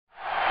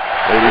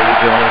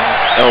John,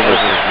 Elvis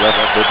has left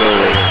the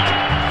building.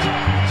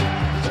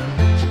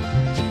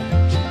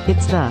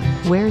 It's the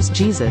Where's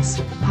Jesus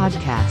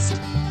podcast.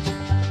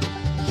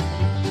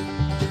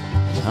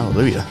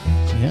 Hallelujah.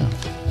 Yeah.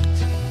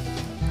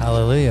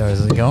 Hallelujah.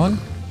 Is it going?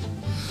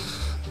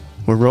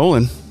 We're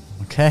rolling.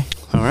 Okay.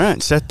 All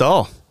right, Seth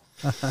Dahl.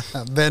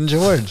 Ben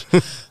George.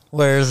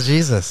 Where's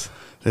Jesus?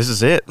 This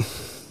is it.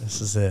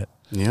 This is it.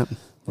 Yep.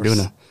 We're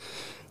doing a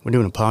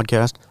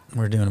podcast.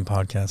 We're doing a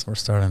podcast. We're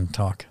starting to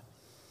talk.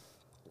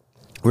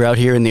 We're out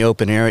here in the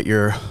open air at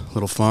your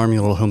little farm,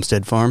 your little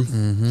homestead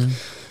farm,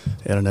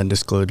 at an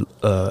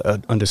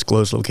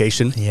undisclosed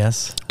location.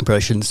 Yes.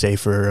 Probably shouldn't say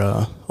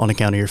for on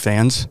account of your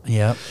fans.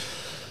 Yep.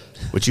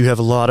 Which you have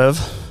a lot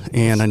of,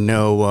 and I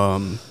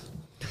know.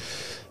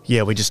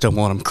 We just don't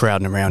want them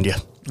crowding around you.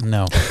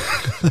 No,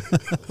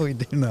 we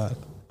do not.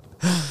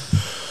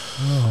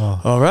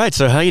 All right,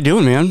 so how you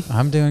doing, man?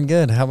 I'm doing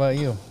good. How about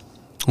you?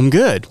 I'm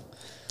good.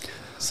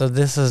 So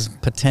this is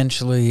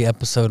potentially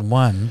episode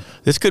 1.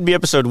 This could be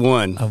episode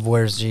 1 of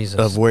Where's Jesus.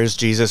 Of Where's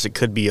Jesus. It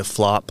could be a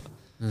flop.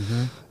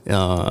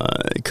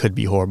 It could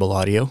be horrible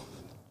audio.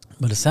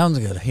 But it sounds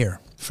good here.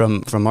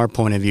 From our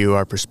point of view,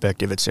 our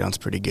perspective, it sounds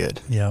pretty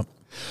good. Yep.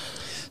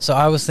 So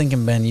I was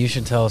thinking, Ben, you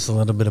should tell us a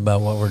little bit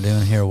about what we're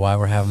doing here, why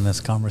we're having this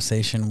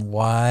conversation.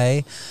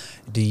 Why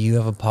do you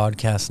have a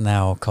podcast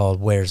now called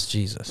Where's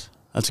Jesus?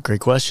 That's a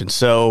great question.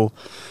 So,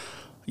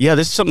 yeah,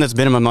 this is something that's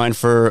been in my mind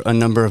for a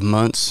number of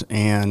months,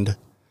 and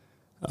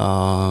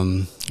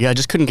I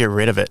just couldn't get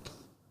rid of it.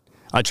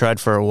 I tried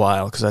for a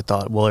while because I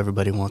thought, well,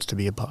 everybody wants to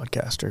be a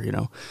podcaster, you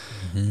know,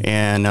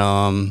 and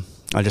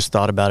I just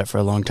thought about it for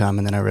a long time,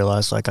 and then I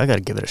realized, like, I got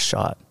to give it a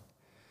shot.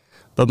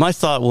 But my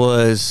thought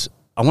was,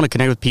 I want to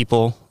connect with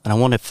people, and I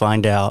want to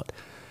find out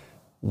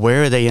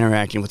where are they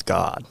interacting with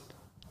God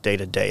day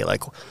to day.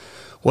 Like,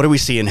 what are we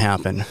seeing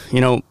happen?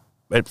 You know,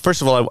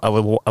 first of all, I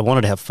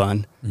wanted to have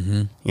fun.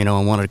 You know,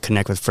 I wanted to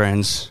connect with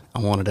friends. I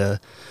wanted to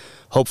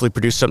hopefully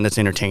produce something that's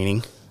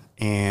entertaining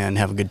and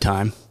have a good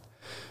time.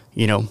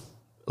 You know,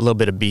 a little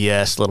bit of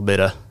BS, a little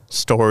bit of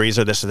stories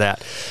or this or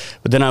that.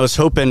 But then I was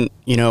hoping,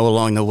 you know,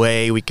 along the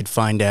way we could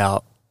find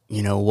out,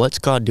 you know, what's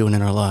God doing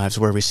in our lives?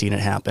 Where are we seeing it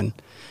happen?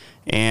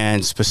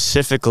 And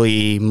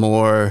specifically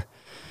more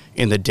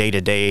in the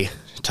day-to-day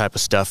type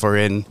of stuff, or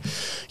in,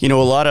 you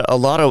know, a lot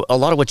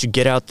of what you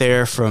get out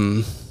there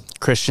from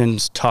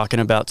Christians talking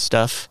about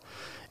stuff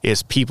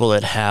is people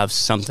that have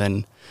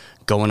something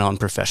going on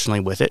professionally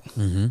with it.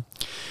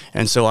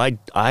 And so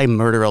I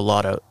murder a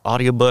lot of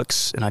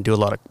audiobooks, and I do a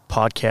lot of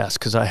podcasts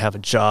because I have a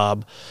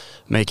job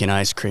making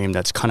ice cream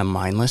that's kind of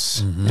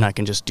mindless, and I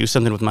can just do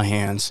something with my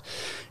hands,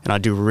 and I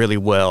do really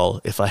well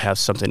if I have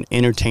something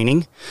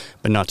entertaining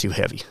but not too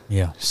heavy.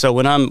 Yeah. So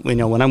when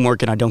I'm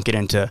working, I don't get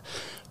into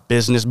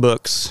business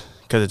books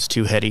because it's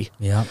too heady.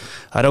 Yeah.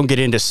 I don't get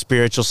into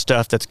spiritual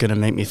stuff that's going to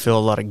make me feel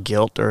a lot of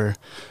guilt or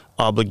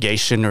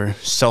obligation or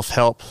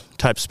self-help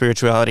type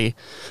spirituality.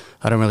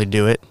 I don't really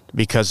do it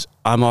because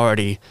I'm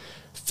already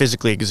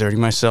physically exerting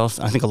myself.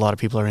 I think a lot of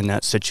people are in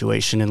that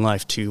situation in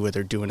life too, where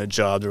they're doing a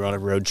job, they're on a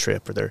road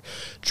trip, or they're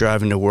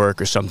driving to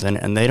work or something,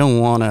 and they don't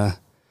want to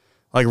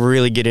like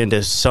really get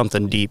into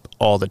something deep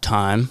all the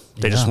time.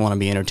 They just want to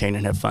be entertained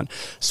and have fun.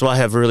 So I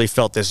have really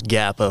felt this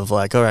gap of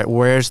like, all right,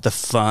 where's the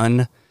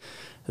fun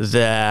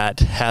that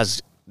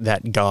has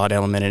that God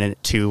element in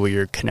it too, where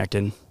you're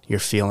connecting, you're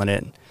feeling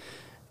it,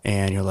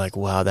 and you're like,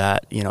 wow,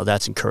 that, you know,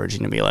 that's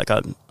encouraging to me. Like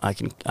I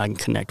can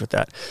connect with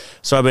that.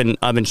 So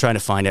I've been trying to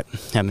find it,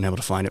 haven't been able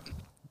to find it.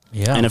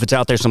 Yeah. And if it's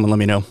out there, someone let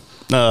me know.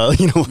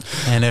 You know,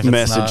 and if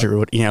message or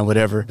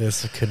whatever.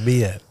 This could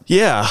be it.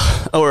 Yeah.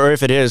 Or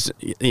if it is,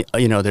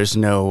 you know, there's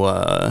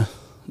no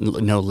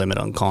limit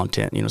on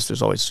content. You know, so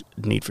there's always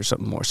need for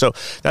something more. So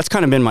that's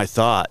kind of been my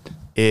thought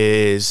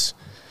is,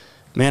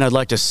 man, I'd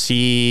like to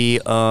see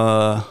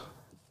what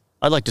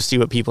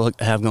people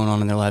have going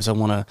on in their lives. I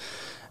want to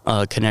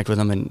connect with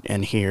them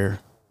and hear,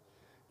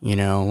 you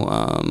know,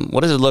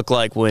 what does it look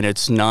like when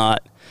it's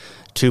not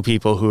two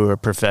people who are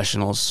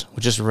professionals,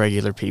 we're just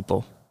regular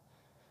people.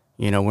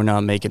 You know, we're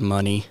not making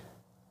money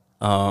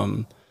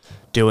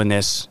doing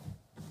this.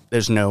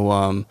 There's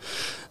no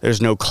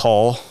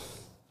call.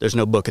 There's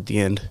no book at the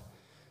end.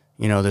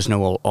 You know, there's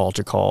no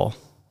altar call.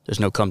 There's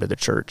no come to the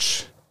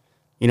church.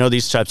 You know,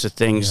 these types of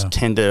things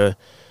tend to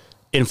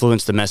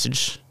influence the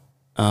message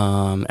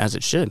as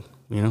it should.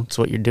 You know, it's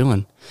what you're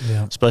doing.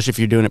 Yeah. Especially if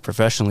you're doing it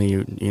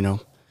professionally, you know,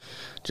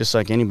 just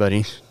like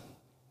anybody,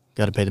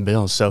 got to pay the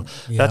bills. So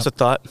that's a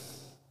thought.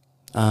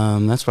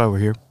 That's why we're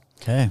here.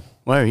 Okay.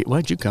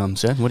 Why'd you come,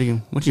 Seth? What do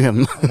you have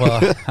in mind?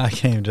 Well, I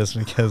came just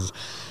because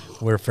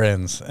we're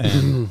friends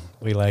and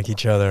we like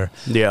each other.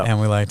 Yeah.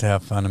 And we like to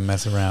have fun and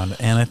mess around.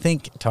 And I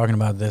think talking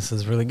about this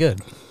is really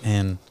good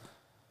and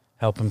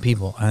helping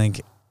people. I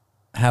think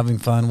having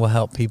fun will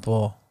help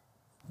people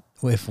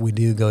if we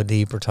do go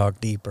deep or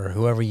talk deep, or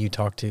whoever you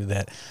talk to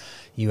that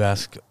you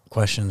ask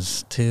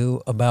questions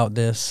to about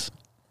this.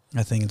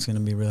 I think it's going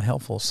to be really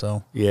helpful.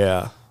 So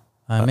yeah,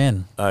 I'm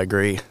in. I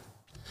agree.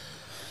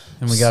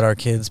 And we got our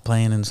kids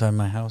playing inside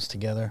my house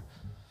together.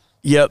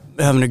 Yep,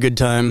 having a good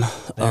time.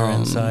 They're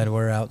inside,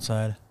 we're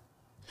outside.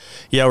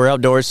 Yeah, we're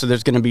outdoors, so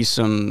there's going to be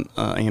some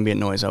ambient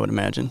noise, I would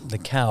imagine. The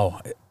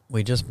cow,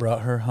 we just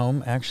brought her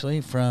home,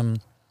 actually,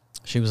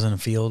 she was in a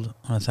field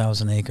on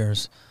 1,000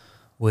 acres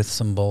with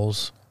some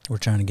bulls. We're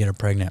trying to get her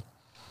pregnant.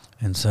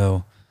 And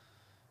so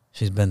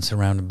she's been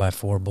surrounded by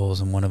 4 bulls,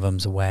 and one of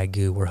them's a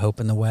Wagyu. We're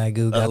hoping the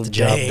Wagyu got the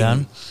job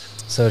done.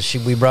 So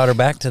we brought her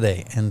back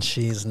today, and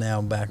she's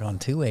now back on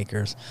 2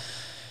 acres,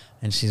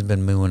 and she's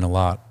been mooing a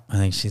lot. I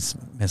think she's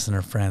missing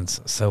her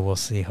friends, so we'll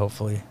see,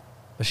 hopefully.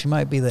 But she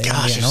might be the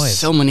ambient noise. There's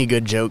so many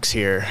good jokes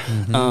here.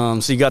 Mm-hmm.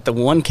 So you got the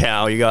 1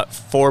 cow, you got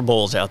 4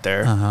 bulls out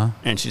there,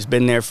 and she's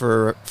been there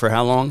for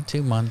how long?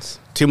 2 months.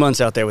 2 months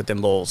out there with them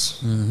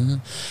bulls. Mm-hmm.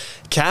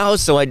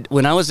 Cows. So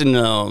when I was in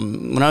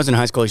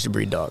high school, I used to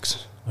breed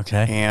dogs.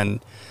 Okay. And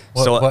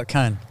what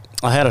kind?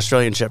 I had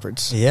Australian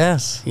Shepherds.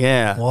 Yes.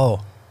 Yeah.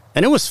 Whoa.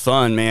 And it was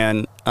fun,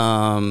 man.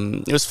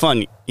 It was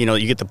fun. You know,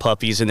 you get the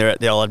puppies, and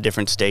they all have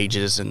different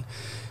stages, and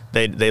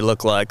they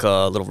look like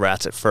little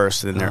rats at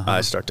first, and then their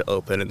eyes start to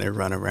open, and they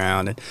run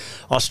around. And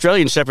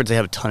Australian Shepherds, they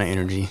have a ton of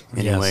energy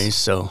anyways,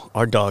 so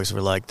our dogs were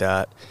like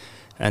that.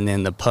 And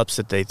then the pups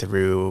that they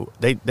threw,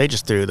 they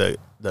just threw the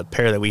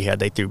pair that we had,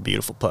 they threw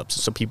beautiful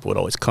pups, so people would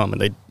always come,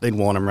 and they'd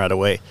want them right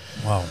away.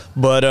 Wow.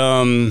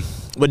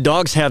 But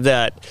dogs have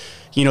that,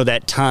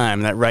 that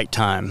time, that right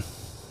time.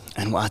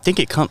 And I think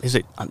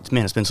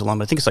it's been so long,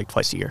 but I think it's like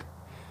twice a year.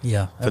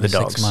 Yeah, for the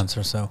dogs. 6 months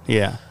or so.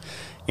 Yeah.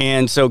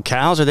 And so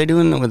cows, were they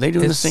doing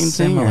the same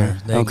similar.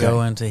 thing? They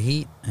go into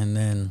heat, and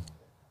then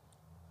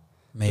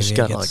maybe it's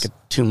got like a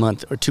 2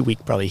 month or 2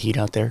 week probably heat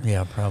out there.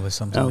 Yeah, probably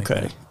something like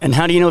that. And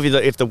how do you know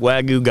if the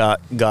Wagyu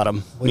got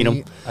them?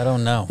 I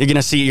don't know.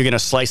 You're gonna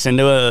slice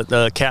into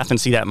a calf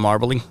and see that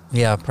marbling.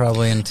 Yeah,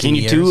 probably in 2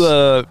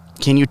 years.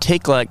 Can you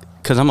take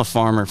because I'm a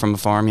farmer from a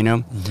farm,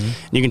 you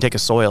can take a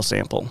soil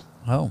sample.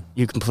 Oh.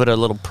 You can put a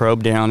little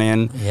probe down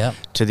in Yep.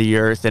 to the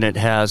earth, and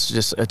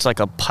it's like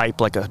a pipe,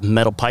 like a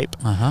metal pipe.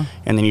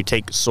 And then you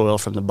take soil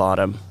from the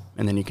bottom,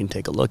 and then you can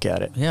take a look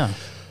at it. Yeah.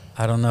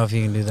 I don't know if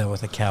you can do that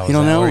with a cow. You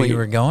don't know where you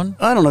were going?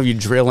 I don't know if you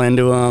drill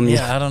into them.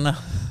 Yeah, I don't know.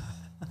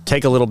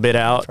 Take a little bit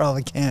out.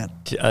 Probably can't.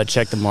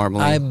 Check the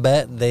marbling. I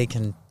bet they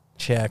can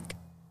check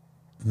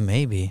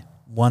maybe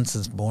once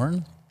it's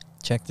born,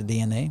 check the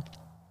DNA.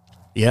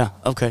 Yeah,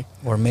 okay.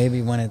 Or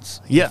maybe when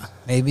it's... Yeah.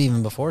 Maybe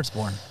even before it's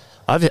born.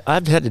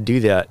 I've had to do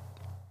that.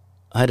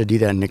 I had to do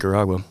that in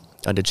Nicaragua.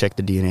 I had to check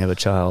the DNA of a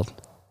child.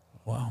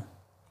 Wow.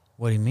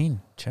 What do you mean,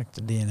 check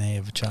the DNA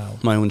of a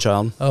child? My own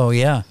child. Oh,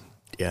 yeah.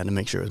 Yeah, to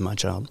make sure it was my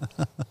child.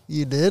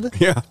 You did?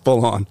 Yeah,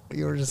 full on.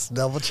 You were just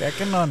double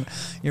checking on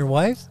your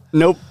wife?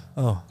 Nope.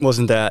 Oh.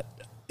 Wasn't that.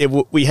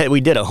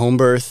 We did a home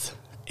birth,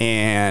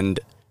 and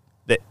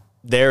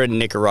there in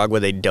Nicaragua,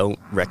 they don't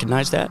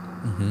recognize that.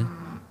 Mm-hmm.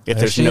 If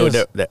There there's she no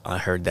is. I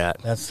heard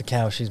that. That's the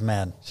cow. She's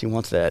mad. She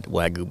wants that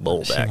Wagyu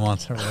bull back. She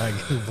wants her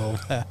Wagyu bull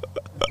back.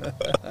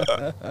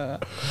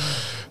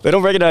 They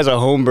don't recognize a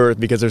home birth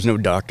because there's no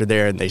doctor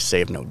there, and they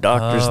say if no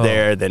doctor's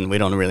there, then we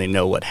don't really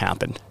know what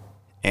happened.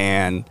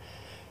 And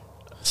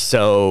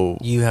so...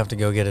 You have to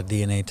go get a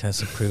DNA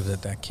test to prove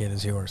that kid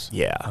is yours.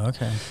 Yeah.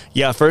 Okay.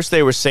 Yeah, first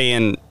they were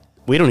saying,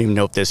 we don't even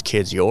know if this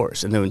kid's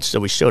yours. And then so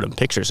we showed them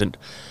pictures. And,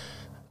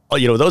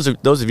 those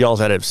of y'all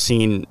that have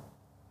seen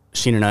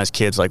Sheen and I's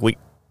kids, like,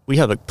 we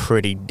have a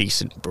pretty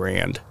decent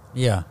brand.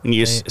 Yeah. And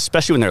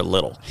especially when they're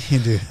little. You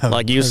do.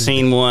 Like, you've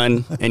seen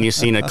one, and you've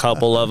seen a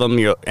couple of them,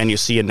 and you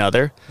see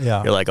another.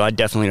 Yeah. You're like, I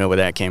definitely know where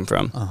that came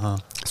from.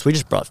 So we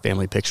just brought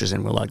family pictures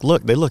in. We're like,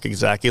 look, they look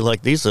exactly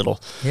like these little,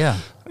 these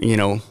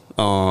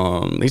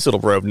little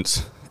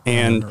rodents.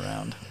 And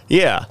around.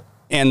 Yeah.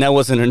 And that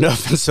wasn't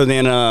enough. And so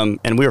then,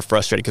 and we were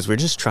frustrated because we were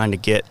just trying to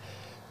get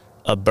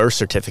a birth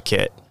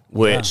certificate,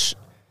 which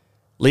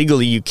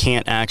legally you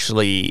can't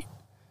actually...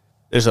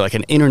 There's like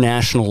an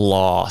international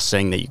law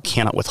saying that you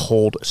cannot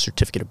withhold a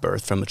certificate of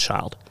birth from a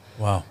child.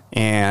 Wow.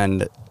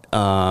 And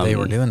they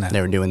were doing that. They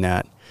were doing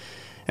that.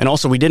 And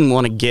also, we didn't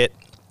want to get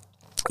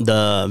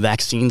the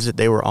vaccines that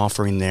they were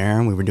offering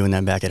there. We were doing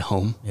that back at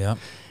home. Yeah.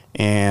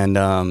 And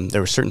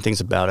there were certain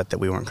things about it that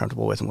we weren't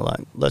comfortable with. And we're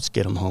like, let's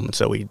get them home. And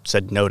so we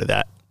said no to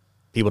that.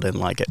 People didn't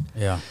like it.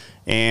 Yeah.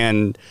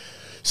 And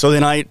so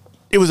then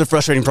it was a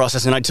frustrating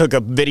process, and I took a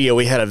video.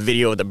 We had a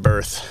video of the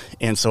birth,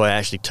 and so I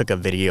actually took a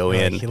video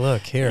in.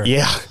 Look, here.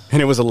 Yeah,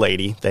 and it was a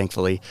lady,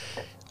 thankfully.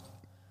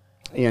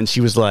 And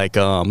she was like,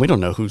 we don't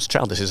know whose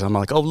child this is. I'm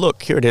like, oh,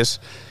 look, here it is.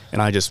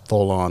 And I just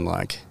full on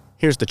like,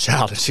 here's the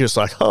child. And she was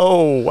like,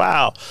 oh,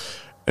 wow.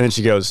 And then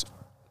she goes,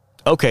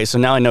 okay, so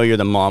now I know you're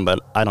the mom, but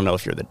I don't know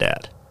if you're the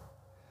dad.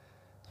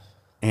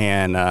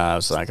 And I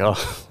was like, oh.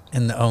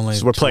 And the only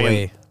so we're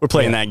playing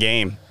that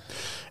game.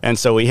 And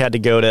so we had to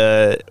go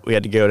to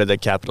the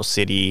capital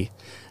city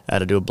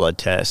to do a blood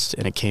test,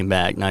 and it came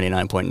back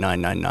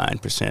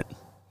 99.999%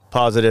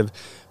 positive.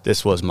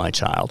 This was my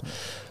child,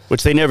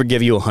 which they never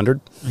give you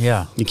 100.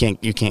 Yeah, you can't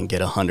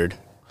get 100,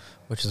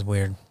 which is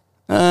weird.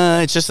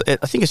 I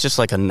think it's just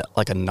like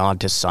a nod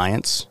to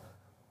science.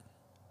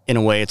 In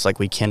a way, it's like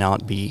we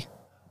cannot be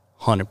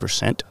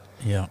 100%.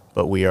 Yeah,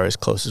 but we are as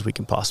close as we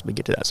can possibly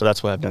get to that. So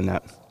that's why I've done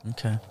that.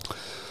 Okay,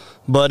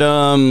 but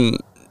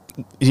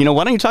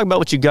why don't you talk about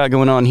what you got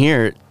going on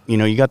here?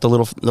 you got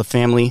the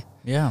family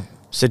Yeah.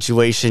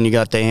 situation. You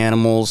got the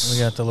animals. We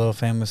got the little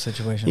family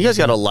situation. You guys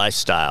got a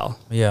lifestyle.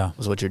 Yeah.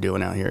 Is what you're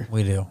doing out here.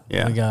 We do.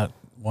 Yeah. We got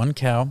one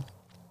cow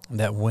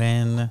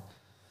that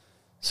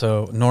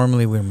so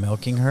normally we're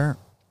milking her.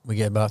 We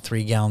get about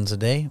 3 gallons a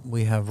day.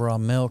 We have raw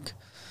milk.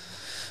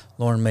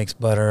 Lauren makes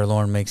butter.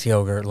 Lauren makes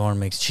yogurt. Lauren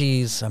makes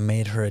cheese. I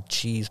made her a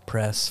cheese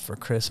press for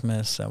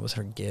Christmas. That was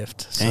her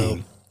gift. Dang.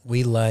 So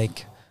we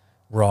like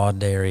raw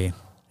dairy.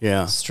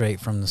 Yeah. Straight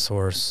from the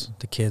source.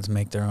 The kids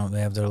make their own.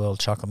 They have their little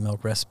chocolate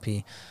milk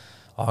recipe.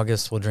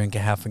 August will drink a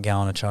half a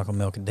gallon of chocolate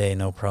milk a day,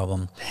 no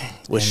problem.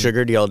 With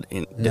sugar? Do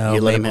No,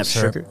 you let them maple have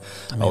syrup. sugar?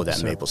 Maple That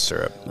syrup. maple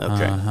syrup.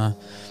 Okay. Uh-huh.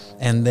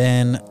 And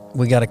then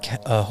we got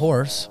a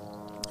horse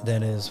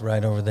that is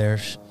right over there.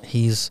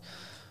 He's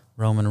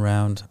roaming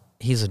around.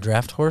 He's a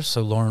draft horse,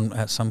 so Lauren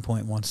at some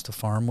point wants to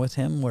farm with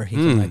him where he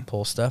can like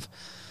pull stuff.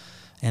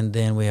 And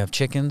then we have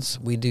chickens.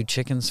 We do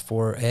chickens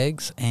for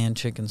eggs and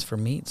chickens for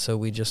meat. So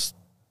we just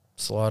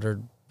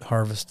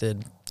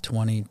harvested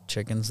 20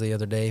 chickens the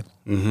other day.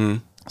 Mm-hmm.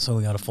 So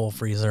we got a full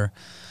freezer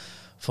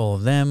full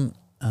of them.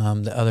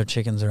 The other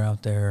chickens are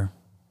out there.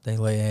 They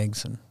lay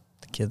eggs, and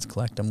the kids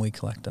collect them. We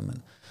collect them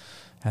and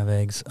have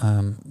eggs.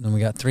 Then we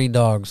got 3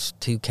 dogs,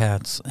 2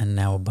 cats, and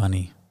now a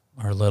bunny.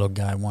 Our little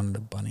guy wanted a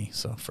bunny,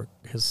 so for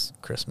his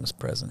Christmas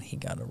present, he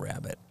got a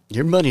rabbit.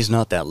 Your bunny's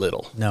not that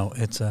little. No,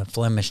 it's a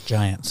Flemish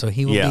giant, so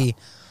he will be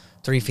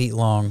 3 feet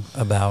long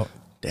about.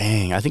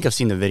 Dang, I think I've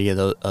seen the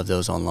video of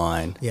those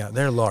online. Yeah,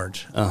 they're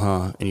large.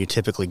 And you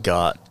typically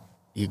got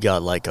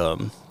like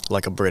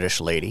a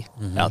British lady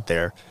out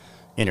there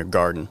in her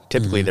garden.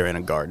 Typically they're in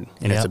a garden,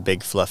 and it's a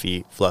big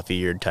fluffy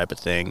eared type of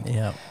thing.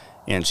 Yeah.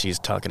 And she's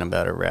talking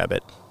about a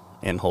rabbit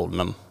and holding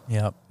them.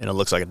 Yep. And it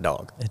looks like a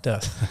dog. It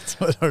does. That's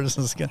what ours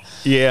is.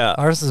 Yeah.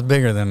 Ours is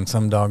bigger than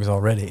some dogs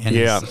already, and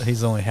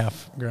he's only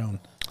half grown.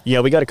 Yeah,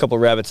 we got a couple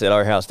rabbits at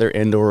our house. They're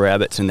indoor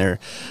rabbits, and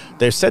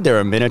they said they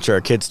were miniature.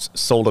 Our kids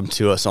sold them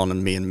to us on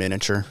them being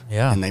miniature.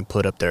 Yeah. And they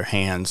put up their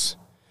hands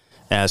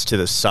as to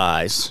the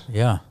size.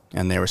 Yeah.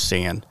 And they were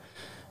saying,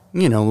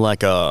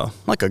 like a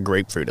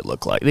grapefruit it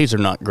looked like. These are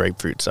not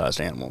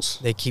grapefruit-sized animals.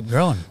 They keep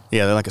growing.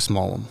 Yeah, they're like a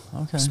small one.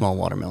 Okay. Small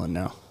watermelon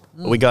now.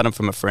 We got them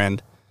from a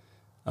friend.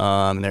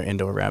 They're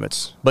indoor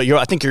rabbits. But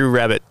I think your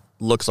rabbit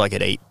looks like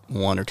it ate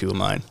 1 or 2 of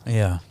mine.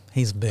 Yeah,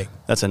 he's big.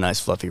 That's a nice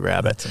fluffy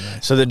rabbit. That's a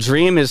nice so the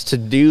dream is to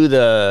do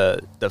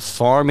the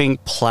farming,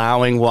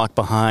 plowing, walk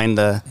behind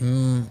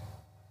the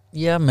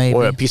Yeah, maybe.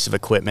 or a piece of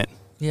equipment.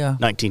 Yeah.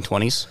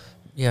 1920s.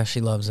 Yeah,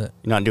 she loves it.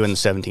 You're not doing the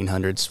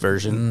 1700s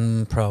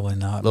version. Probably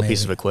not. A little maybe.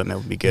 piece of equipment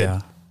would be good.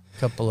 Yeah. A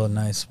couple of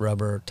nice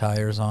rubber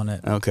tires on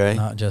it. Okay.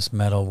 Not just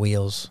metal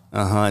wheels.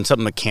 And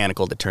something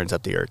mechanical that turns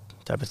up the earth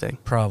type of thing.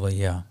 Probably,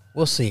 yeah.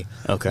 We'll see.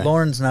 Okay.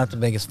 Lauren's not the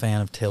biggest fan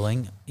of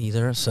tilling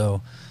either,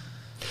 so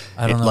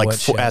I don't know like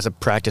what as a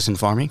practice in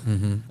farming.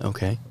 Mm-hmm.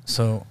 Okay.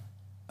 So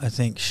I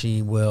think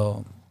she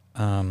will.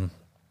 I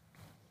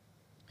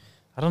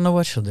don't know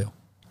what she'll do.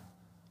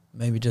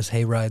 Maybe just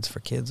hay rides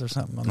for kids or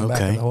something on the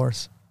back of the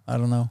horse. I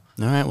don't know.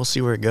 All right, we'll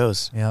see where it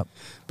goes. Yep.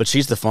 But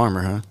she's the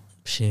farmer, huh?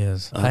 She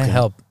is. Okay. I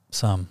help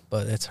some,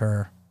 but it's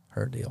her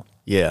deal.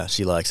 Yeah,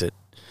 she likes it.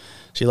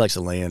 She likes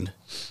the land.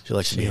 She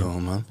likes to be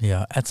home, huh?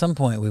 Yeah. At some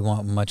point, we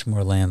want much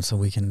more land so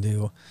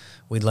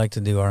we'd like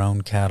to do our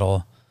own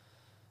cattle.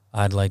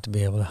 I'd like to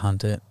be able to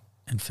hunt it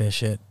and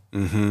fish it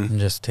and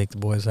just take the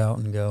boys out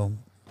and go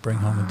bring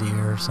home a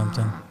deer or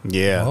something.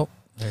 Yeah. Oh,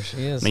 there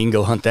she is. I mean, you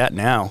can go hunt that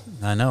now.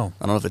 I know.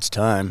 I don't know if it's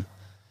time.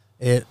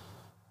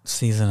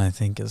 Season, I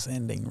think, is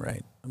ending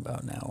right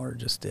about now, or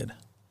just did.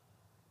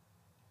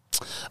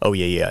 Oh,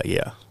 yeah.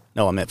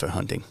 No, I meant for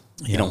hunting.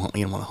 Yeah. You don't want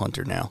to hunt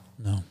her now.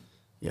 No.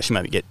 Yeah, she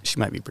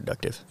might be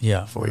productive.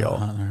 Yeah, for we're y'all.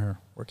 not hunting her.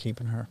 We're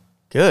keeping her.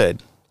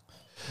 Good.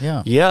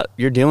 Yeah. Yeah,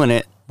 you're doing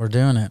it. We're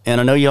doing it.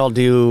 And I know y'all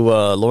do.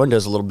 Lauren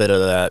does a little bit of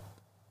that,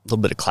 a little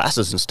bit of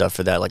classes and stuff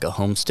for that, like a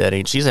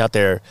homesteading. She's out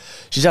there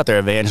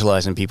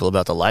evangelizing people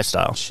about the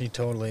lifestyle. She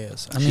totally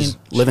is. She's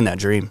living that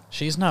dream.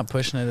 She's not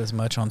pushing it as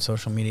much on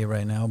social media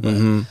right now,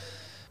 but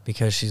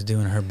because she's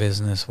doing her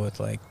business with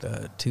like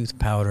the tooth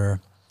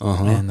powder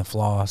and the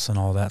floss and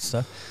all that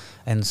stuff,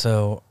 and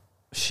so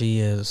she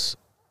is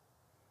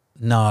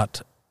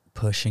not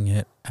pushing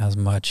it as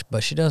much,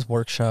 but she does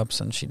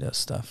workshops and she does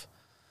stuff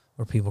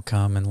where people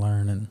come and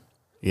learn, and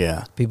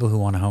people who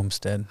want to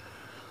homestead.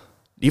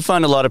 Do you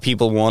find a lot of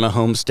people want a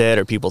homestead,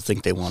 or people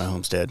think they want a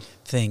homestead?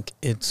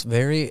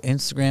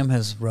 Instagram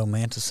has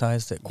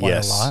romanticized it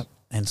quite a lot,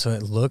 and so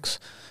it looks,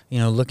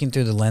 looking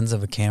through the lens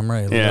of a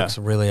camera, it looks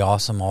really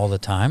awesome all the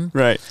time.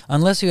 Right.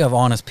 Unless you have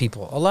honest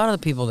people. A lot of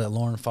the people that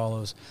Lauren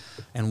follows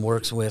and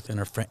works with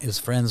and is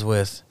friends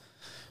with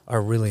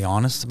are really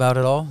honest about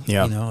it all.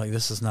 Yeah. Like,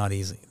 this is not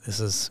easy. This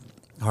is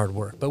hard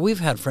work. But we've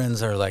had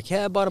friends that are like,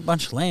 yeah, I bought a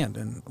bunch of land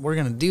and we're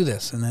going to do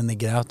this. And then they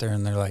get out there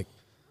and they're like,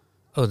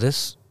 oh,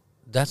 that's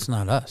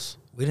not us.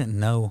 We didn't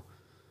know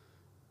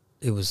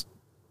it was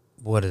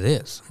what it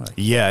is. Like,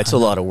 it's a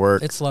lot of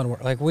work. It's a lot of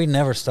work. Like, we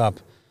never stop.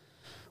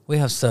 We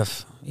have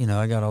stuff,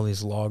 I got all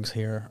these logs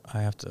here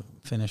I have to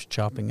finish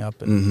chopping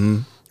up,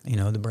 and,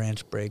 the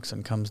branch breaks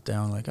and comes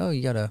down, like, oh,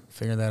 you got to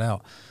figure that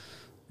out.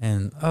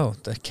 And,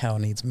 the cow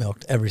needs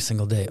milked every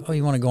single day. Oh,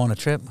 you want to go on a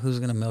trip? Who's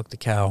going to milk the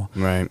cow?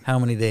 Right. How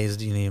many days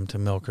do you need them to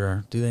milk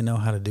her? Do they know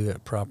how to do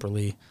it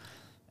properly?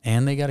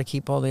 And they got to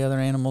keep all the other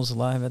animals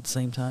alive at the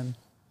same time.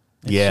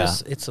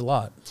 It's a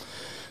lot.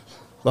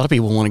 A lot of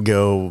people want to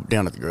go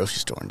down to the grocery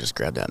store and just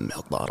grab that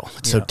milk bottle.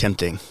 It's so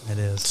tempting. It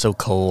is. It's so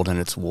cold, and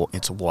it's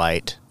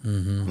white,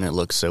 and it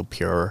looks so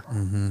pure,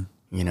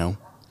 you know?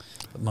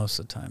 But most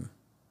of the time,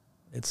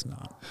 it's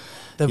not.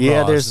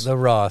 There's the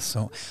raw.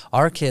 So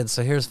our kids,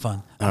 here's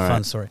fun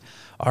right. story.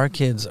 Our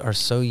kids are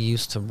so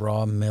used to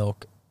raw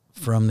milk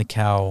from the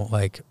cow,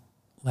 like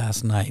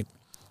last night,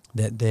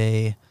 that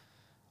they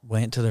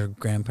went to their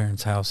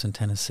grandparents' house in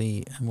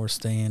Tennessee and were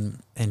staying,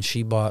 and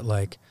she bought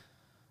like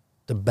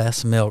the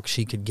best milk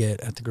she could get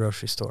at the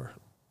grocery store.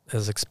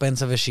 As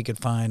expensive as she could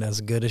find,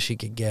 as good as she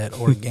could get,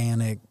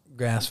 organic,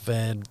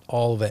 grass-fed,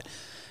 all of it.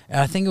 And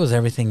I think it was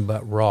everything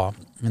but raw.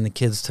 And the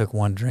kids took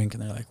one drink,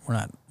 and they're like, "We're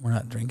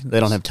not drinking this." They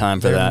don't have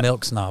time for They're that.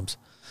 milk snobs,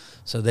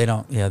 so they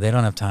don't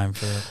have time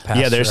for pasteurized.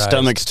 Yeah, their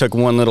stomachs took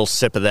one little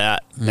sip of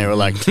that, and they were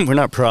like, "We're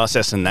not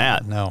processing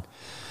that." No,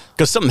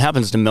 because something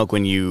happens to milk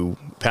when you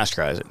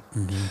pasteurize it.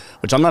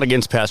 Which I'm not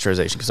against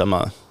pasteurization because I'm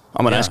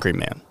an ice cream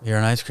man. You're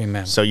an ice cream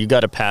man. So you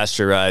got to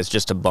pasteurize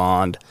just to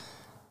bond,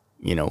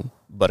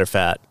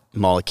 butterfat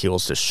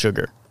molecules to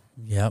sugar.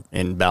 Yep.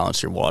 And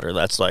balance your water.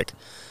 That's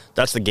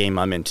the game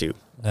I'm into.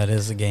 That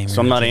is the game.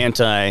 So I'm not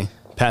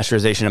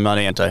anti-pasteurization. I'm not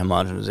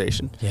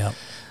anti-homogenization. Yeah.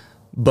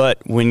 But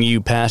when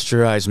you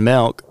pasteurize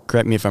milk,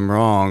 correct me if I'm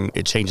wrong,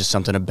 it changes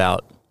something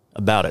about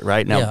it,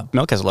 right? Now,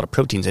 milk has a lot of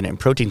proteins in it, and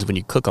proteins, when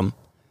you cook them,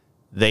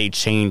 they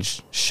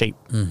change shape.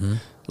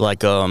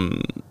 Like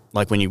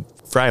when you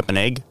fry up an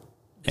egg,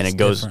 and it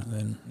goes,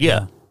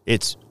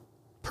 it's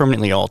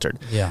permanently altered.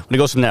 Yeah. When it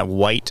goes from that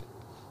white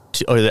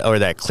or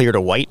that clear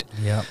to white,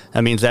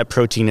 that means that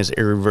protein is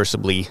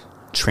irreversibly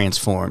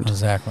transformed.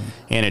 Exactly.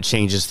 And it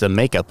changes the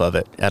makeup of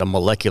it at a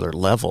molecular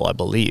level, I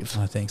believe.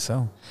 I think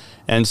so.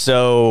 And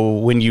so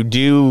when you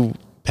do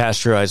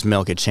pasteurize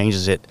milk, it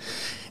changes it.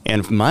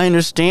 And from my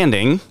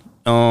understanding,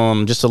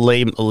 just a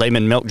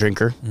layman milk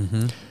drinker,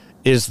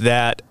 is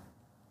that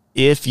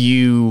if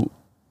you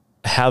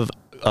have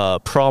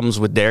problems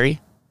with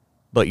dairy,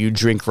 but you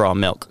drink raw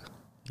milk,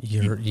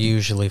 you're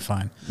usually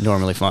fine.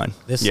 Normally fine.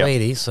 This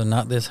lady, so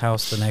not this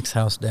house, the next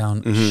house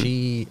down,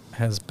 she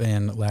has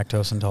been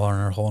lactose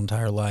intolerant her whole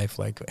entire life,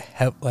 like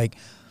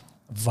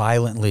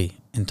violently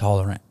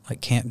intolerant, like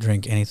can't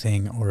drink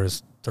anything or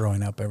is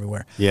throwing up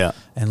everywhere. Yeah.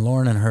 And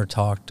Lauren and her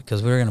talked,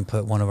 because we were going to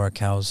put one of our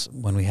cows,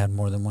 when we had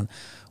more than one,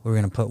 we were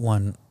going to put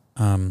one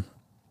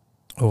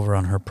over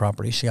on her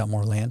property. She got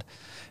more land.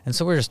 And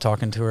so we were just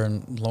talking to her,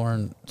 and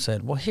Lauren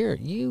said, well, here,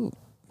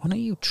 why don't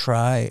you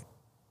try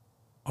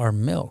our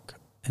milk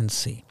and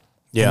see?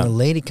 Yeah. And the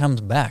lady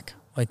comes back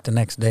like the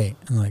next day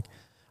and like,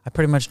 I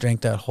pretty much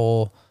drank that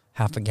whole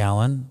half a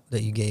gallon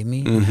that you gave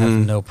me and have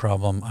no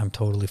problem. I'm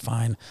totally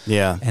fine.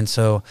 Yeah. And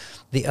so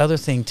the other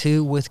thing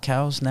too with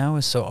cows now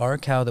is, so our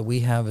cow that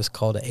we have is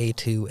called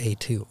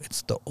A2.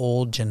 It's the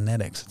old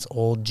genetics. It's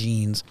old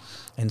genes.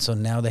 And so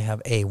now they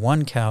have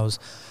A1 cows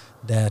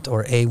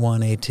or A1,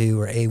 A2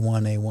 or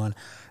A1, A1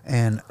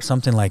 and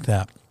something like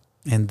that.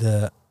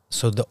 And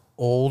so the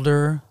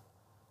older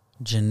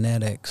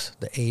genetics,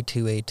 the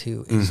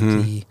A2 is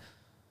the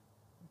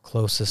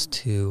closest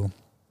to,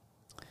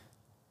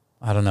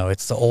 I don't know,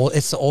 it's the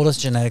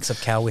oldest genetics of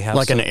cow we have.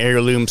 Like an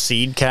heirloom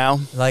seed cow?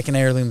 Like an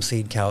heirloom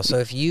seed cow. So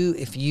if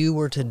you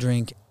were to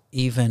drink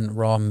even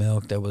raw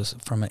milk that was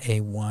from an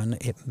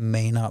A1, it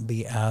may not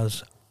be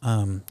as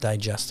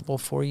digestible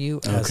for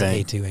you as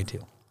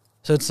A2.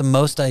 So it's the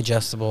most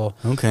digestible,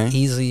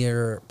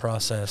 easier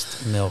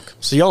processed milk.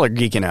 So y'all are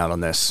geeking out on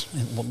this.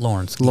 And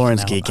Lauren's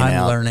geeking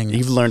out. I'm learning.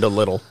 You've learned a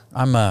little.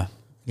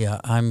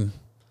 You've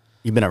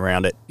been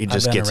around it. It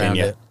just gets in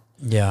you. It.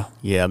 Yeah.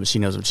 Yeah, but she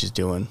knows what she's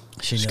doing.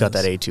 She's got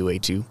that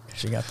A2.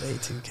 She got the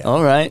A2 cow.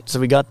 All right,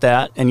 so we got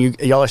that. And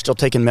y'all are still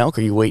taking milk,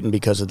 or are you waiting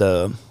because of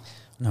the...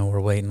 No,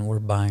 we're waiting. We're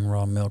buying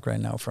raw milk right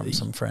now from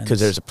some friends. Because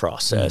there's a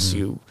process.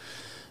 You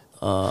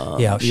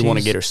want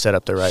to get her set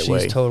up the right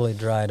way. She's totally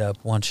dried up.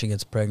 Once she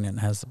gets pregnant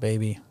and has the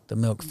baby, the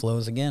milk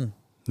flows again.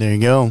 There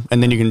you go.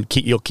 And then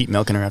you'll keep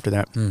milking her after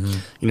that.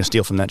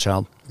 Steal from that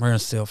child. We're going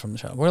to steal from the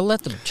child. We'll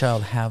let the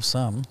child have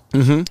some,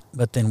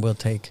 but then we'll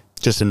take...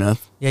 Just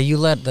enough? Yeah, you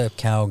let the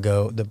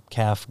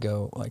calf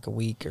go like a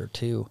week or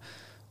two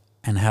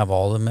and have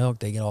all the milk.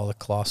 They get all the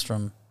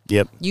colostrum.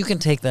 Yep. You can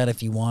take that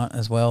if you want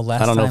as well.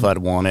 I don't know if I'd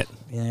want it.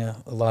 Yeah,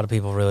 a lot of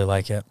people really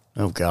like it.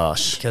 Oh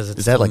gosh, because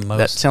it's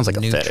that sounds like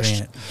a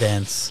fetish.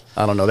 Dense.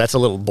 I don't know. That's a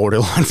little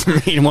borderline for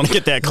me. You want to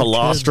get that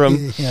colostrum?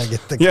 Get the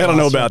colostrum. Yeah, I don't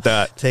know about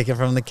that. Take it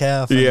from the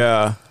calf.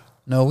 Yeah.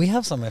 No, we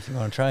have some if you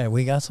want to try it.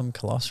 We got some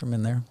colostrum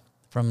in there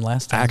from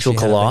last time. Actual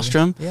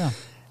colostrum? Yeah.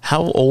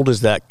 How old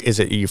is that? Is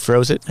it you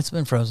froze it? It's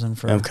been frozen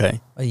for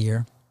a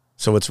year.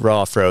 So it's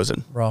raw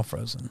frozen. Raw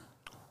frozen.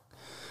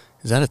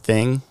 Is that a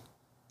thing?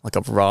 Like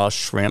a raw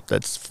shrimp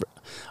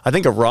I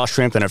think a raw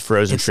shrimp and a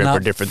frozen shrimp are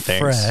different things.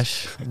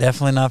 Fresh.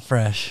 Definitely not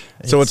fresh.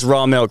 So it's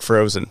raw milk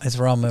frozen. It's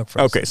raw milk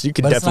frozen. Okay, so you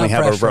could definitely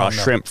have a raw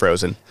shrimp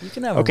frozen. You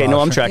can have a raw shrimp.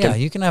 I'm tracking. Yeah,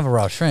 you can have a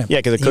raw shrimp. Yeah,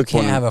 because you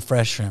can't have a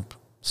fresh shrimp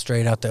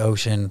straight out the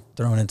ocean,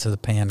 thrown into the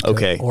pan.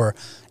 Okay. Or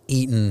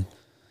eaten.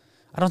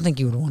 I don't think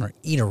you would want to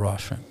eat a raw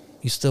shrimp.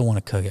 You still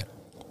want to cook it.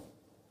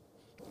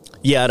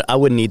 Yeah, I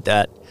wouldn't eat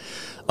that.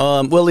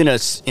 Well, in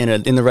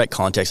the right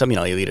context, I mean,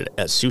 I'll eat it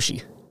as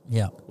sushi.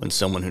 Yeah. When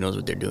someone who knows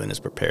what they're doing has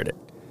prepared it.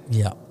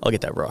 Yeah. I'll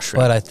get that raw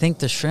shrimp. But I think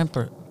the shrimp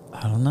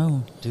I don't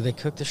know. Do they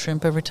cook the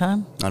shrimp every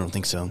time? I don't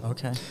think so.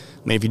 Okay.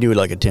 I mean, if you do it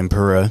like a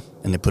tempura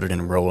and they put it in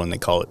a roll and they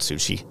call it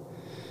sushi.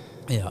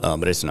 Yeah.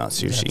 But it's not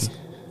sushi.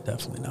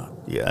 That's definitely not.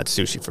 Yeah, it's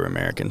sushi for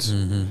Americans.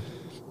 Mm-hmm.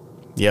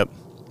 Yep.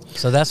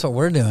 So that's what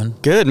we're doing.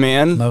 Good,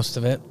 man. Most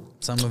of it.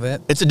 Some of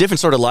it. It's a different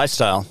sort of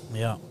lifestyle.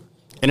 Yeah.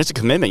 And it's a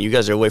commitment. You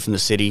guys are away from the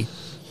city.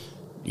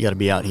 You got to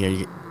be out here.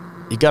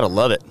 You got to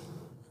love it.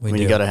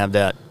 You got to have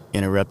that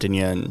interrupting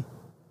you and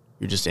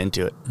you're just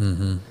into it.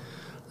 Mm-hmm.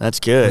 That's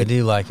good. We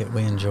do like it.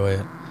 We enjoy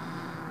it.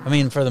 I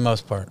mean, for the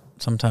most part.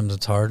 Sometimes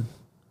it's hard.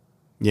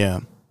 Yeah.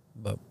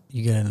 But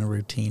you get in a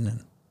routine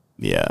and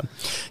yeah.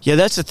 Yeah,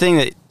 that's the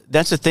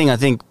thing I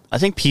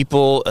think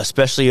people,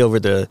 especially over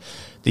the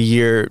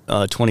year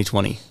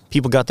 2020,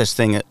 people got this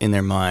thing in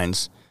their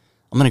minds.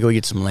 I'm going to go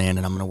get some land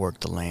and I'm going to work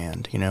the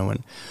land,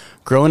 and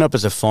growing up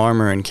as a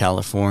farmer in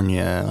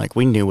California, like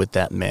we knew what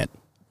that meant.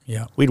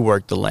 Yeah. We'd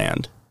work the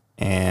land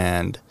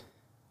and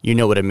you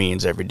know what it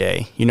means every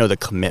day. You know the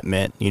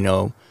commitment,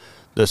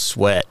 the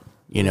sweat,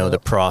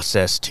 the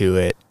process to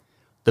it,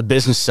 the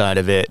business side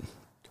of it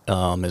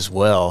as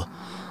well.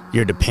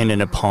 You're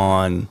dependent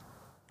upon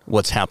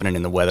what's happening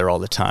in the weather all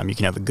the time. You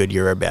can have a good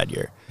year or a bad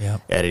year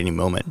at any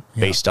moment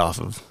based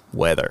off of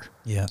weather.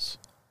 Yes.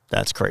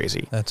 That's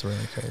crazy. That's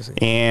really crazy.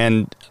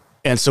 And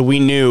so we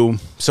knew,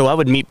 so I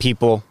would meet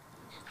people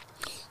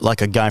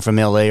like a guy from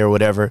LA or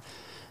whatever,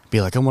 be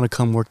like, I want to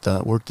come work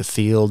the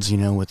fields,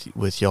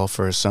 with y'all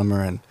for a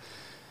summer.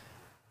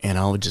 And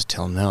I would just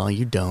tell them, no,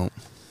 you don't.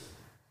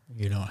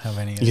 You don't have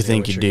any idea you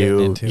think what you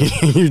you're do.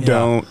 You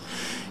don't.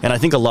 And I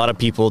think a lot of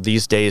people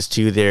these days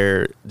too,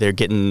 they're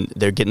getting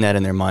that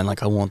in their mind,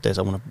 like I want this,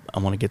 I want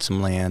to get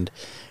some land.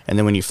 And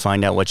then when you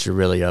find out what you're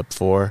really up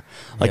for,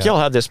 like y'all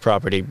have this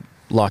property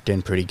locked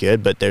in pretty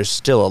good, but there's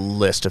still a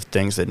list of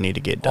things that need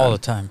to get done all the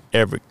time,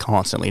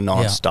 constantly,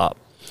 nonstop.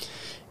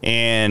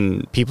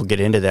 And people get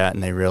into that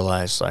and they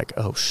realize like,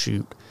 oh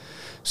shoot.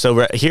 So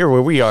right here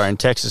where we are in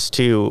Texas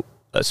too,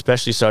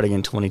 especially starting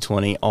in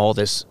 2020, all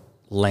this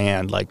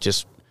land, like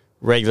just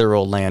regular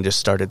old land, just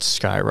started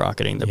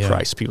skyrocketing the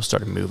price. People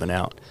started moving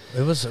out.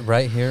 It was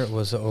right here. It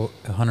was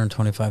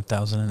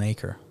 $125,000 an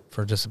acre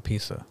for just a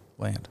piece of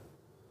land.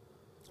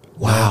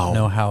 Wow.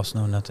 No house,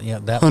 no nothing. Yeah,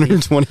 that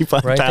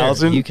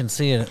 $125,000. Right, you can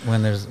see it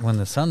when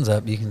the sun's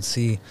up. You can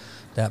see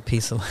that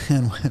piece of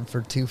land went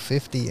for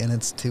 $250, and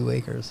it's 2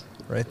 acres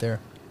right there.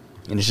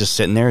 And it's just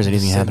sitting there. Is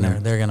anything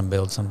happening? They're gonna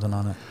build something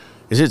on it.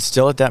 Is it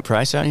still at that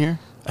price out here?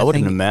 I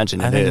wouldn't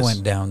imagine it is. I think it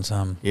went down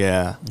some.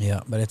 Yeah. Yeah,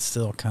 but it's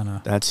still kind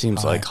of. That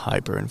seems like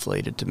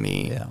hyperinflated to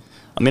me. Yeah.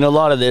 I mean, a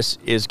lot of this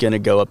is going to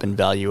go up in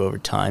value over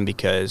time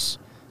because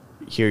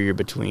here you're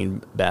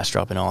between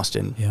Bastrop and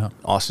Austin. Yeah.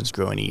 Austin's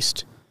growing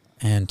east.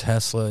 And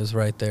Tesla is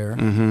right there.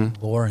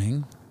 Mm-hmm.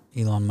 Boring.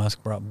 Elon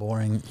Musk brought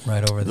Boring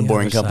right over the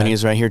Boring other company side.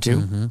 is right here too?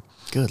 Mm-hmm.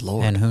 Good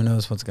Lord. And who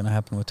knows what's going to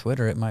happen with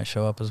Twitter. It might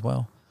show up as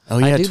well. Oh,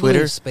 yeah, I do Twitter.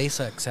 believe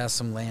SpaceX has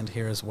some land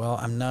here as well.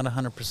 I'm not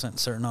 100%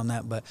 certain on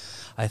that, but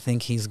I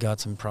think he's got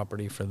some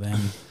property for them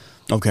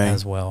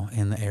as well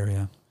in the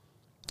area.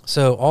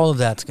 So all of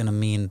that's going to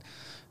mean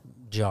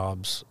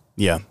jobs,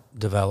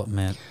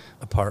 development,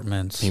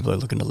 apartments. People are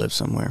looking to live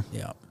somewhere.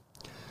 Yeah.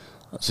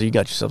 So you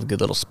got yourself a good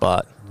little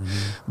spot.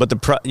 Mm-hmm.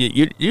 But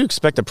you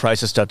expect the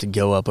price of stuff to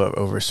go up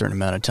over a certain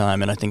amount of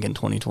time, and I think in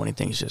 2020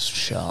 things just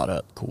shot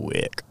up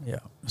quick. Yeah,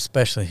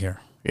 especially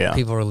here. Yeah.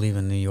 People are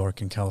leaving New York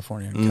and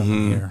California and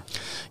coming here.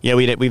 Yeah,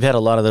 we've had a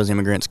lot of those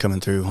immigrants coming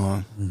through,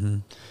 huh? Mm-hmm.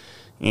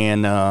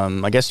 And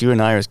I guess you and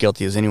I are as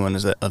guilty as anyone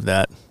of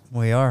that.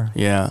 We are.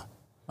 Yeah.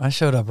 I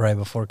showed up right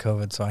before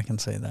COVID, so I can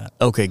say that.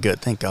 Okay, good.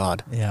 Thank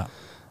God. Yeah.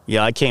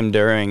 Yeah, I came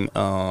during,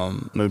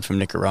 moved from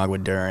Nicaragua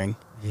during.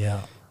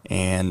 Yeah.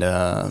 And,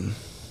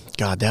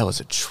 God, that was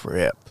a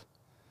trip.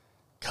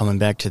 Coming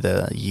back to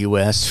the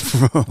U.S.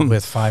 from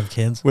with 5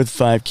 kids. With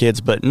 5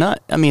 kids, but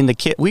not. I mean,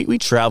 we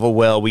travel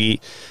well.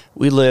 We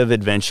live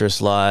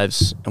adventurous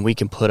lives, and we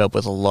can put up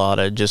with a lot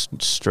of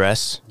just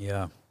stress.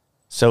 Yeah.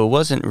 So it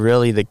wasn't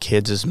really the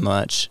kids as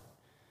much,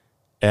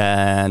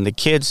 and the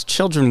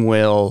children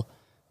will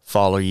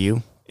follow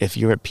you. If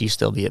you're at peace,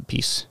 they'll be at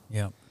peace.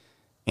 Yeah.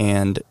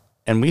 And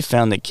we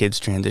found that kids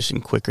transition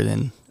quicker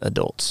than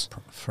adults.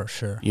 For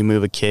sure. You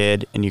move a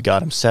kid, and you got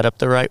them set up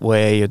the right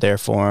way. You're there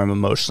for them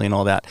emotionally and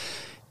all that.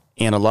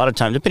 And a lot of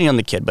times, depending on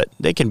the kid, but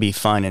they can be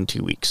fine in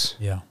 2 weeks.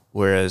 Yeah.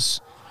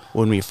 Whereas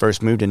when we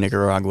first moved to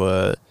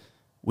Nicaragua,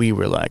 we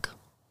were like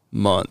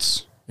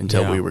months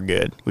until we were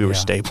good. We were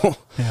stable.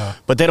 Yeah.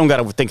 But they don't got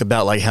to think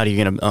about like how do you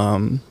get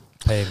them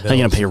Pay bills. How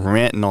you gonna pay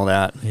rent and all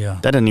that? Yeah.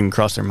 That doesn't even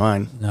cross their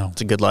mind. No.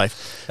 It's a good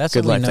life. That's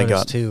good what we life they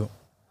noticed, got. too,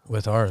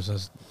 with ours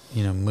is,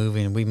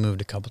 moving. We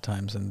moved a couple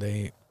times, and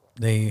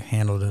they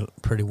handled it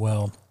pretty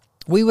well.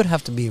 We would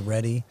have to be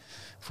ready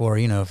for,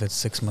 if it's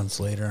 6 months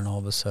later and all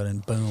of a sudden,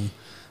 boom,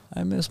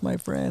 I miss my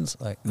friends.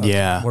 Like, okay,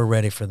 Yeah. we're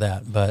ready for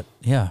that. But,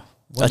 yeah.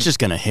 That's just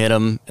going to hit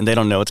them, and they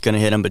don't know it's going to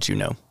hit them, but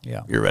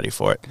Yeah. you're ready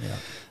for it. Yeah.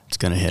 It's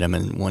going to hit them,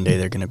 and one day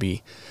they're going to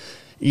be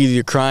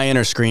either crying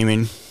or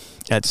screaming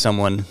at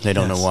someone. They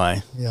don't know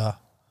why. Yeah.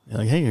 You're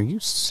like, hey, are you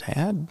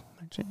sad?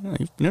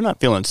 You're not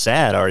feeling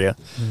sad, are you?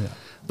 Yeah.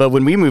 But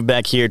when we moved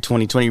back here,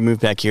 2020, we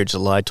moved back here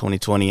July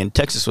 2020, and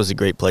Texas was a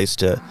great place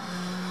to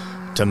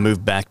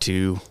move back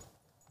to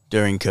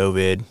during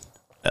COVID.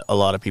 A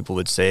lot of people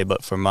would say,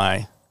 but from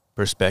my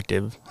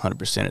perspective,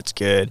 100% it's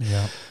good.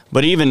 Yeah.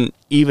 But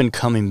even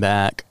coming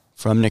back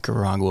from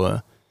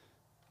Nicaragua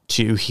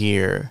to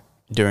here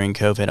during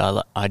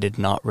COVID, I did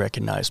not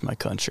recognize my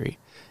country.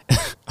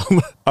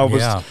 I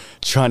was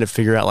trying to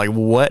figure out, like,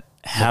 what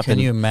happened. Can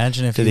you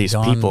imagine if to these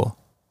gone people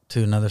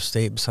to another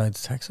state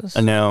besides Texas?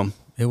 No,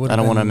 It would. I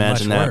don't want to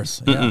imagine that.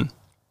 Worse. Yeah.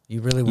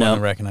 You really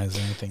wouldn't recognize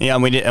anything. Yeah,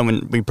 and we did. And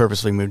when we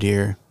purposely moved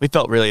here, we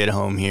felt really at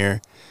home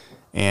here.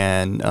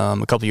 And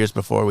a couple years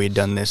before, we had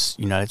done this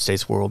United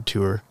States World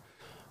Tour,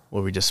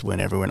 where we just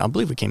went everywhere. And I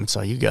believe we came and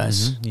saw you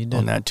guys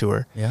on that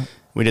tour. Yeah,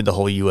 we did the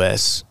whole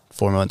U.S.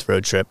 4-month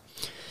road trip.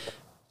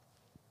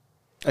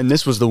 And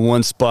this was the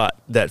one spot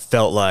that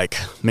felt like,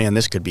 man,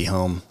 this could be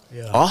home.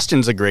 Yeah.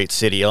 Austin's a great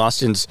city.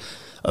 Austin's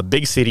a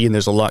big city, and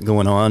there's a lot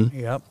going on.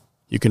 Yep.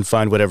 You can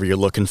find whatever you're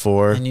looking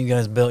for. And you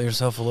guys built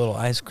yourself a little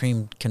ice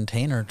cream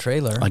container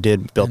trailer. I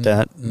did. Built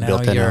that.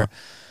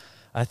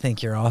 I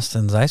think you're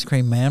Austin's ice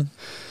cream man.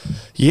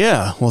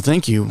 Yeah. Well,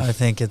 thank you. I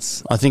think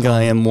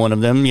I am one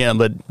of them. Yeah.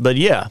 But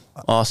yeah,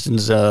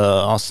 Austin's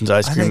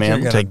ice cream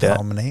man. We'll take that.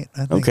 Dominate.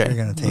 I think you're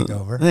going to take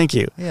over. Thank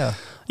you. Yeah.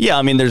 Yeah.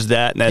 I mean, there's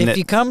that. And if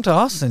you come to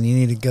Austin, you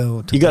need to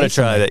go to. You got to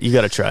try that. You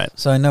got to try it.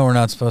 So I know we're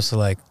not supposed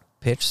to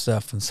pitch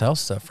stuff and sell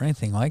stuff or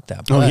anything like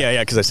that. Oh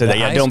yeah, because I said that.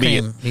 Yeah, don't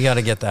be. You got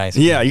to get the ice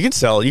cream. Yeah, you can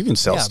sell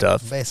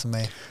stuff.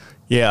 Basically.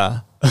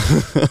 Yeah.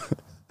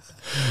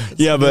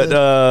 Yeah, but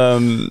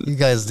you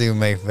guys do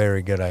make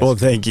very good ice cream. Well,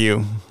 thank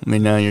you. I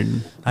mean, now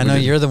I know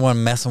you're the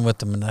one messing with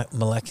the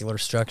molecular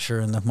structure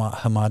and the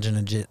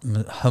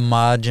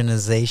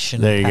homogenization,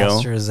 there you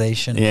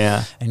pasteurization,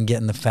 go. and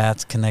getting the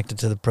fats connected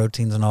to the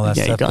proteins and all that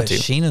stuff. But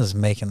Sheena's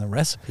making the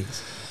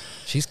recipes.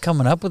 She's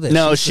coming up with it.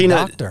 No, she's the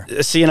doctor.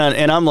 See,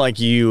 and I'm like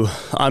you.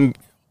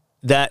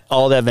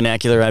 All that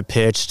vernacular I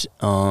pitched.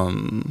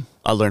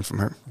 I learned from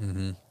her.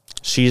 Mm-hmm.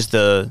 She's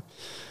the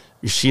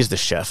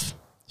chef.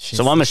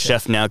 So I'm a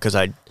chef now because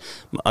our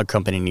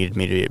company needed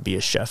me to be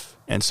a chef,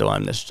 and so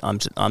I'm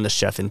the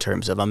chef in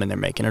terms of I'm in there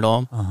making it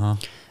all.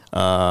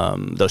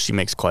 Though she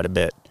makes quite a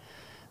bit,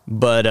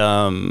 but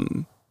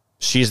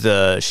she's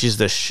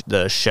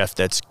the chef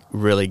that's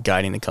really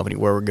guiding the company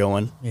where we're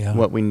going,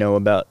 what we know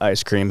about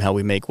ice cream, how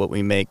we make what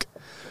we make,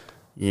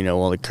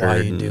 all the curd, why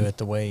you do it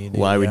the way you do,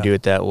 why we do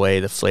it that way,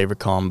 the flavor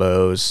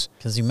combos.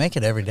 Because you make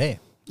it every day.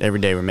 Every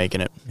day we're making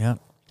it. Yeah.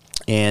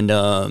 And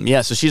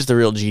so she's the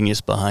real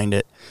genius behind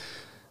it.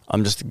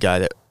 I'm just a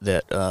guy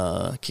that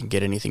can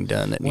get anything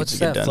done that needs to get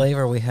done. What's that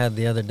flavor we had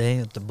the other day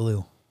at the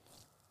blue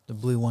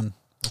one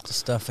with the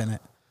stuff in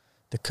it,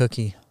 the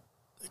cookie?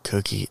 The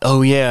cookie.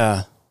 Oh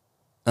yeah.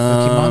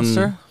 Cookie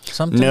Monster?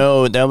 Something?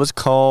 No, that was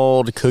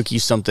called Cookie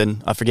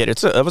something. I forget.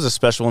 That was a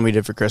special one we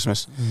did for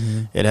Christmas.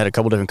 Mm-hmm. It had a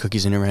couple different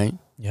cookies in it, right?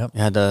 Yep. It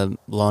had the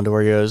blonde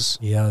Oreos.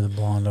 Yeah, the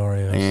blonde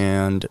Oreos.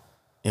 And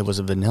it was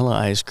a vanilla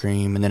ice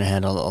cream, and then it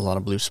had a lot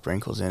of blue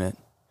sprinkles in it.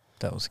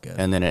 That was good.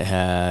 And then it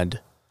had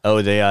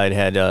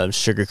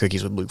sugar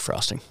cookies with blue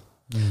frosting.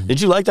 Mm.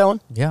 Did you like that one?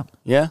 Yeah.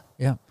 Yeah?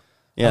 Yeah.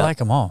 Yeah. I like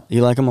them all.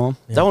 You like them all?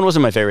 Yeah. That one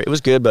wasn't my favorite. It was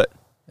good, but...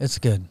 It's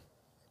good.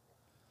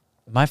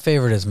 My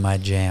favorite is my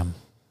jam.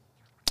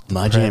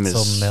 My jam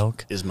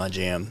milk is my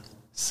jam.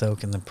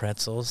 Soak in the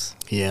pretzels.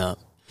 Yeah.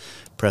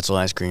 Pretzel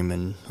ice cream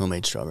and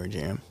homemade strawberry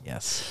jam.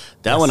 Yes.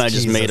 That one I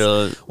just made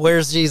a...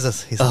 Where's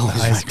Jesus? He's in the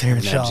ice cream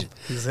shop.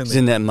 He's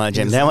in that my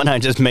jam. That one I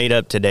just made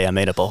up today. I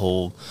made up a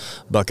whole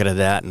bucket of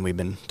that, and we've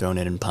been throwing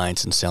it in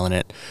pints and selling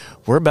it.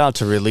 We're about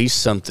to release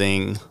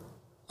something,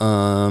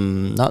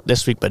 not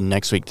this week, but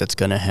next week, that's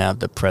going to have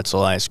the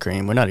pretzel ice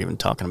cream. We're not even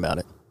talking about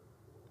it.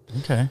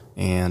 Okay.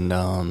 And...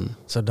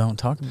 so don't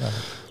talk about it.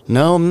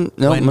 No, I'm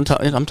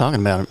talking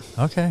about it.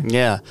 Okay.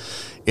 Yeah.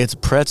 It's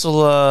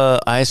pretzel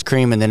ice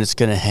cream, and then it's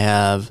going to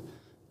have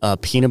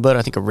peanut butter,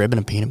 I think a ribbon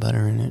of peanut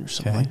butter in it or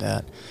something like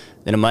that.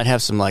 Then it might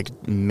have some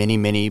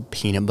mini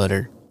peanut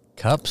butter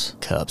cups,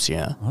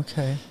 yeah.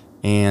 Okay.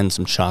 And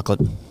some chocolate.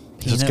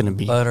 Peanut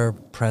butter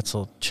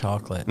pretzel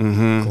chocolate.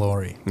 Mm-hmm.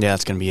 Glory. Yeah,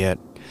 it's going to be it.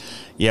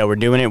 Yeah, we're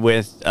doing it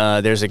with,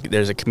 there's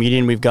a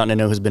comedian we've gotten to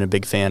know who's been a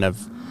big fan of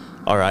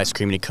our ice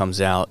cream, and he comes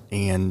out,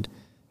 and...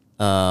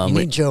 you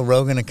need Joe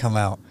Rogan to come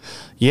out.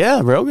 Yeah,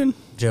 Rogan.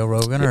 Joe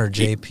Rogan or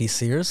JP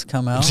Sears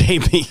come out.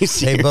 JP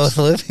Sears. They both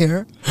live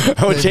here.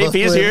 Oh,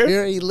 JP's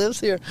here? He lives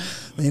here.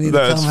 They need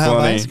to come have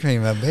ice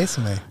cream at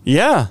Besame.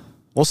 Yeah.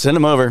 We'll send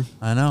him over.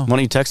 I know. Why don't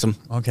you text him?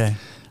 Okay.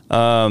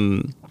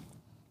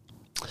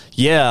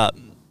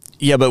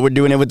 Yeah, but we're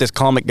doing it with this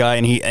comic guy,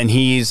 and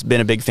he's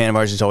been a big fan of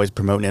ours. He's always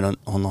promoting it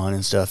online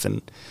and stuff,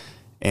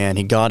 and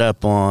he got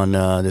up on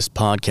this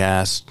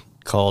podcast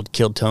called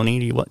Kill Tony.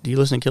 Do you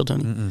listen to Kill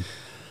Tony? Mm-mm.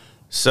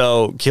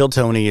 So Kill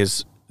Tony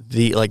is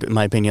in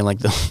my opinion,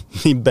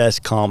 the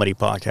best comedy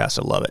podcast.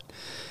 I love it.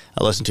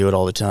 I listen to it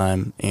all the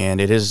time,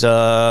 and it is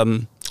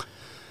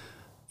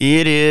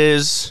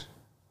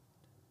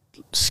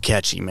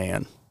sketchy,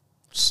 man.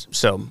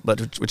 So,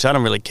 but which I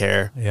don't really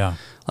care. Yeah.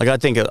 Like I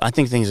think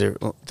things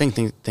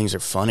are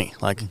funny.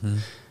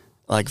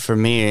 Like for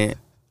me,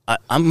 I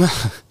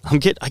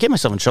get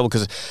myself in trouble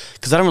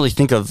because I don't really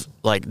think of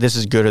like this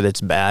is good or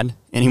that's bad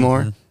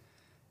anymore. Mm-hmm.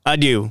 I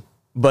do,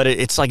 but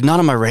it's like not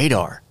on my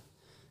radar.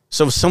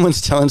 So if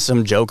someone's telling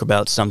some joke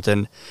about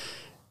something,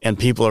 and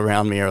people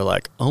around me are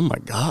like, "Oh my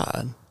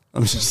God,"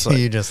 I'm just like,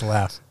 you just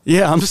laugh.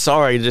 Yeah, I'm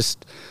sorry.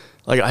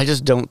 I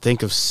just don't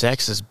think of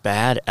sex as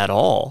bad at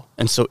all.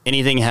 And so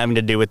anything having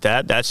to do with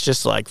that's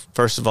just like,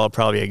 first of all,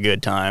 probably a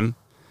good time.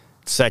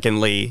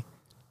 Secondly,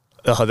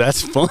 oh,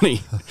 that's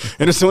funny.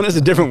 And if someone has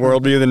a different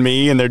worldview than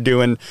me and they're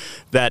doing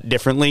that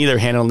differently, they're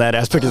handling that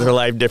aspect of their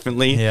life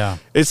differently, yeah,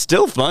 it's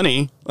still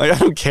funny. Like, I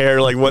don't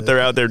care like what they're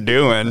out there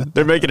doing.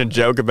 They're making a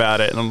joke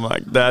about it. And I'm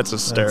like, that's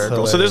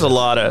hysterical. So there's a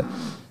lot of,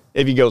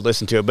 if you go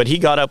listen to it. But he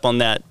got up on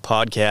that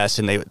podcast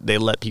and they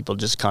let people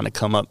just kind of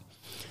come up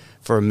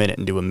for a minute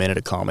and do a minute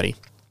of comedy,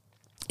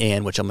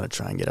 and which I'm going to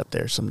try and get up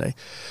there someday.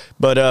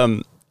 But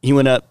he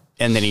went up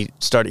and then he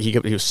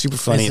was super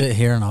funny. Is it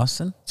here in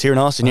Austin? It's here in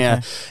Austin, okay.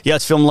 yeah. Yeah,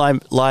 it's filmed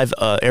live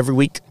every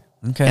week.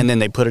 Okay. And then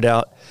they put it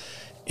out.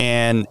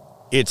 And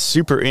it's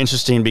super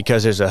interesting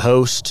because there's a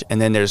host and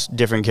then there's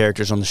different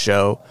characters on the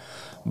show.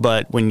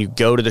 But when you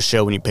go to the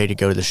show, when you pay to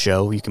go to the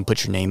show, you can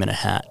put your name in a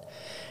hat.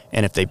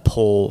 And if they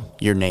pull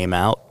your name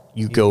out,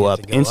 you go up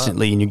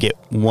instantly and you get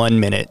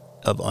 1 minute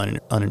of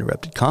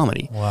uninterrupted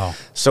comedy. Wow.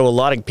 So a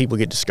lot of people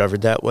get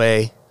discovered that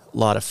way. A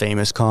lot of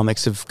famous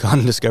comics have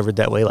gotten discovered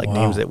that way, like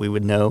names that we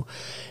would know.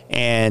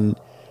 And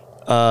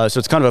so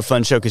it's kind of a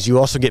fun show because you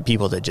also get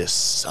people that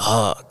just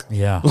suck.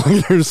 Yeah.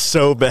 Like they're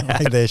so bad.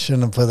 Like they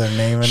shouldn't have put their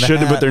name in the Shouldn't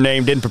have hat. put their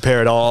name, didn't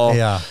prepare at all.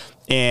 Yeah.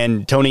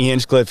 And Tony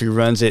Hinchcliffe, who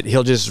runs it,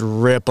 he'll just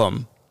rip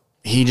them.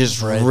 He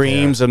just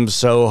reams them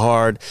so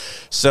hard.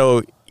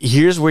 So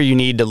here's where you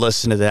need to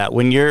listen to that.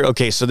 When you're,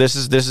 okay, so this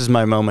is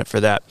my moment for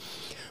that.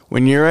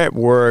 When you're at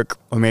work,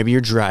 or maybe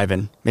you're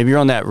driving, maybe you're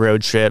on that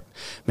road trip,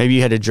 maybe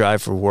you had to drive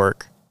for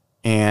work,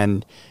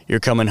 and you're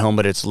coming home,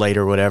 but it's late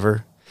or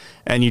whatever,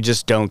 and you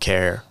just don't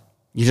care.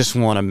 You just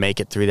want to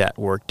make it through that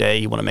work day.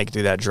 You want to make it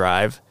through that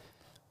drive.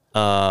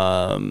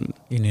 You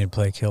need to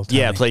play Kill Tony.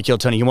 Yeah, play Kill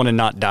Tony. You want to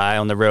not die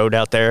on the road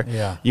out there.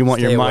 Yeah. You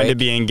want your mind awake. to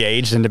be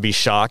engaged and to be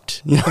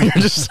shocked. You know, you're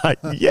just like,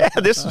 yeah,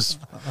 this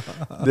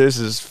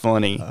is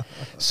funny.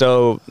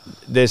 So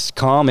this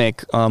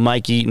comic,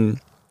 Mike Eaton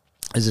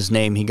is his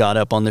name. He got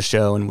up on the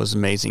show and was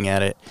amazing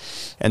at it.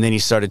 And then he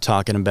started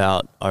talking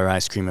about our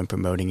ice cream and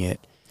promoting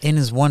it. In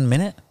his 1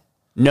 minute?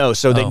 No,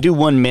 so they do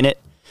 1 minute.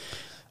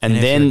 And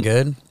if then, you're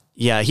good?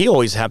 Yeah, he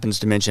always happens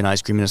to mention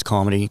ice cream in his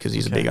comedy because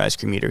he's a big ice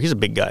cream eater. He's a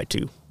big guy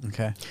too.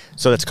 Okay.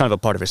 So that's kind of a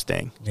part of his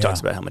thing. He talks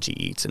about how much he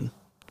eats and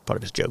part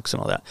of his jokes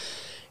and all that.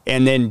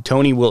 And then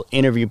Tony will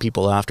interview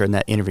people after, and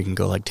that interview can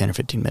go like 10 or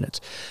 15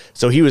 minutes.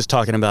 So he was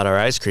talking about our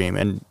ice cream,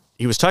 and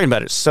he was talking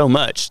about it so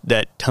much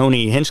that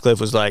Tony Hinchcliffe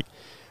was like,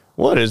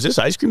 what, is this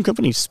ice cream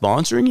company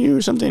sponsoring you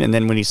or something? And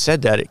then when he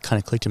said that, it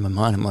kind of clicked in my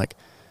mind. I'm like,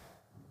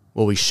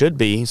 well, we should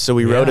be. So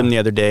we wrote him the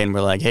other day, and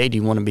we're like, hey, do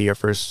you want to be our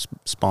first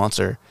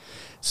sponsor?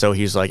 So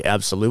he's like,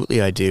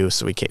 absolutely, I do.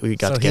 So we got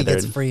together. So he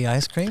gets free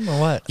ice cream or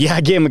what? Yeah,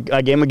 I gave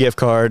him a gift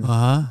card,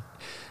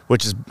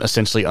 which is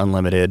essentially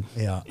unlimited.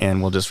 Yeah,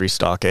 and we'll just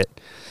restock it.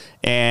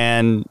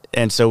 And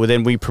so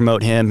then we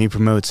promote him, he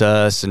promotes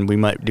us, and we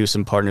might do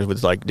some partners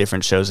with like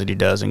different shows that he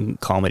does and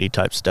comedy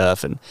type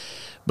stuff.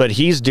 But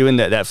he's doing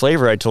that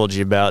flavor I told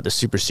you about, the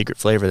super secret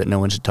flavor that no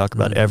one should talk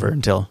about ever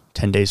until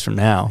 10 days from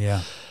now.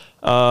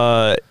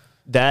 Yeah.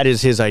 That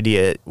is his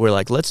idea. We're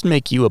like, let's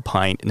make you a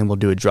pint, and then we'll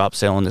do a drop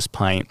sale on this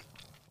pint,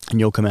 and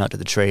you'll come out to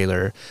the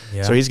trailer.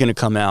 Yeah. So he's going to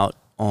come out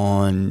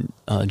on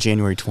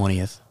January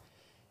 20th.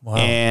 Wow.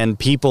 And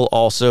people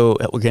also,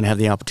 we're going to have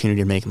the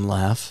opportunity to make them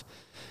laugh.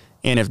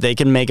 And if they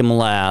can make them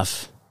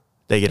laugh,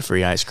 they get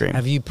free ice cream.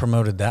 Have you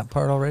promoted that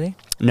part already?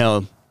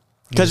 No,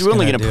 because we're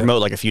only going to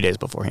promote like a few days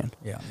beforehand.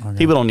 Yeah, okay.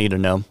 People don't need to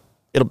know.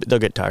 They'll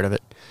get tired of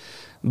it.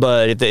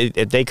 But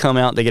if they come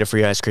out, they get a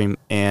free ice cream,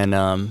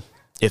 and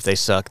if they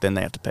suck, then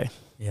they have to pay.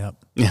 Yep.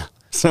 Yeah.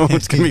 So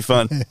it's going to be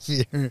fun. if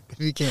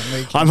you can't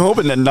make it. I'm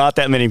hoping that not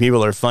that many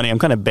people are funny. I'm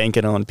kind of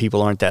banking on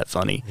people aren't that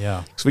funny.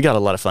 Yeah. Because we got a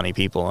lot of funny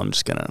people. I'm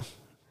just going to,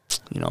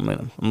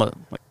 I'm gonna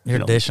You're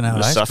dishing out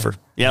ice suffer.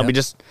 cream. Yeah, we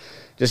just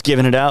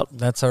giving it out.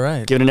 That's all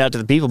right. Giving it out to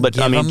the people. But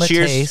Give I mean, them a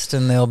cheers. taste,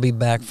 and they'll be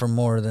back for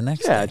more the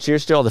next day.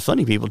 Cheers to all the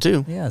funny people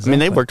too. Yeah, exactly. I mean,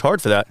 they worked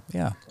hard for that.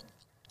 Yeah.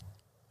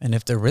 And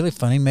if they're really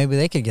funny, maybe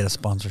they could get a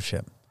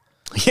sponsorship.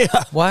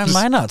 Yeah. Why am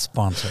I not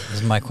sponsored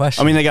is my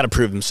question. I mean, they got to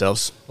prove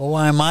themselves. Well,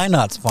 why am I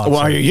not sponsored?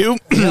 Why are you?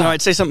 No,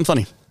 I'd say something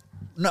funny.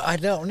 No, I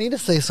don't need to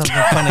say something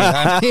funny.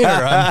 I'm here.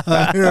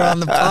 I'm here on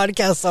the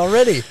podcast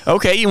already.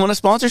 Okay, you want a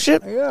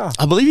sponsorship? Yeah.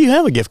 I believe you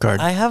have a gift card.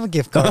 I have a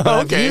gift card,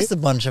 but Okay. I've used a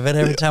bunch of it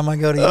every time I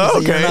go to use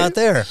it. You're not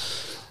there.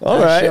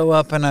 All I right. show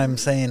up and I'm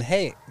saying,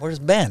 hey, where's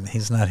Ben?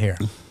 He's not here.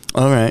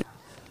 All right.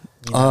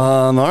 You know?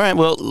 All right.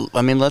 Well,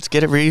 I mean, let's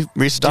get it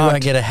restocked. Do I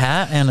get a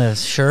hat and a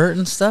shirt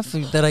and stuff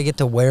that I get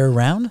to wear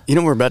around? You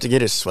know what we're about to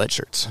get is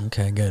sweatshirts.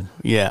 Okay, good.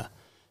 Yeah.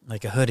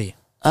 Like a hoodie.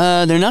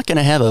 They're not going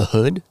to have a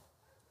hood.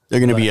 They're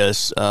going to be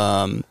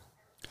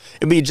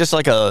it'd be just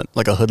like a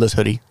hoodless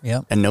hoodie.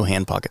 Yep. And no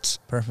hand pockets.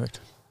 Perfect.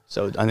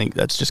 So I think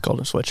that's just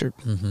called a sweatshirt.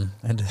 Mm-hmm.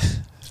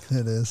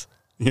 It is.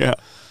 Yeah.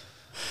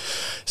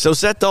 So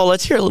Seth Dahl,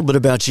 let's hear a little bit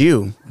about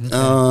you.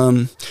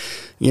 Okay.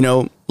 You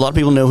know, a lot of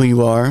people know who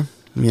you are.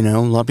 You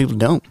know, a lot of people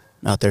don't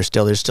out there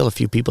still. There's still a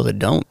few people that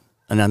don't.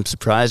 And I'm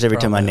surprised every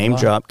time I Probably a name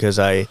lot. drop because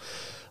I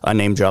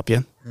name drop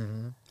you.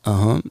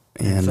 Mm-hmm.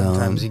 And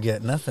sometimes you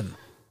get nothing.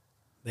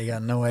 They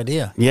got no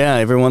idea. Yeah,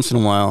 every once in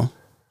a while.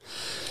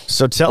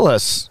 So tell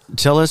us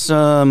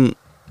a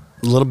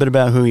little bit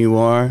about who you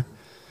are.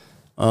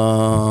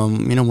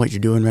 You know, what you're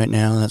doing right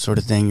now, that sort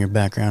of thing, your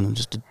background, and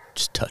just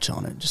touch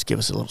on it. Just give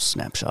us a little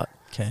snapshot.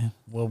 Okay.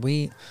 Well,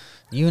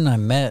 you and I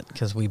met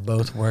because we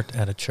both worked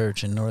at a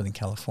church in Northern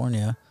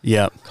California.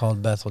 Yeah.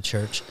 Called Bethel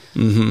Church.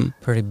 Mm-hmm.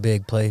 Pretty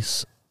big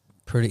place,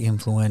 pretty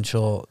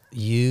influential.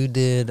 You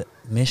did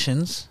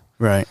missions.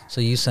 Right. So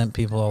you sent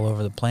people all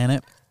over the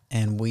planet,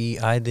 and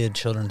I did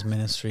children's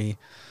ministry.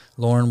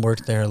 Lauren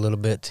worked there a little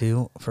bit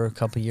too for a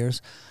couple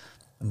years,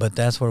 but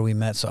that's where we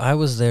met. So I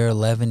was there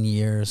 11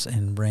 years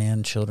and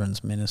ran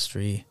children's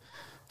ministry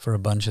for a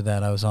bunch of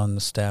that. I was on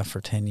the staff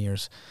for 10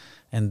 years.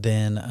 And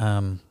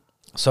then,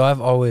 so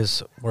I've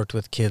always worked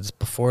with kids.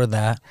 Before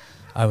that,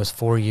 I was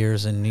 4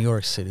 years in New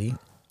York City.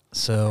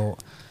 So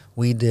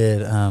we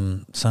did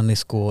Sunday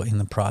school in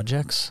the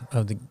projects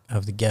of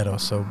the ghetto.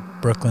 So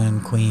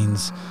Brooklyn,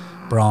 Queens,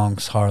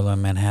 Bronx,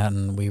 Harlem,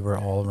 Manhattan. We were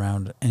all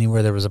around.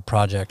 Anywhere there was a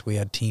project, we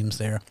had teams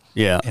there.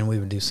 Yeah. And we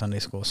would do Sunday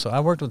school. So I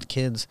worked with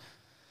kids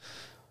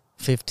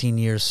 15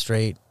 years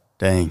straight.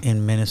 Dang.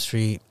 In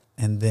ministry.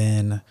 And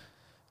then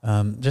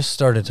just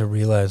started to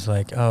realize,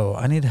 like, oh,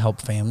 I need to help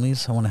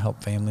families. I want to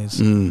help families.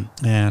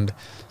 And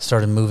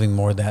started moving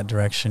more that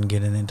direction,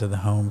 getting into the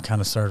home. Kind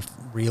of started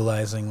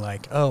realizing,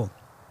 like, oh,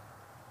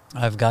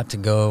 I've got to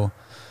go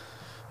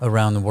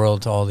around the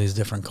world to all these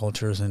different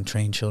cultures and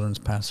train children's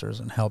pastors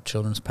and help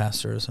children's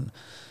pastors. And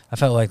I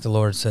felt like the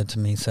Lord said to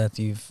me, Seth,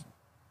 you've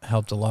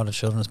helped a lot of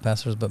children's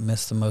pastors but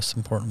missed the most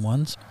important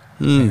ones,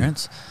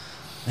 parents.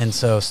 And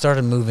so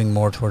started moving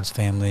more towards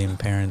family and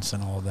parents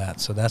and all of that.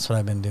 So that's what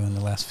I've been doing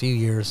the last few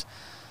years,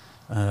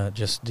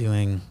 just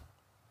doing,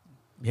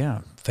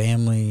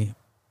 family,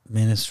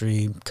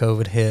 ministry.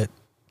 COVID hit.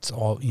 It's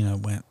all,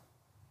 went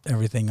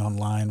everything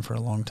online for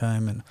a long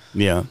time.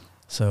 And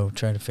so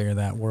try to figure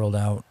that world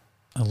out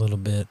a little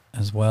bit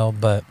as well.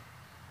 But,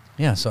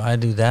 so I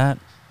do that.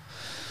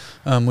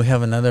 We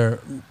have another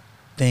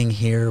thing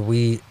here.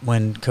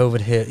 When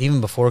COVID hit,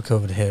 even before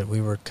COVID hit, we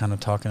were kind of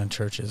talking to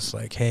churches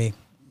like, hey,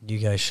 you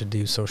guys should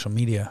do social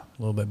media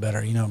a little bit better.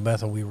 At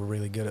Bethel, we were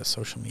really good at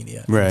social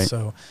media. Right. And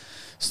so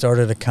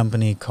started a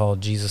company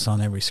called Jesus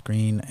on Every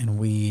Screen, and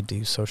we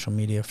do social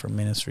media for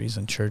ministries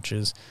and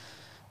churches.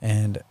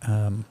 And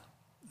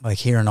like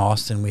here in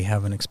Austin, we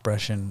have we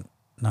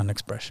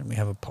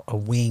have a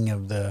wing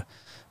of the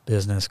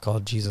business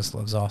called Jesus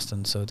Loves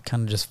Austin. So it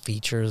kind of just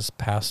features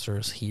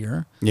pastors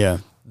here. Yeah.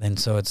 And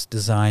so it's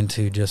designed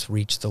to just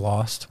reach the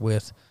lost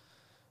with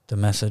the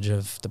message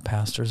of the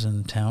pastors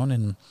in town.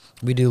 And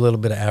we do a little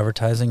bit of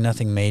advertising,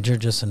 nothing major,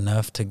 just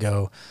enough to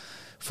go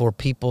for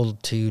people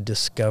to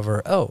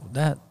discover, oh,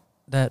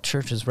 that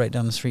church is right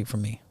down the street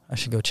from me. I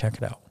should go check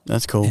it out.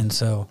 That's cool. And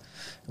so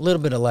a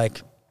little bit of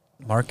like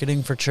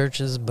marketing for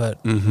churches,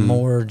 but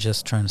more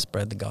just trying to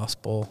spread the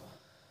gospel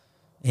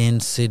in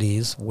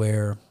cities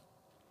where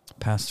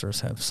pastors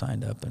have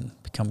signed up and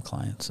become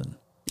clients. And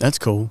that's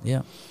cool.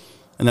 Yeah.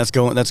 And that's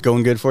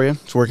going good for you?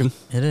 It's working?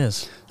 It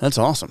is. That's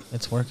awesome.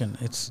 It's working.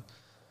 It's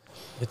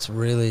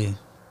really,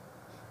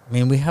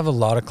 we have a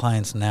lot of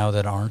clients now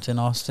that aren't in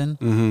Austin.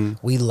 Mm-hmm.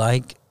 We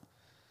like,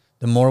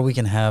 the more we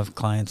can have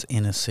clients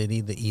in a city,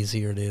 the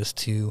easier it is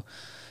to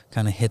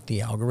kind of hit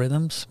the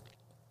algorithms.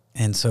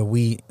 And so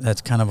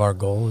that's kind of our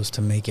goal, is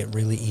to make it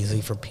really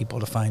easy for people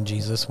to find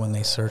Jesus when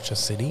they search a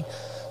city.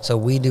 So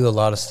we do a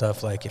lot of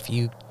stuff like if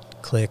you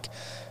click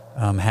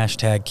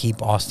hashtag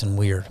keep Austin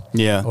weird,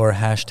 or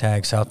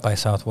hashtag South by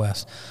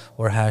Southwest,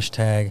 or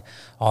hashtag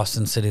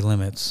Austin city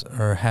limits,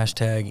 or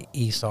hashtag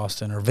East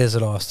Austin, or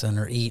visit Austin,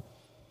 or eat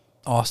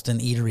Austin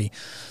eatery,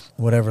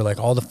 whatever, like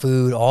all the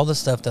food, all the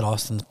stuff that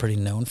Austin's pretty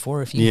known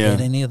for. If you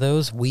hit any of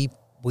those, we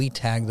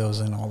tag those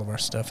in all of our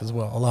stuff as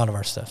well, a lot of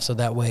our stuff. So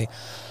that way,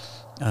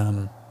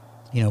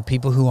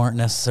 people who aren't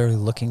necessarily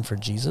looking for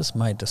Jesus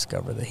might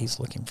discover that he's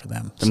looking for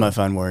them. They might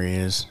find where he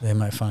is. They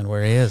might find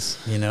where he is,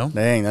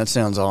 Dang, that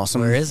sounds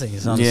awesome. Where is he?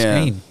 He's on the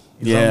screen.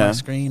 He's on my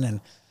screen,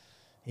 and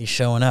he's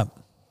showing up.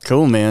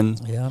 Cool, man.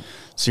 Yeah.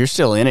 So you're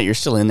still in it. You're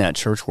still in that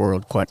church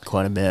world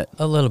quite a bit.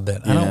 A little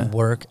bit. Yeah. I don't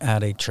work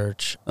at a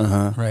church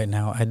right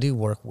now. I do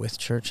work with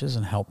churches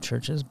and help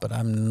churches, but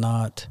I'm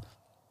not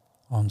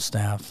on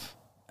staff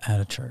at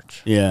a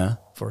church. Yeah.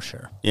 For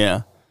sure.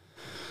 Yeah.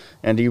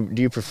 And do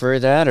you prefer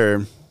that,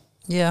 or?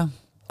 Yeah.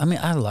 I mean,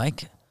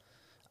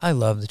 I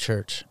love the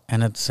church,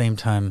 and at the same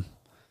time,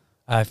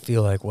 I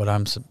feel like what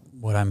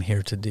I'm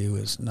here to do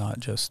is not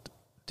just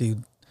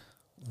do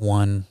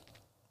one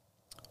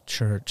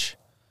church,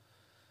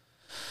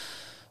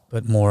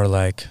 but more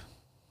like,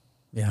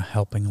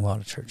 helping a lot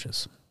of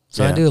churches.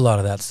 So I do a lot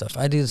of that stuff.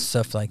 I do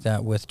stuff like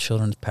that with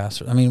children's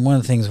pastors. I mean, one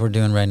of the things we're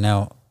doing right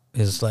now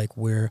is like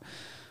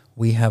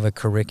we have a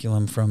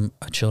curriculum from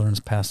a children's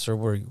pastor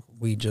where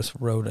we just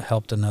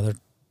helped another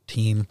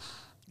team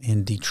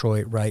in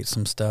Detroit write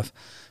some stuff.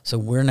 So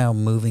we're now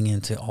moving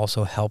into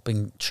also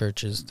helping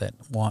churches that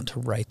want to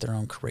write their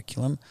own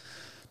curriculum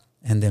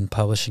and then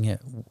publishing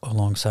it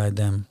alongside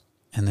them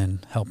and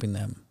then helping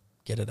them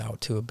get it out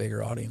to a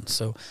bigger audience.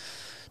 So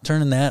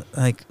turning that,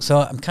 so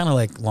I'm kind of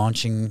like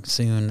launching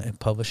soon a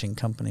publishing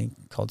company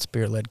called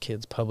Spirit Led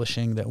Kids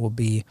Publishing that will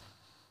be,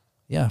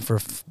 for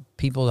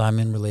people that I'm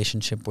in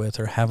relationship with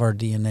or have our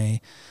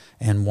DNA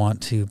and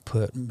want to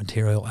put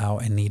material out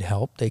and need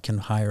help, they can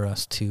hire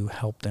us to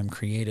help them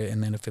create it.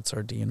 And then if it's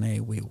our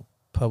DNA, we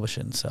publish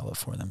it and sell it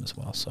for them as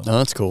well. So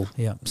that's cool.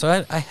 Yeah.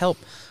 So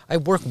I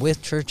work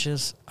with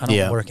churches. I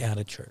don't work at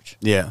a church.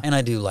 Yeah. And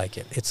I do like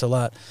it. It's a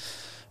lot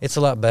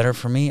better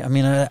for me. I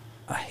mean,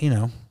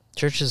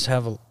 churches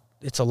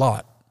it's a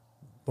lot.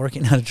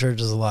 Working at a church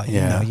is a lot.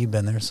 Yeah. You've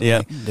been there. So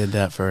did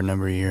that for a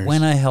number of years.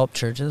 When I help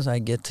churches, I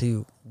get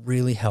to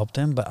really help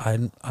them, but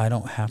I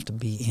don't have to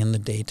be in the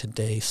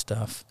day-to-day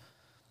stuff.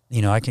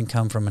 I can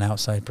come from an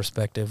outside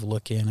perspective,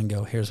 look in and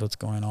go, here's what's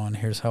going on.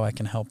 Here's how I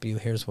can help you.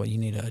 Here's what you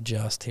need to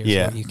adjust. Here's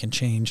what you can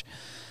change.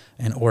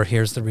 Or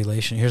here's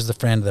here's the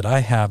friend that I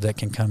have that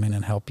can come in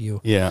and help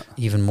you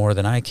even more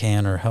than I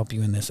can, or help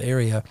you in this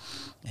area.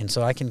 And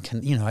so I can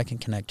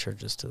connect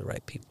churches to the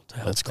right people to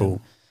help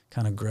them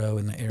kind of grow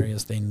in the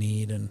areas they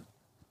need and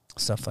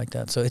stuff like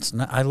that. So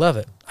I love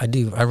it. I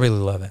do. I really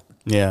love it.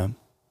 Yeah.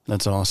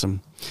 That's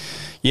awesome.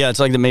 Yeah. It's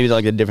like maybe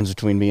like the difference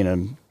between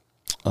being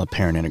a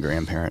parent and a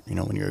grandparent.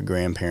 When you're a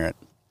grandparent,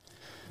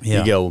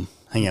 you go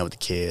hang out with the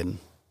kid,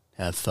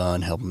 have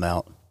fun, help them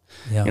out.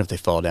 Yeah. If they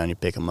fall down, you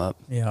pick them up.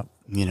 Yeah.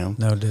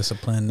 No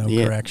discipline, no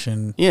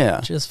correction.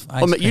 Yeah. Just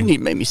you need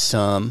maybe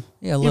some.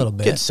 Yeah, a little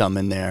bit. Get some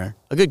in there.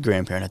 A good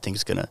grandparent, I think,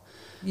 is gonna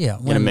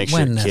make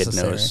sure the kid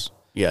knows.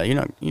 Yeah, you're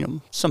not.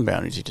 Some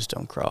boundaries you just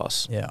don't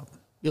cross. Yeah.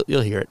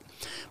 You'll hear it,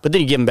 but then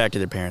you give them back to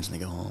their parents and they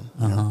go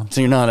home. So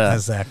you're not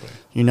exactly.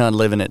 You're not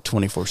living it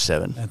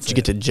 24/7. You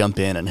get to jump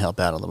in and help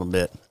out a little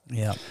bit.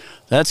 Yeah,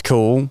 that's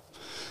cool.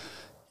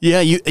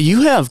 Yeah,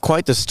 you have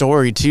quite the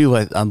story too.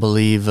 I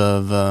believe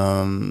of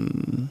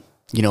when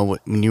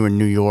you were in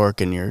New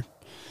York and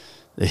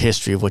the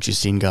history of what you've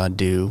seen God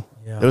do.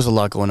 Yeah. There was a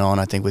lot going on,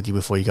 I think, with you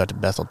before you got to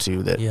Bethel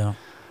too. That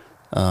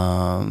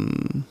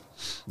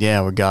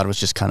where God was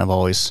just kind of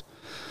always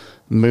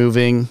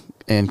moving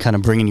and kind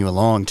of bringing you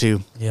along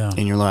too. Yeah.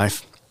 In your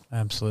life.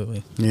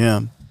 Absolutely.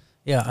 Yeah.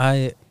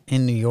 Yeah.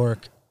 In New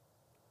York,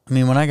 I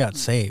mean, when I got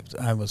saved,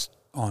 I was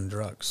on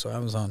drugs. So I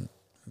was on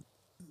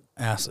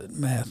acid,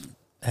 meth,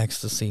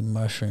 ecstasy,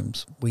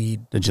 mushrooms,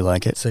 weed. Did you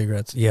like it?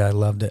 Cigarettes. Yeah, I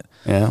loved it.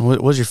 Yeah.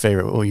 What was your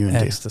favorite? What were you into?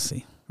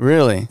 Ecstasy.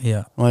 Really?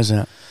 Yeah. Why is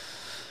that?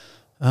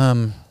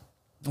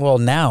 Well,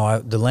 now,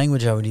 the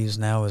language I would use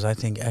now is I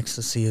think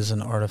ecstasy is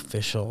an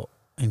artificial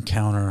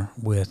encounter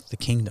with the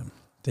kingdom.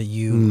 That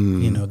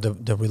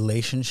the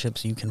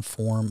relationships you can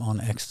form on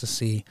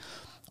ecstasy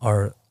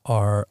are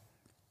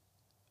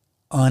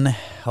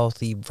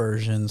unhealthy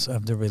versions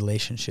of the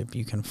relationship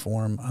you can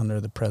form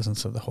under the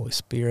presence of the Holy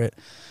Spirit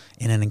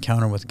in an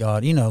encounter with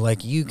God.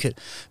 Like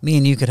me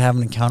and you could have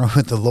an encounter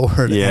with the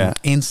Lord and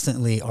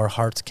instantly our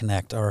hearts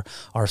connect, our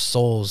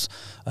souls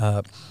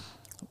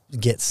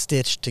get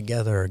stitched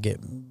together,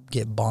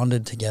 get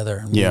bonded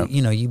together. And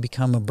you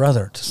become a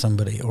brother to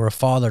somebody or a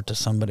father to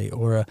somebody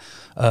or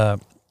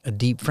a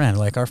deep friend,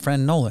 like our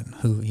friend Nolan,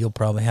 who you'll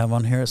probably have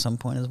on here at some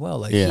point as well.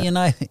 Like he and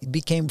I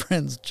became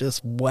friends,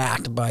 just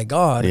whacked by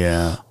God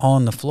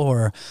on the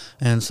floor.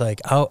 And it's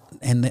like,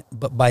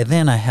 but by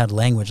then I had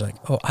language like,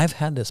 oh, I've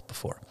had this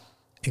before.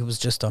 It was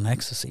just on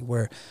ecstasy,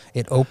 where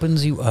it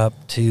opens you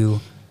up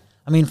to,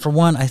 I mean, for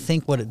one, I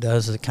think what it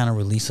does is it kind of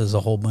releases a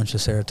whole bunch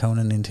of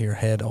serotonin into your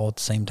head all at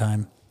the same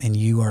time. And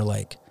you are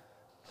like,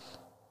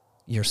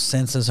 your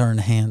senses are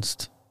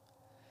enhanced.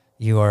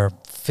 You are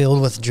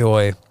filled with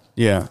joy.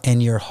 Yeah.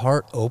 And your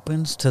heart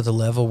opens to the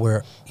level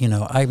where,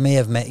 I may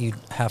have met you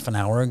half an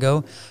hour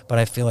ago, but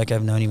I feel like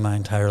I've known you my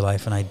entire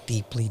life and I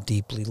deeply,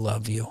 deeply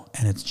love you.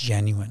 And it's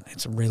genuine.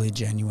 It's really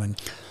genuine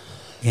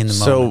in the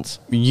moments.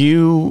 So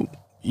you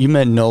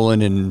met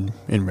Nolan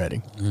in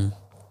Reading. Mm-hmm.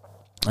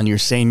 And you're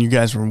saying you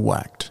guys were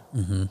whacked.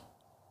 Mm-hmm.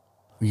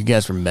 You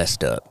guys were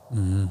messed up.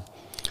 Mm-hmm.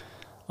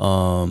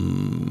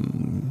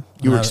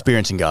 You were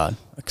experiencing God.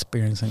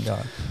 Experiencing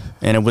God.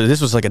 And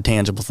this was like a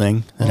tangible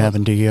thing that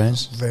happened to you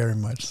guys? Very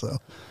much so.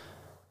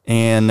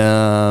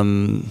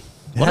 And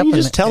why don't you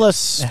just tell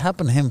us? It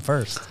happened to him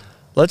first.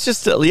 Let's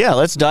just,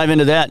 let's dive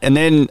into that. And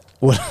then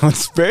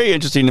what's very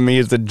interesting to me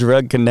is the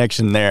drug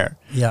connection there.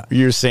 Yeah.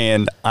 You're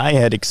saying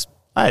I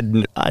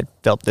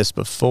felt this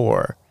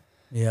before.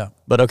 Yeah.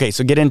 But okay,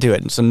 so get into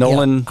it. So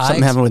Nolan,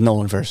 something happened with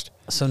Nolan first.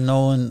 So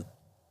Nolan,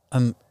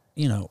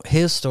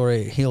 his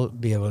story, he'll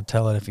be able to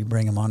tell it if you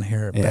bring him on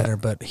here better.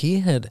 But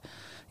he had,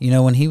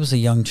 when he was a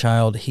young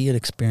child, he had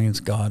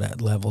experienced God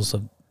at levels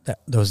of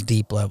those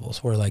deep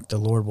levels where like the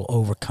Lord will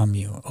overcome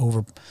you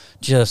over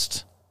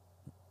just,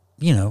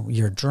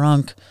 you're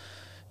drunk,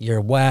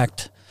 you're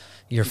whacked,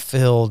 you're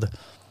filled,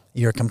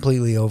 you're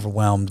completely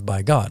overwhelmed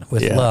by God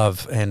with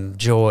love and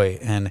joy.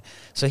 And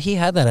so he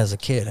had that as a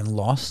kid and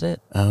lost it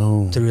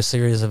through a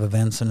series of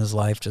events in his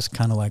life, just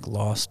kind of like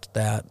lost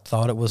that,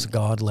 thought it was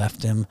God,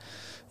 left him,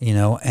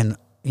 and,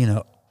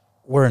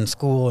 we're in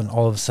school and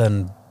all of a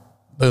sudden,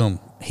 boom,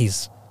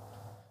 he's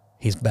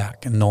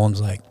back. And Nolan's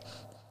like,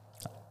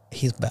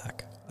 he's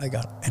back. I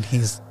got him. And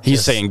he's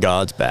saying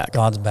God's back.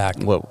 God's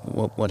back.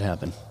 What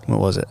happened? What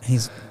was it?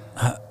 He's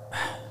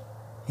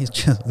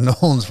just,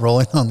 Nolan's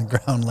rolling on the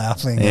ground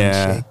laughing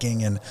and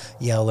shaking and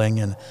yelling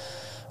and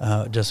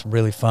just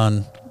really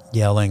fun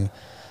yelling.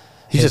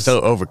 He's just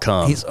so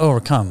overcome. He's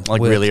overcome.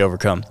 Like really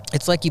overcome.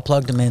 It's like you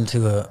plugged him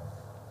into a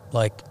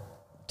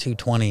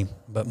 220,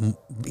 but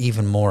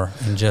even more.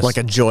 And just like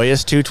a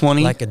joyous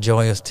 220? Like a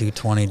joyous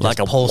 220. Just like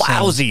a pulsing,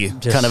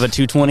 wowsy kind of a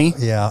 220?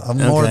 Yeah,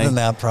 more than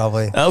that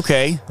probably.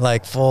 Okay.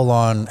 Like full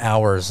on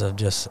hours of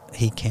just,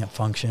 he can't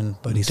function,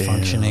 but he's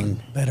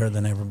functioning better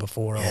than ever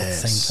before all at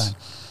the same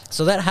time.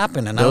 So that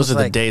happened, and those are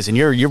the days, and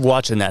you're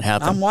watching that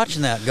happen. I'm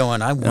watching that,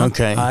 going,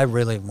 I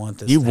really want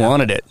this. You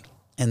wanted it,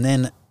 and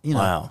then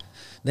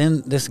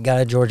then this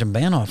guy Georgian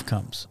Banoff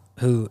comes,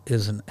 who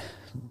is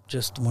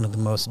just one of the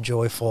most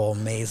joyful,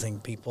 amazing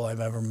people I've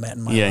ever met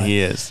in my life. Yeah, he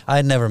is. I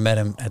had never met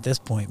him at this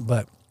point,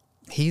 but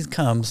he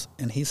comes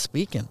and he's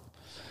speaking,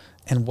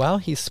 and while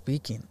he's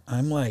speaking,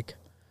 I'm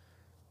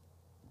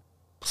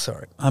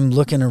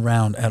looking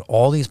around at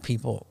all these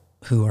people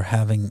who are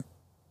having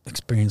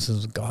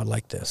experiences with God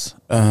like this.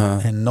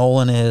 And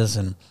Nolan is,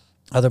 and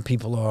other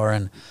people are,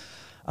 and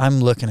I'm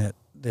looking at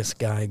this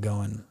guy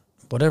going,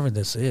 whatever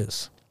this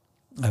is,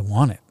 I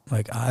want it.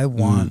 Like, I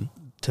want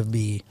to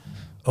be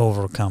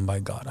overcome by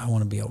God. I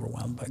want to be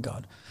overwhelmed by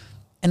God.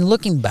 And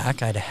looking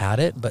back, I'd had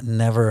it, but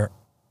never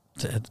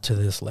to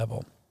this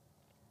level.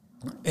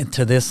 And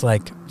to this,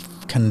 like,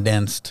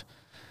 condensed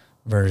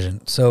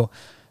version. So,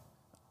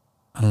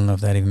 I don't know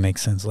if that even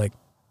makes sense.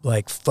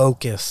 Like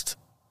focused,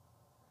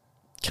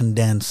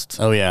 condensed,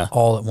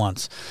 all at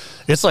once.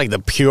 It's like the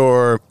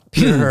pure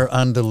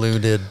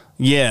undiluted.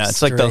 Yeah,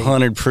 it's like the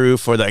 100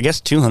 proof, or I guess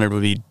 200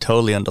 would be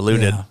totally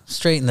undiluted. Yeah,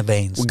 straight in the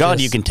veins. Well,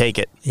 God, you can take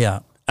it. Yeah.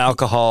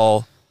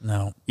 Alcohol.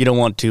 No. You don't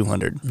want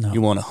 200. No.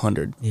 You want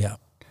 100. Yeah,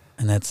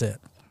 and that's it.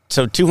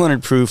 So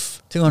 200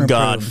 proof. 200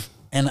 God. proof.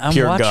 And I'm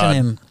pure watching God.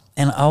 him,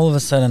 and all of a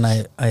sudden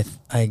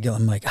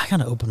I'm like, I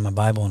gotta open my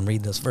Bible and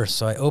read this verse.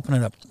 So I open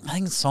it up. I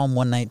think it's Psalm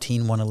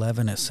 119,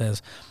 111. It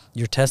says,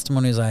 "Your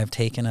testimonies I have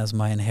taken as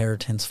my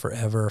inheritance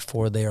forever,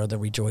 for they are the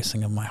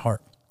rejoicing of my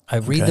heart." I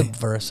read the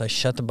verse, I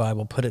shut the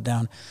Bible, put it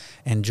down,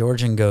 and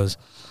Georgian goes,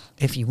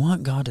 if you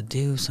want God to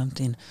do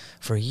something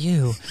for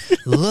you,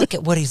 look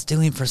at what he's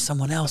doing for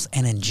someone else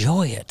and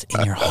enjoy it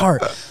in your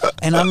heart.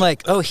 And I'm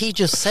like, oh, he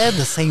just said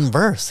the same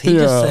verse. He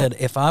just said,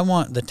 if I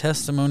want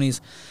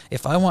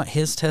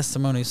his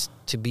testimonies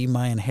to be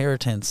my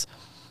inheritance,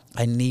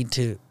 I need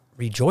to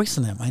rejoice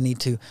in them. I need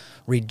to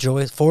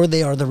rejoice, for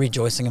they are the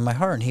rejoicing of my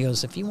heart. And he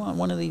goes, if you want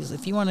one of these,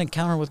 if you want an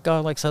encounter with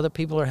God like other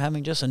people are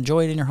having, just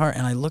enjoy it in your heart.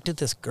 And I looked at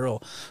this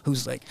girl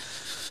who's like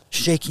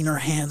shaking her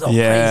hands all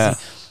crazy.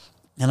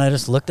 And I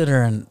just looked at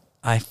her, and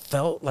I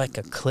felt like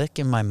a click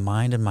in my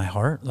mind and my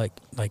heart, like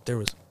there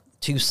was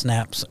two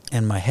snaps,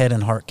 and my head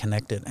and heart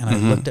connected. And I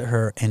looked at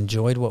her,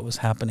 enjoyed what was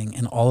happening,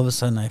 and all of a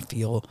sudden I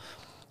feel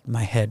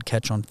my head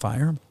catch on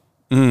fire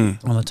on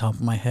the top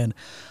of my head.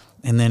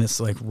 And then it's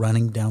like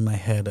running down my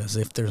head as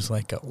if there's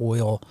like a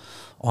oil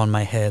on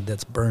my head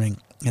that's burning.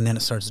 And then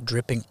it starts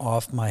dripping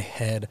off my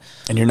head.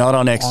 And you're not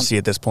on ecstasy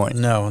at this point?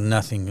 No,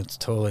 nothing.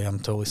 I'm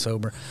totally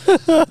sober.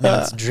 And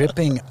it's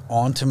dripping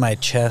onto my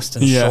chest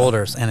and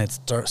shoulders, and it's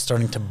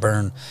starting to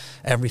burn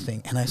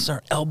everything. And I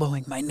start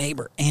elbowing my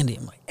neighbor, Andy.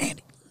 I'm like,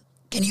 Andy,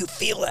 can you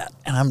feel that?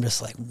 And I'm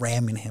just like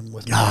ramming him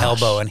with my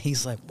elbow. And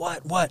he's like,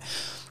 what?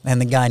 And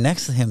the guy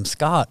next to him,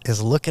 Scott,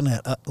 is looking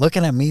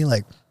at me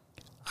like,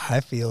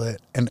 I feel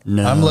it. And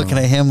I'm looking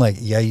at him like,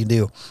 yeah, you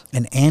do.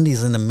 And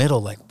Andy's in the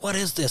middle like, what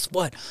is this?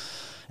 What?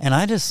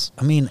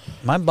 And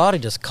my body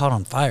just caught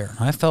on fire.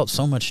 I felt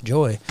so much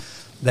joy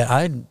that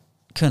I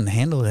couldn't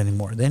handle it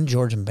anymore. Then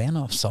Georgian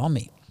Banoff saw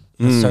me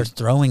and starts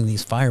throwing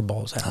these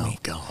fireballs at me. Oh,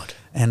 God.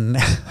 And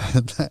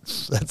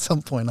at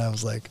some point I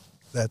was like,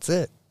 that's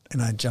it.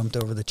 And I jumped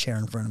over the chair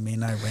in front of me,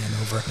 and I ran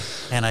over,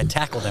 and I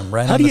tackled him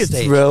right on the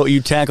stage. How do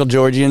you tackled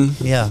Georgian?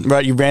 Yeah.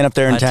 Right, you ran up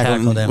there and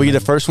tackled him. Were you the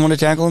first one to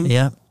tackle him?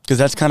 Yeah. Because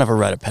that's kind of a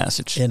rite of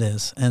passage. It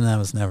is, and I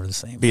was never the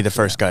same. Be the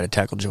first guy to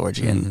tackle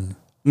Georgian.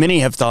 Many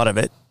have thought of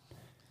it.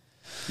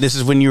 This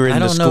is when you were in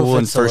the school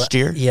in first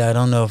year? Yeah, I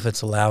don't know if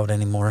it's allowed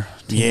anymore.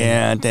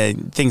 Yeah,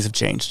 things have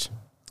changed.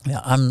 Yeah,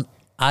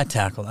 I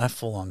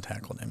full on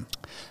tackled him.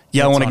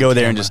 Yeah, I want to go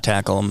there and just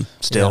tackle him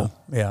still.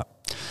 Yeah.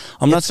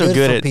 I'm not so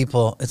good at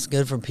people. It's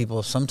good for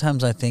people.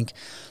 Sometimes I think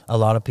a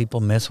lot of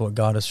people miss what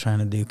God is trying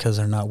to do because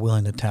they're not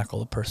willing to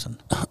tackle a person.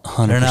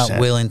 100%. They're not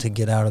willing to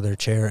get out of their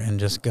chair and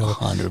just go.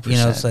 100%. You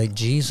know, it's like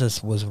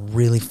Jesus was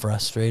really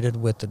frustrated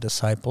with the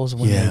disciples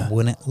when they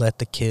wouldn't let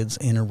the kids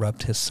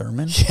interrupt his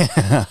sermon.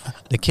 Yeah.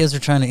 The kids are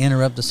trying to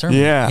interrupt the sermon.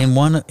 Yeah. In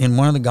one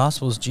of the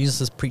Gospels,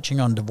 Jesus is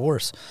preaching on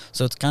divorce.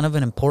 So it's kind of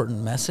an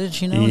important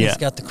message, you know? And he's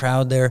got the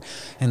crowd there,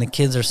 and the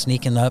kids are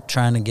sneaking up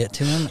trying to get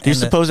to him. Do you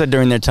suppose that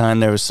during that time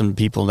there was some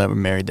people that were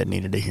married that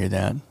needed to hear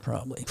that?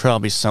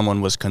 Probably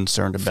Someone was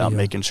concerned about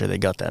making sure they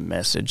got that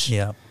message.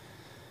 Yeah.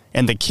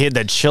 And the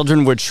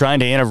children were trying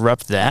to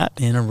interrupt that?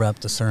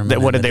 Interrupt the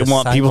sermon. What did they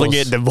want people to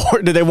get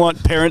divorced? Did they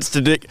want parents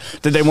to? Did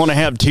they want to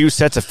have two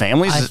sets of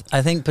families?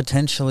 I think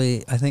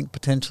potentially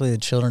the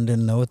children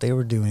didn't know what they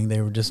were doing.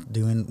 They were just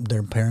doing.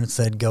 Their parents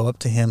said, "Go up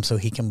to him so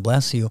he can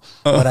bless you."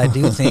 But I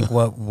do think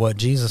what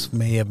Jesus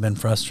may have been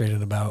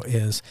frustrated about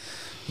is,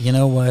 you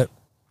know what?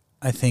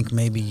 I think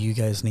maybe you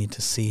guys need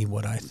to see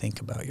what I think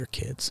about your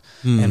kids.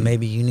 And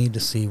maybe you need to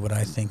see what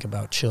I think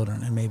about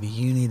children. And maybe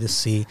you need to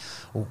see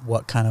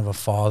what kind of a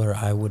father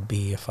I would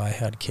be if I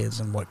had kids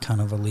and what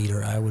kind of a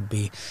leader I would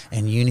be.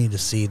 And you need to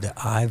see that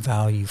I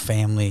value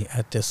family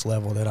at this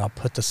level, that I'll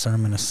put the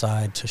sermon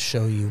aside to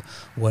show you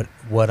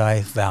what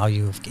I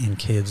value in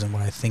kids and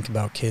what I think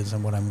about kids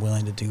and what I'm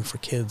willing to do for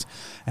kids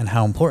and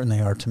how important they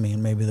are to me.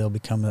 And maybe they'll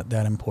become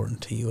that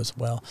important to you as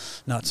well.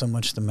 Not so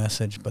much the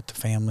message, but the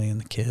family and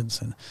the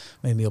kids, and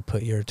maybe you'll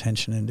put your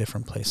attention in a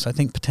different place. So I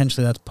think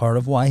potentially that's part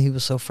of why he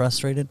was so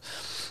frustrated.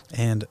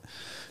 And,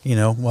 you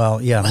know,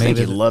 I think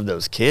he loved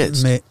those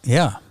kids.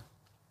 Yeah.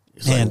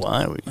 He's like,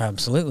 why?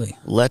 Absolutely.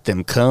 Let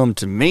them come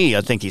to me,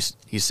 I think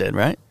he said,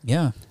 right?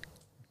 Yeah.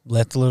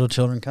 Let the little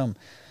children come.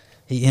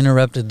 He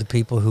interrupted the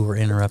people who were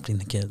interrupting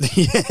the kids.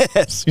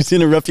 Yes. He's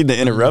interrupting the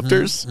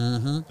interrupters.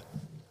 Mm-hmm.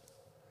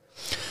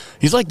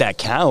 He's like that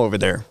cow over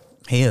there.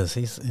 He is.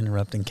 He's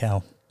interrupting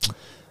cow.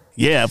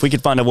 Yeah, if we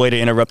could find a way to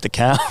interrupt the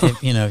cow.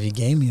 If you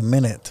gave me a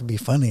minute to be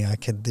funny, I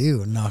could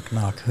do knock,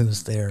 knock,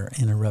 who's there,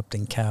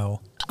 interrupting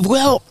cow.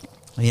 Well,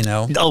 you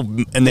know. Oh,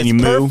 and then you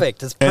move.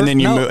 Perfect. It's perfect. And then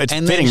you move. It's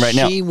fitting right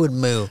now. She would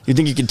move. You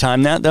think you can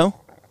time that, though?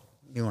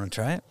 You want to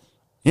try it?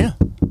 Yeah.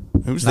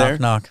 Who's there?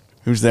 Knock.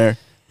 Who's there?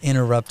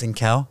 Interrupting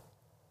cow.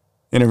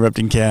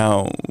 Interrupting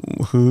cow.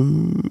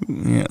 Who?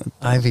 Yeah.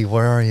 Ivy,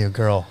 where are you,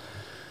 girl?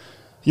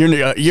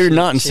 You're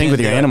not in sync with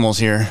your animals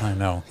here. I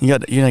know. You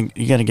got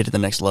to get to the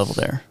next level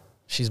there.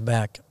 She's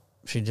back.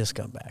 She just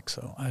got back,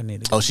 so I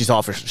need to go. Oh, she's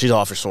off her sorts. She's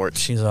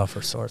off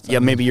her sorts. Yeah,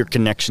 maybe your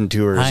connection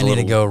to her is I need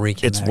to go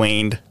reconnect. It's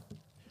waned.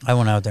 I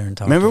went out there and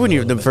talked. Remember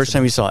when the first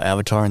time you saw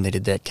Avatar and they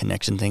did that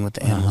connection thing with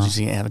the animals? You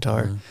see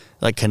Avatar? Mm-hmm.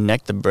 Like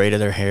connect the braid of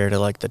their hair to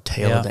like the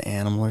tail of the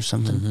animal or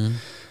something. Mm-hmm.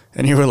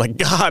 And you were like,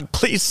 God,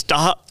 please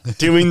stop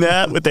doing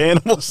that with the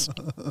animals.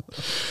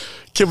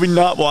 Can we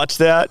not watch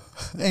that?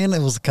 And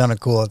it was kind of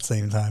cool at the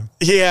same time.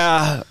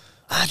 Yeah.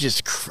 I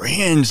just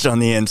cringed on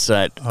the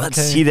inside. Okay. I'd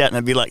see that and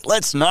I'd be like,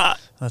 let's not.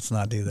 Let's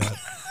not do that.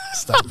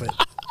 Stop it.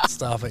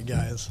 Stop it,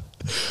 guys.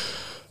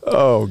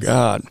 Oh,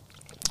 God.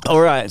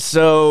 All right.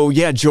 So,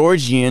 yeah,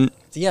 Georgian.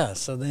 Yeah,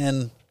 so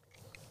then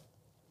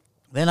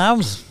I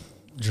was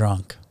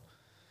drunk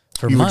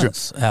for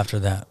months after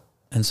that.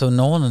 And so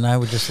Nolan and I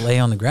would just lay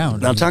on the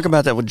ground. Now, talk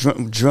about that with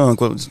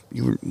drunk. What was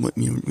you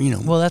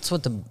know? Well, that's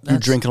what you're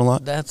drinking a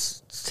lot?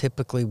 That's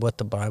typically what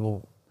the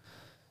Bible,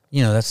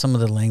 that's some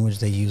of the language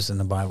they used in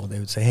the Bible. They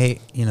would say,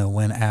 hey,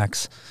 when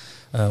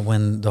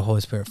when the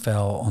Holy Spirit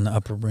fell on the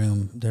upper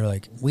room, they're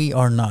like, we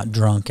are not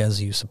drunk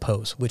as you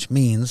suppose, which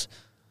means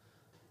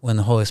when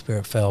the Holy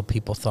Spirit fell,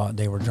 people thought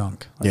they were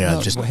drunk.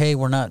 Like, hey,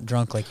 we're not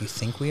drunk like you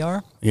think we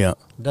are. Yeah.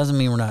 It doesn't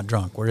mean we're not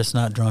drunk. We're just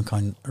not drunk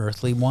on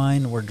earthly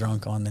wine. We're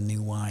drunk on the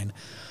new wine.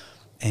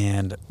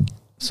 And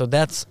so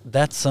that's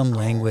some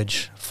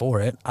language for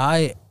it.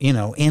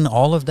 In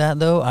all of that,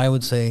 though, I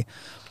would say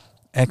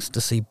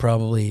ecstasy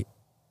probably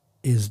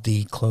is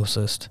the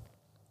closest.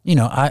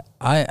 I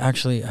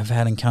actually have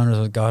had encounters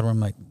with God where I'm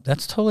like,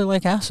 that's totally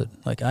like acid.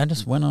 Like, I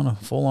just went on a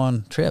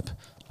full-on trip.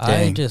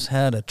 Dang. I just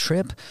had a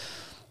trip.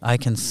 I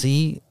can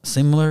see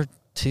similar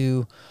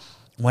to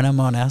when I'm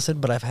on acid,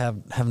 but I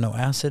have no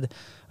acid.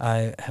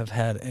 I have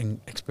had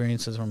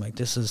experiences where I'm like,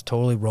 this is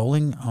totally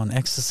rolling on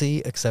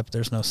ecstasy, except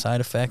there's no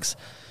side effects.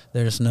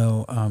 There's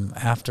no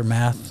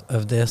aftermath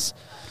of this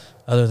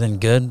other than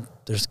good.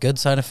 There's good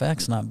side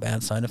effects, not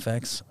bad side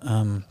effects.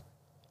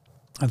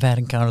 I've had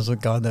encounters with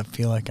God that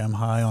feel like I'm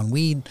high on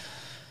weed.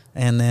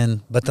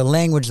 But the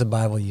language the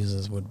Bible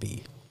uses would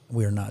be,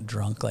 we're not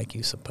drunk like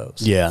you suppose.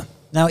 Yeah.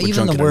 Now,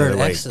 even the word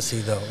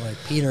ecstasy, though, like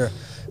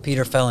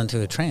Peter fell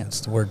into a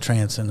trance. The word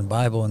trance in the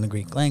Bible in the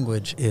Greek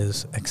language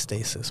is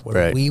ecstasis,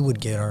 where we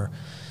would get our,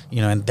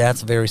 and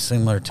that's very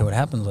similar to what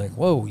happens. Like,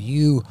 whoa,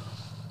 you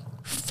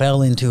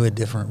fell into a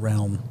different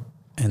realm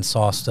and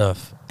saw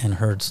stuff and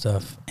heard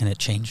stuff, and it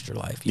changed your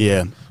life.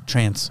 You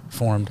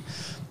transformed.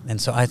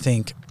 And so I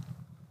think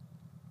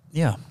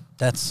Yeah,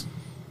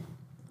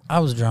 I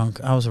was drunk.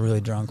 I was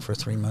really drunk for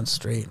 3 months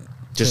straight.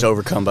 Just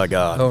overcome by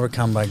God.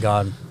 Overcome by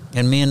God.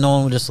 And me and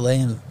Nolan would just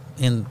lay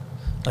in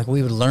like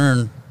we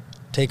would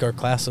take our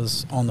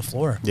classes on the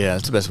floor. Yeah,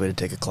 that's the best way to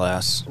take a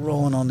class.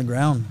 Rolling on the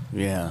ground.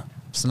 Yeah.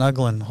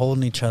 Snuggling,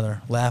 holding each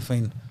other,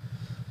 laughing.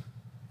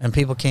 And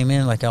people came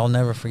in, like I'll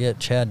never forget,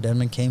 Chad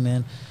Denman came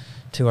in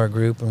to our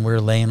group, and we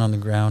were laying on the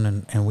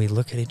ground, and we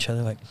look at each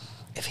other like,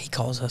 if he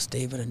calls us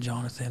David and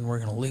Jonathan, we're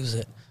going to lose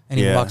it. And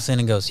he walks in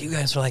and goes, you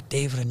guys are like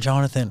David and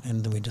Jonathan.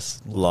 And we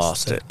just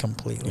lost it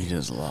completely. You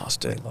just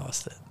lost it. We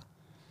lost it.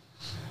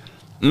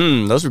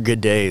 Those were good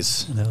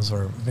days. Those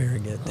were very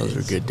good days. Those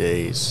were good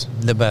days.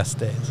 The best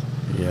days.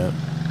 Yep.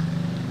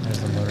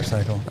 There's a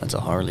motorcycle. That's a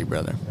Harley,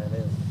 brother. That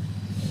is.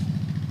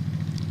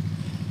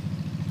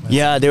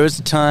 Yeah, there was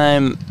a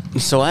time.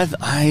 So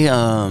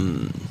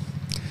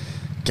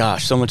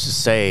gosh, so much to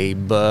say,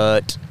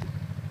 but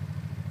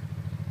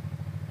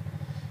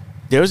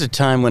there was a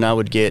time when I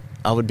would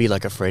be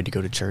like afraid to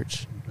go to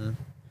church. Mm-hmm.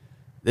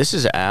 This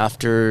is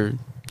after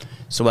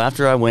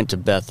I went to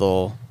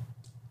Bethel.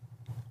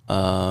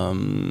 I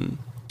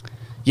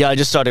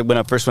just started when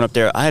I first went up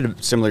there. I had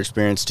a similar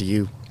experience to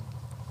you,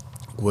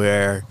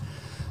 where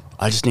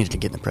I just needed to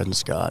get in the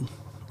presence of God.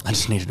 I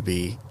just needed to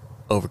be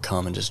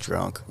overcome and just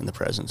drunk in the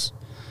presence.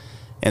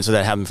 And so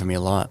that happened for me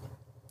a lot.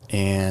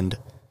 And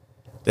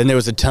then there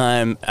was a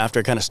time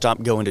after I kind of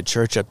stopped going to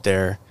church up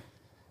there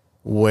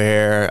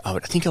where I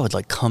would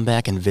like come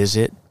back and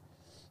visit,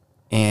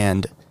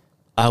 and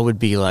I would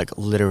be like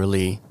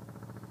literally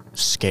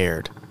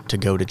scared to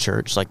go to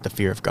church, like the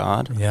fear of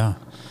God. Yeah.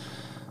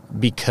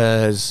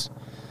 Because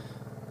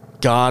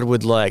God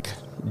would like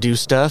do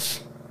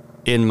stuff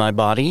in my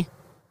body.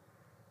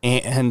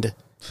 And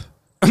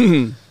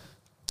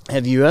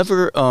have you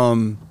ever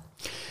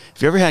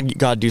had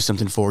God do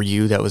something for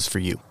you that was for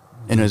you,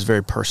 and it was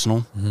very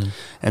personal,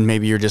 and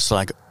maybe you're just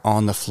like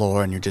on the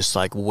floor and you're just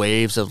like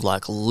waves of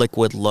like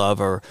liquid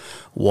love are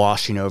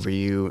washing over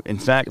you. In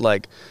fact,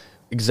 like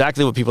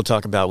exactly what people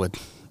talk about with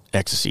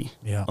ecstasy.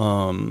 Yeah.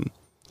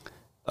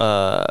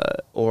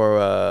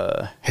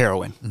 Or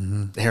heroin.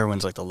 Mm-hmm.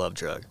 Heroin's like the love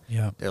drug.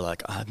 Yeah. They're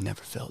like, I've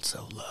never felt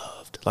so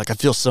loved. Like I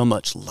feel so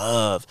much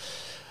love.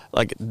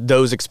 Like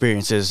those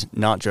experiences,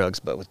 not drugs,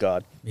 but with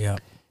God. Yeah.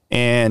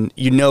 And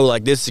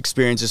like this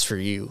experience is for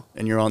you,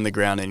 and you're on the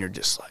ground and you're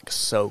just like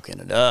soaking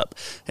it up.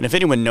 And if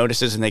anyone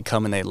notices and they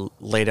come and they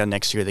lay down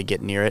next to you or they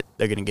get near it,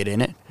 they're going to get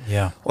in it.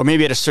 Yeah. Or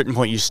maybe at a certain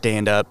point you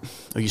stand up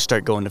or you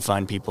start going to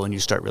find people and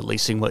you start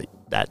releasing what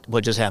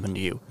just happened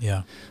to you.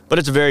 Yeah. But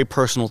it's a very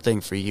personal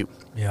thing for you.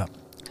 Yeah.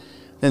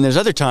 Then there's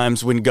other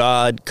times when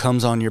God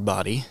comes on your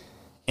body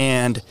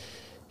and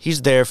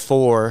he's there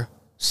for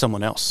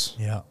someone else.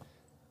 Yeah.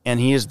 And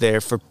he is there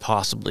for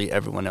possibly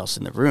everyone else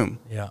in the room.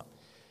 Yeah.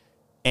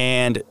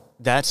 And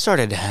that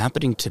started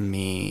happening to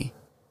me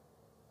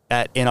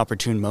at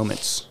inopportune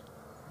moments.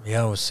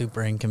 Yeah, it was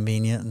super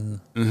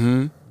inconvenient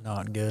and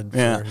not good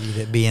for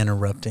you to be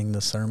interrupting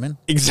the sermon.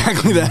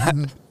 Exactly that.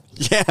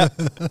 Yeah.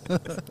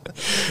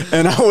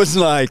 And I was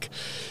like,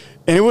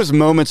 and it was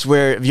moments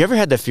where, have you ever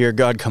had the fear of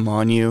God come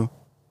on you?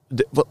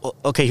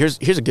 Okay, here's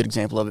a good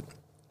example of it.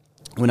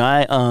 When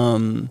I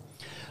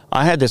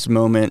had this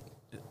moment,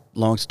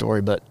 long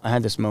story, but I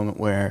had this moment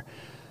where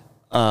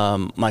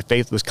my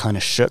faith was kind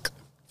of shook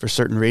for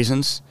certain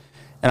reasons,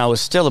 and I was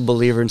still a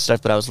believer and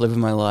stuff, but I was living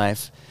my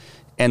life,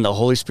 and the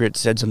Holy Spirit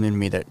said something to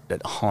me that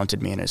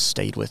haunted me and has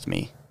stayed with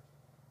me.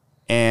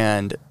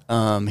 And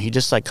he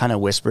just like kind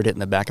of whispered it in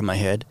the back of my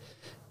head,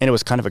 and it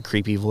was kind of a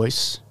creepy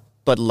voice,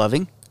 but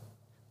loving,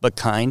 but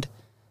kind,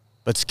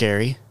 but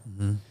scary.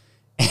 Mm-hmm.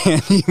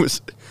 And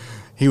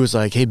he was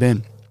like, "Hey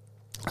Ben,"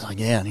 I was like,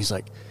 "Yeah," and he's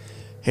like,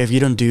 "Hey, if you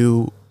don't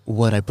do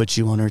what I put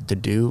you on earth to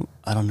do,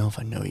 I don't know if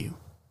I know you."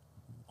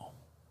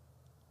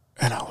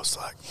 And I was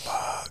like,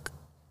 fuck,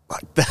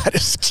 like that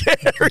is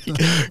scary.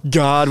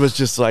 God was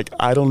just like,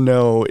 I don't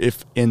know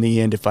if in the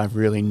end, if I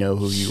really know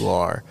who you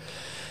are.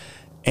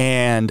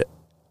 And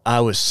I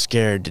was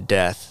scared to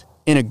death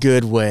in a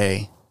good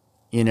way,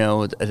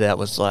 that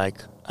was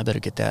like, I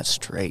better get that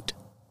straight.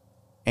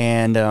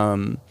 And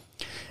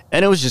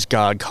it was just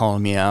God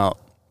calling me out,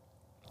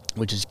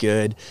 which is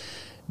good.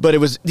 But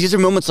these are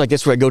moments like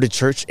this where I go to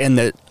church and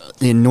the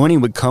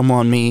anointing would come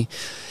on me,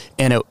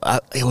 and it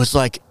was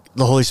like,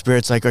 the Holy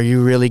Spirit's like, are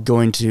you really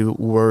going to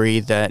worry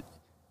that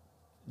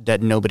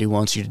nobody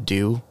wants you to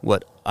do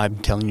what I'm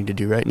telling you to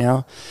do right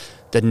now?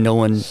 That no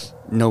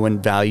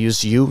one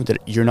values you? That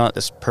you're not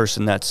this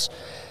person that's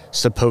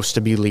supposed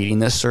to be leading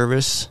this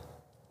service?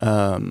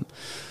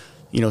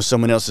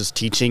 Someone else is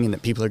teaching and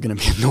that people are going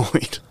to be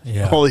annoyed.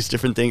 Yeah. All these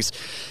different things.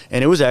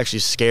 And it was actually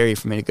scary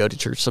for me to go to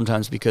church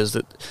sometimes because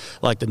the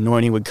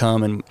anointing would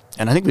come and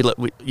I think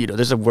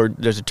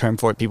there's a term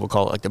for it. People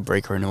call it like the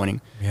breaker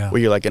anointing, where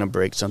you're like going to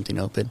break something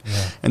open.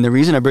 Yeah. And the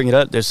reason I bring it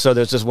up, there's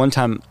this one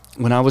time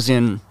when I was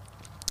in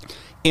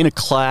a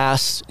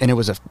class, and it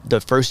was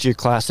the first year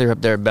class there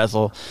up there at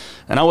Bethel,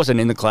 and I wasn't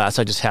in the class.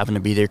 I just happened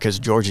to be there because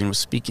Georgian was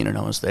speaking and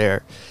I was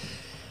there.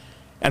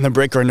 And the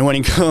breaker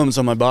anointing comes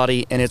on my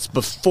body, and it's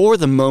before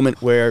the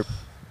moment where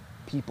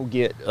people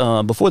get,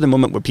 before the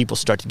moment where people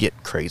start to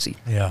get crazy.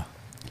 Yeah.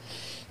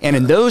 And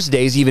in those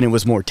days, even it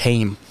was more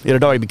tame. It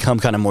had already become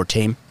kind of more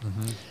tame.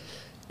 Mm-hmm.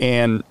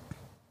 And,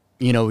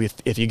 you know,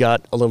 if you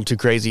got a little too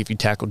crazy, if you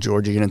tackled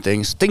Georgian and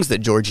things that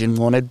Georgian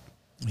wanted,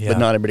 but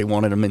not everybody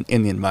wanted them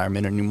in the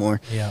environment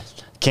anymore. Yeah.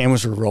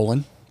 Cameras were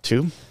rolling,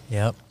 too.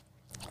 Yep.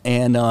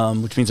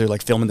 And, which means they're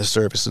like filming the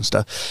service and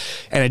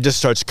stuff. And it just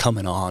starts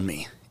coming on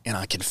me. And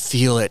I can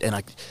feel it.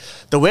 And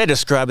the way I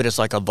describe it is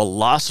like a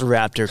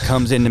velociraptor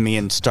comes into me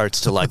and starts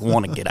to like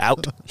want to get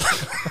out.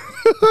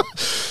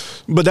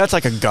 But that's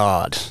like a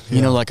god,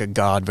 you know, like a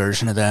god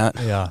version of that.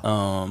 Yeah.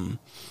 A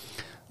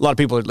lot of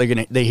people are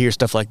they hear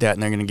stuff like that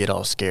and they're gonna get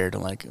all scared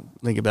and like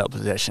think about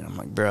possession. I'm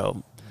like,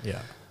 bro,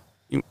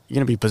 you're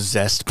gonna be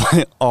possessed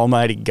by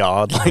Almighty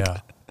God. Like,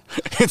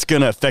 it's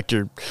gonna affect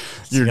your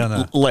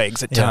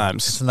legs at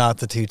times. It's not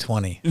the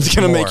 220. It's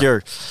gonna make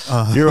your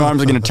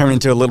arms are gonna turn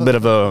into a little bit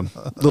of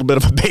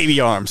a baby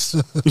arms,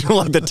 you know,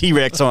 like the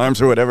T-Rex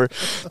arms or whatever.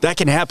 That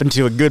can happen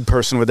to a good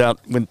person without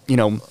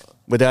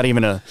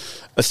even a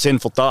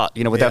sinful thought,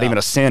 you know, without even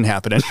a sin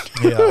happening.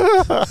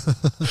 Yeah.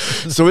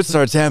 So it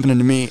starts happening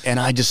to me, and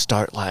I just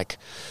start like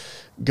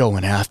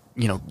going after,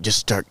 you know,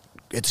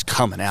 it's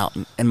coming out,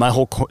 and my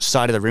whole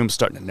side of the room is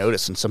starting to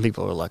notice, and some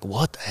people are like,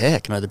 what the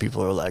heck? And other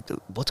people are like,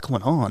 what's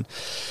going on?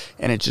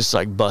 And it's just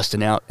like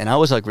busting out, and I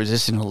was like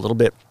resisting a little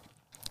bit,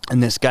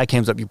 and this guy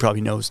comes up, you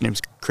probably know, his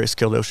name's Chris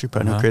Kildosh, you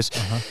probably know Chris.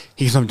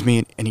 He comes up to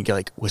me, and he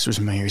like whispers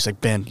in my ear, he's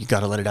like, Ben, you got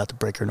to let it out, the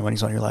breaker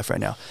anointing's on your life right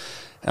now.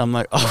 And I'm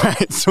like, all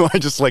right. So I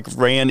just like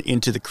ran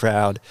into the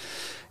crowd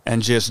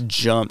and just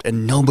jumped,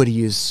 and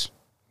nobody is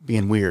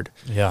being weird.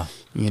 Yeah.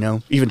 You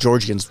know, even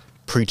Georgian's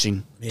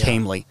preaching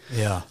tamely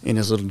in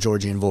his little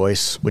Georgian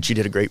voice, which you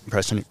did a great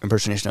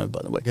impersonation of,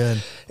 by the way.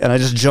 Good. And I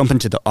just jump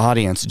into the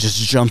audience, just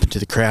jump into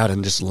the crowd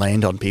and just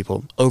land on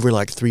people over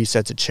like 3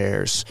 sets of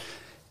chairs,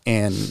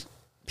 and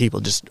people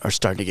just are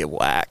starting to get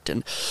whacked.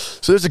 And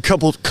so there's a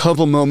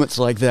couple moments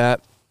like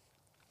that.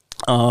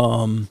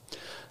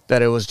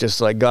 That it was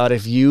just like, God,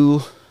 if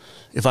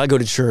I go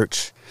to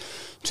church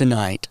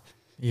tonight,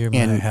 you're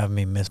going to have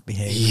me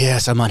misbehave.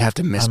 Yes, I might have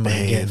to misbehave. I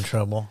might get in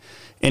trouble.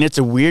 And it's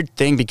a weird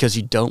thing because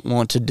you don't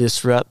want to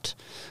disrupt,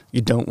 you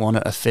don't want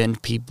to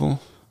offend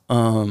people,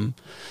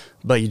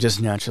 but you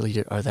just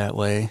naturally are that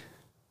way.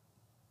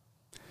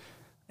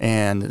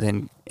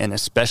 And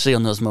especially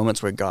on those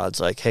moments where God's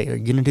like, hey, are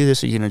you going to do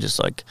this, or are you going to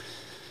just like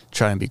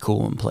try and be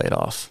cool and play it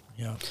off?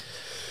 Yeah,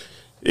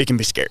 it can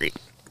be scary.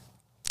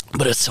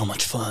 But it's so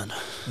much fun.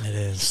 It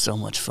is. So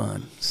much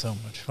fun. So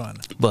much fun.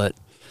 But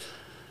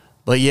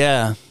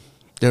yeah,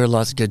 there were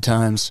lots of good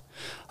times.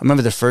 I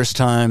remember the first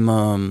time,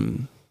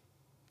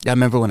 I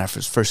remember when I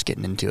was first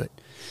getting into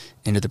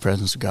the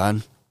presence of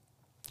God.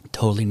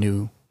 Totally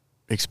new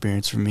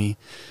experience for me.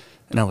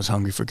 And I was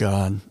hungry for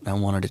God. I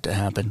wanted it to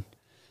happen.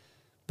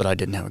 But I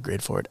didn't have a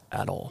grid for it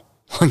at all.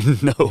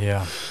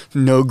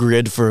 No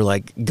grid for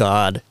like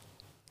God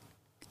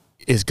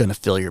is going to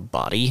fill your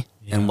body.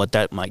 And what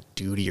that might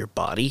do to your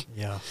body.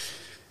 Yeah.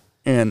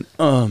 And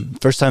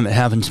first time it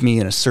happened to me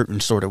in a certain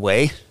sort of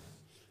way,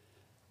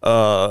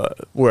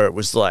 where it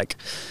was like,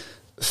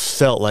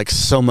 felt like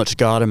so much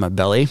God in my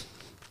belly.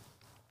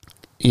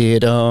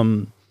 It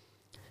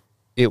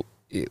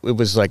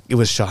was like, it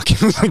was shocking.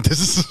 It was like,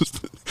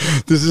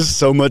 this is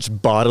so much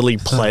bodily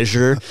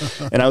pleasure.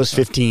 And I was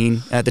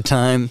 15 at the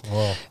time.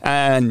 Whoa.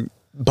 And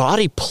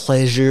body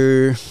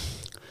pleasure,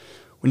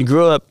 when you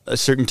grow up a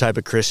certain type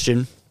of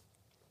Christian,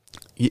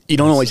 you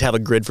don't always have a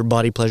grid for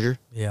body pleasure.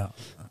 Yeah.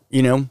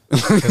 You know?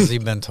 Because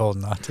you've been told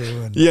not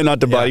to. Not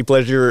to body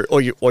pleasure,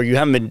 or you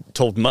haven't been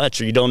told much,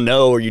 or you don't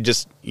know, or you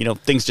just, you know,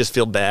 things just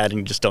feel bad and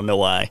you just don't know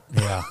why.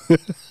 Yeah.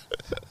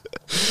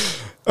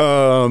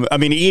 I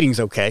mean, eating's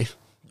okay.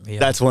 Yeah.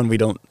 That's when we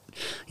don't,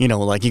 you know,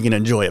 like you can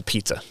enjoy a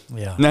pizza.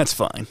 Yeah. And that's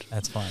fine.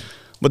 That's fine.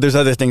 But there's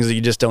other things that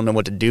you just don't know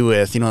what to do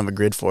with. You don't have a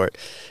grid for it.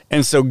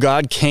 And so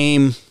God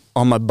came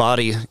on my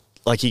body,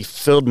 like he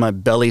filled my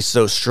belly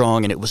so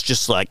strong, and it was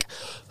just like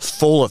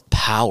full of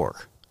power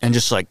and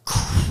just like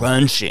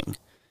crunching.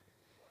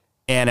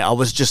 And I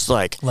was just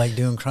like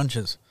doing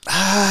crunches.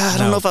 I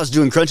don't know if I was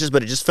doing crunches,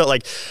 but it just felt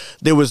like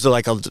there was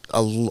like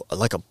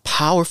a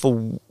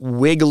powerful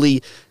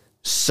wiggly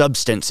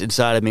substance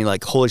inside of me.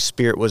 Like Holy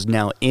Spirit was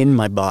now in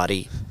my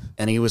body,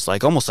 and he was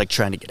like almost like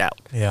trying to get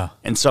out. Yeah.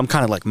 And so I'm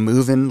kind of like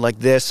moving like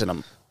this, and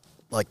I'm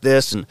like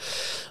this, and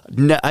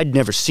I'd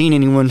never seen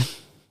anyone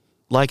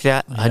like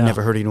that. Yeah. I'd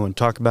never heard anyone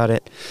talk about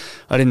it.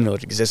 I didn't know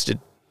it existed.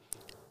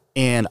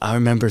 And I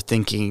remember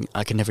thinking,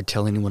 I can never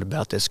tell anyone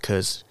about this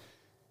because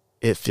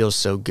it feels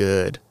so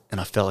good,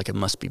 and I felt like it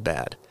must be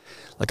bad.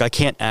 Like I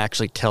can't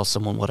actually tell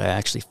someone what I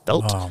actually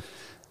felt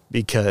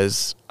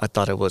because I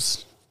thought it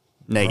was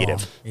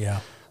negative.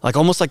 Yeah. Like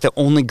almost like the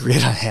only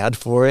grid I had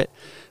for it,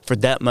 for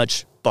that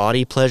much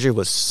body pleasure,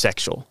 was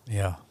sexual.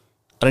 Yeah.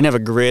 I didn't have a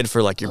grid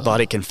for like your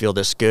body can feel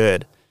this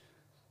good.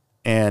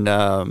 And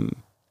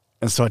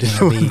so I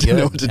didn't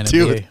know what to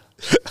do.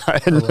 I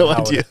had no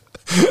idea.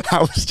 I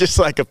was just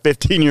like a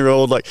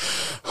 15-year-old, like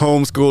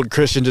homeschooled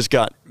Christian, just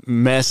got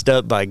messed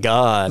up by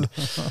God.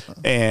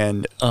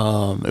 And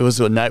it was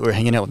a night we were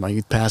hanging out with my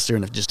youth pastor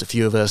and just a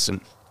few of us,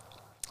 and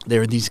there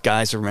were these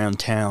guys around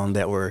town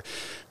that were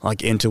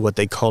like into what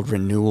they called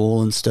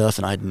renewal and stuff,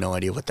 and I had no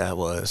idea what that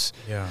was.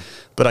 Yeah.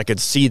 But I could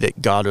see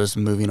that God was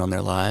moving on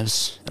their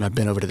lives, and I've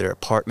been over to their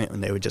apartment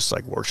and they would just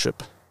like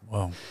worship.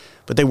 Wow.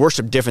 But they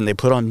worship different. They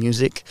put on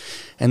music,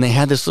 and they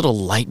had this little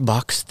light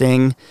box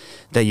thing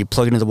that you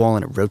plug into the wall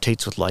and it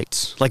rotates with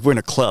lights. Like we're in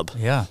a club.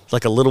 Yeah.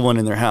 Like a little one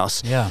in their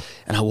house. Yeah.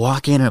 And I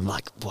walk in and I'm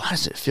like, why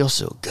does it feel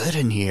so good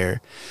in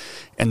here?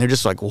 And they're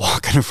just like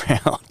walking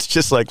around,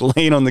 just like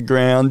laying on the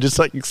ground, just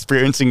like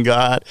experiencing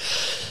God.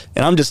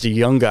 And I'm just a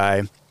young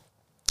guy.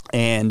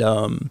 And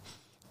I'm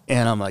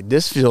like,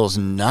 this feels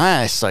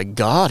nice. Like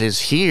God is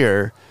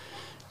here.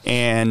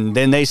 And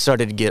then they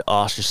started to get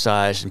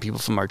ostracized, and people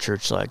from our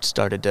church like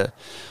started to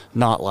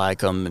not like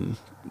them, and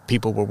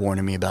people were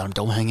warning me about them.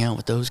 Don't hang out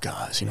with those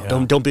guys,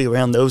 don't be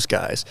around those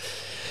guys.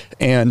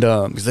 And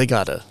because they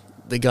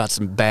got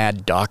some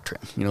bad doctrine,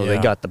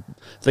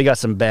 they got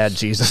some bad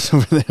Jesus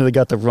over there. They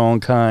got the wrong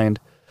kind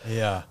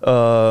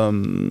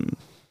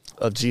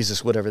of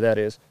Jesus, whatever that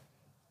is.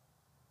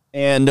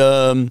 And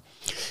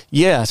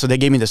so they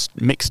gave me this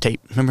mixtape.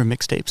 Remember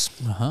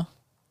mixtapes?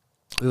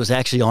 It was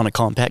actually on a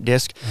compact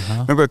disc.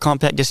 Remember a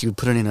compact disc? You would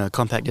put it in a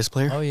compact disc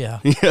player? Oh, yeah.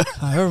 Yeah.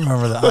 I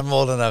remember that. I'm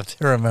old enough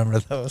to remember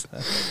those.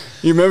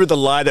 You remember the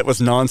lie that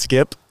was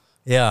non-skip?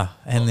 Yeah.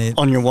 And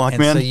on your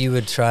Walkman? And so you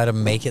would try to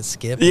make it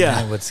skip, yeah.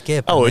 And it would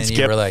skip. Oh, and it'd skip.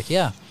 You were like,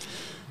 yeah.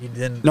 You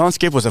didn't.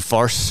 Non-skip was a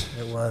farce.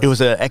 It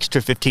was an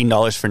extra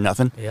 $15 for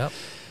nothing. Yep.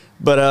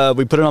 But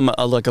we put it on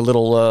a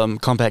little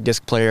compact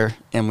disc player,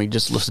 and we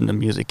just listened to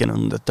music. And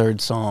on the third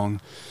song,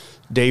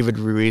 David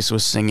Ruiz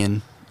was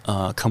singing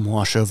Come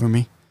Wash Over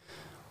Me.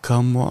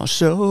 Come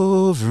wash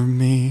over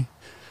me.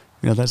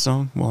 You know that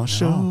song?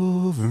 Wash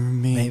over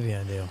me. Maybe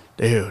I do.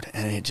 Dude,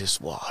 and it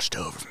just washed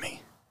over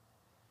me.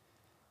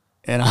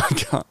 And I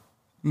got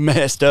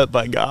messed up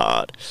by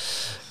God.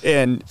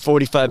 And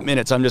 45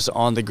 minutes, I'm just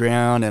on the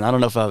ground, and I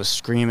don't know if I was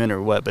screaming or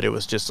what, but it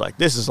was just like,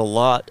 this is a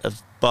lot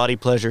of body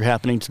pleasure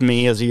happening to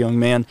me as a young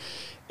man.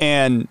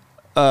 And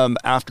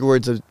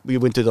afterwards, we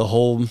went through the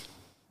whole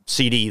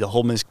CD, the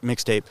whole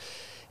mixtape.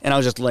 And I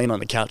was just laying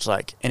on the couch,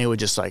 and it would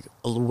just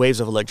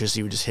waves of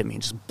electricity would just hit me,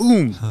 and just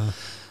boom,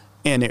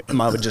 and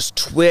I would just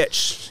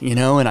twitch,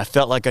 and I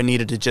felt like I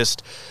needed to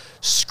just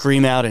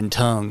scream out in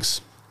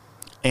tongues,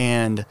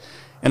 and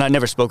I'd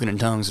never spoken in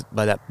tongues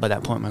by that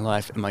point in my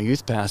life. And my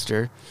youth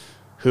pastor,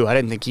 who I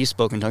didn't think he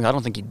spoke in tongues, I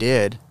don't think he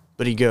did,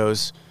 but he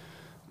goes,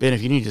 Ben,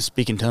 if you need to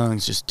speak in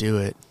tongues, just do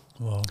it.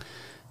 Wow.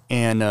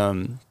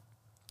 And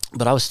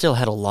but I still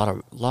had a lot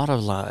of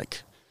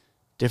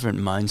different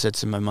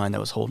mindsets in my mind that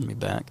was holding me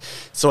back.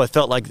 So I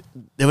felt like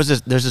there's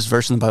this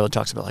verse in the Bible that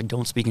talks about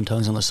don't speak in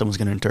tongues unless someone's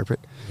going to interpret.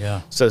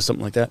 Yeah. So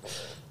something like that.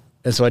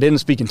 And so I didn't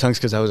speak in tongues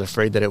because I was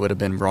afraid that it would have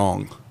been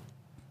wrong.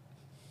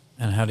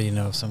 And how do you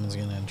know if someone's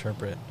going to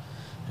interpret?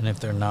 And if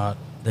they're not,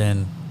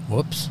 then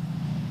whoops.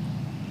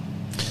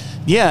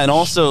 Yeah, and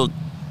also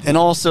I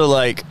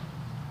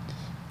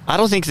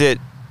don't think that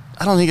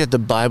the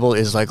Bible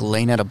is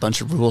laying out a bunch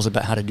of rules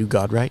about how to do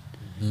God right.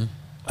 Mm-hmm.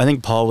 I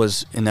think Paul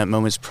was in that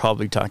moment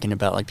probably talking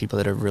about people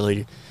that are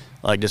really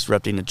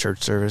disrupting the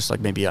church service,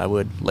 maybe I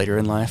would later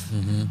in life,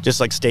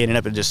 just standing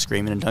up and just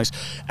screaming in tongues.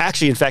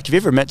 Actually, in fact, have you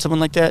ever met someone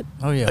like that?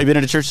 Oh yeah. Have you been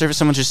at a church service?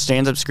 Someone just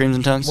stands up, screams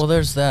in tongues. Well,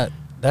 there's that.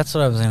 That's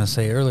what I was going to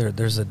say earlier.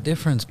 There's a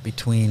difference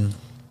between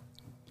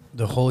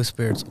the Holy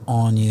Spirit's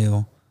on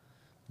you.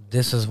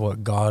 This is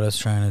what God is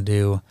trying to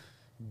do.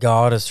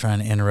 God is trying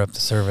to interrupt the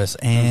service,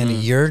 and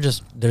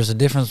there's a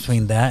difference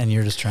between that and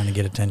you're just trying to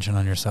get attention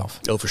on yourself.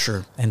 Oh, for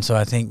sure. And so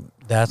I think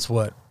that's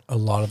what a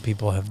lot of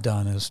people have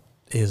done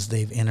is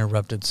they've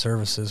interrupted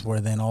services where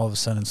then all of a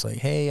sudden it's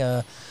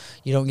hey,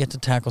 you don't get to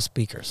tackle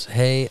speakers.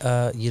 Hey,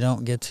 you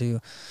don't get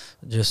to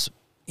just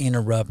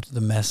interrupt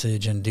the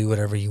message and do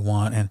whatever you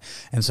want.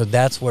 And so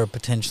that's where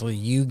potentially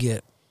you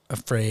get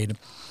afraid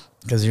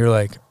because you're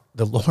like,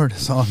 the Lord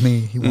is on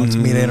me. He wants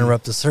me to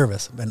interrupt the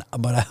service.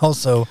 But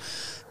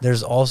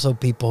there's also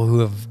people who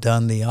have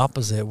done the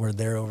opposite where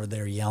they're over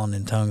there yelling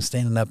in tongues,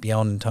 standing up,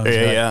 yelling in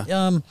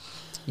tongues.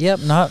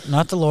 Yep,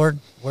 not the Lord.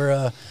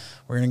 We're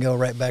going to go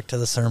right back to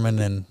the sermon,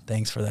 and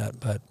thanks for that.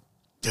 But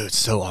dude, it's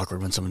so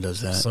awkward when someone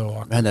does that. So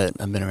awkward.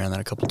 I've been around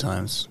that a couple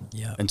times.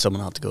 Yeah. And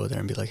someone will have to go there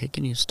and be like, hey,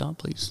 can you stop,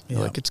 please?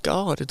 Yeah. It's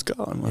God. It's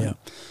God. I'm like,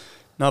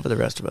 not for the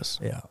rest of us.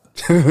 Yeah.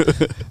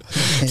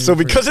 So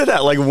because of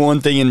that,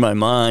 one thing in my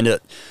mind,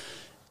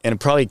 and it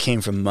probably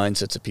came from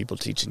mindsets of people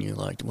teaching you,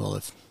 well,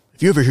 if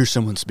you ever hear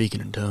someone speaking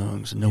in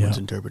tongues and no one's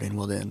interpreting,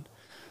 well, then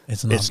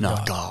it's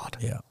not God.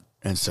 Yeah.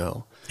 And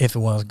so if it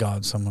was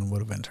God, someone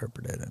would have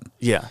interpreted it.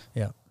 Yeah.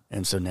 Yeah.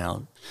 And so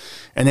now,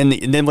 and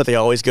then what they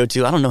always go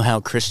to, I don't know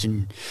how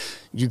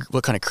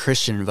what kind of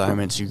Christian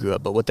environments you grew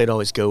up, but what they'd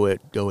always go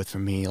with for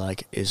me,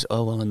 is,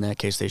 oh, well, in that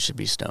case, they should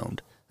be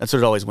stoned. That's what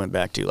it always went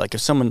back to.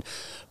 If someone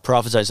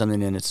prophesies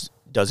something and it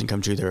doesn't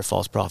come true, they're a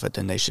false prophet,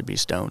 then they should be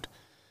stoned.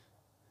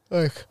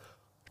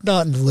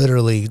 not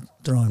literally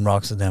throwing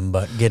rocks at them,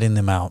 but getting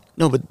them out.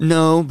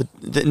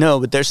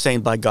 But they're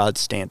saying by God's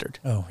standard.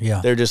 Oh,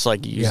 yeah. They're just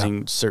like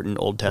using certain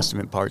Old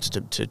Testament parts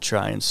to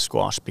try and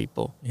squash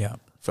people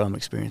from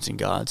experiencing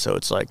God. So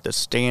it's like the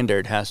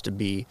standard has to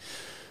be,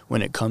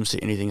 when it comes to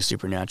anything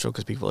supernatural,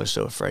 because people are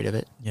so afraid of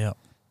it. Yeah.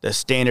 The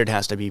standard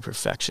has to be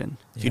perfection.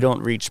 If you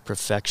don't reach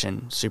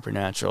perfection,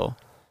 supernatural,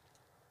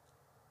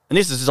 and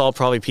this is all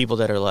probably people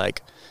that are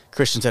like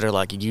Christians that are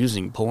like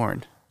using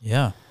porn.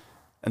 Yeah.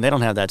 And they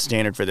don't have that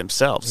standard for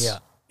themselves. Yeah.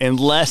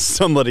 Unless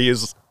somebody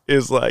is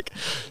like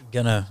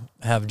gonna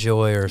have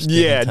joy or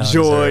speak in tongues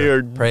joy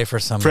or pray for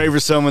somebody. Pray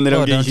for someone that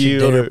don't get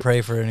healed. You dare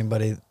pray for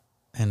anybody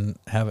and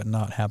have it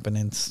not happen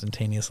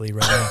instantaneously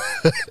right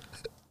now.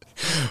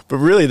 But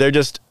really, they're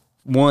just,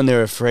 one,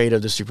 they're afraid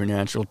of the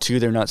supernatural. Two,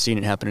 they're not seeing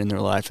it happen in their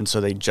life, and so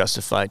they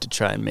justify it to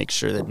try and make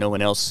sure that no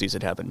one else sees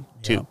it happen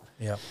too.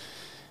 Yeah.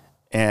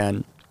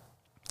 And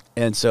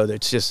so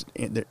it's just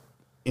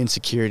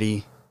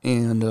insecurity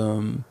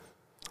and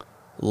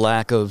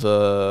lack of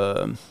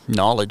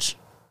knowledge.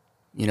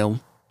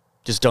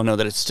 Just don't know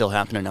that it's still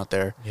happening out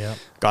there. Yeah.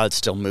 God's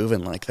still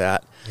moving like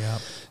that. Yeah.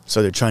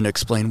 So they're trying to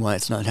explain why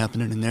it's not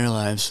happening in their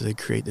lives. So they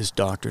create this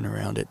doctrine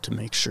around it to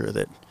make sure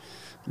that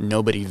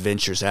nobody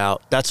ventures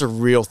out. That's a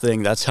real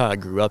thing. That's how I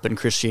grew up in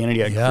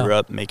Christianity. I grew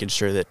up making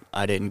sure that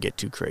I didn't get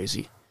too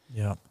crazy.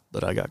 Yeah.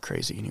 But I got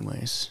crazy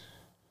anyways.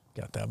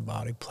 Got that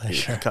body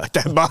pleasure. Got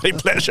that body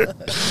pleasure.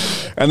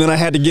 And then I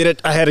had to get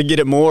it. I had to get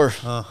it more.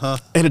 Uh-huh.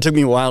 And it took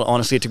me a while.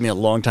 Honestly, it took me a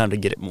long time to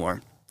get it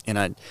more. And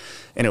I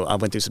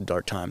went through some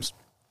dark times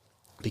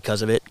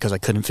because of it, because I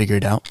couldn't figure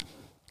it out.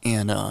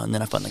 And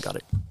then I finally got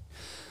it.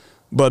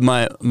 But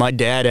my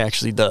dad,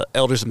 actually, the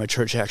elders of my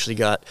church actually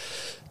got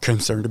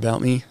concerned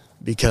about me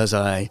because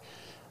I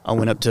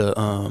went up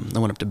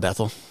to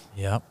Bethel.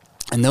 Yep.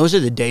 And those are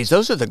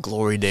the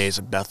glory days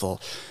of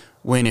Bethel.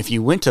 When if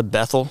you went to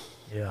Bethel,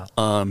 you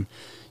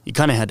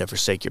kind of had to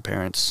forsake your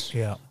parents,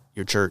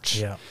 your church.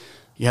 Yeah.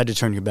 You had to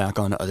turn your back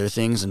on other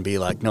things and be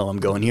like, no, I'm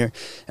going here.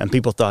 And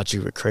people thought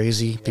you were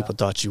crazy. Yeah. People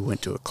thought you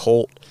went to a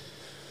cult.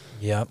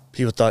 Yep.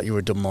 People thought you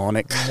were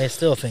demonic. And they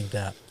still think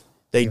that.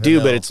 They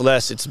do, but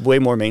it's way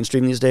more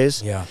mainstream these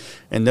days. Yeah.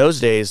 In those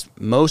days,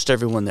 most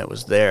everyone that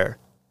was there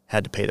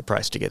had to pay the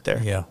price to get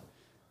there. Yeah.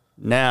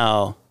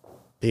 Now,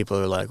 people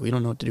are like, we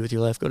don't know what to do with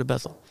your life. Go to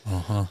Bethel.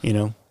 Uh-huh.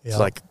 It's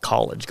like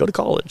college. Go to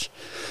college.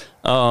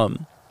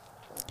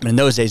 In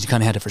those days, you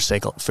kind of had to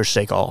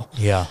forsake all.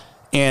 Yeah.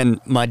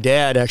 And my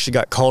dad actually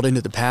got called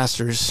into the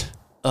pastors,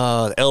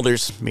 the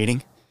elders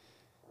meeting,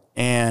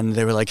 and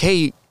they were like,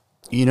 "Hey,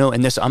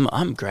 and this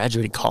I'm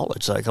graduating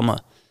college. Like I'm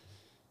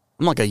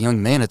like a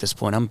young man at this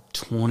point. I'm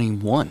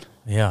 21."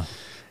 Yeah.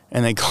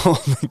 And they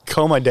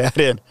call my dad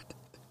in,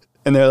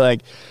 and they're like,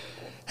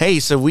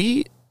 "Hey, so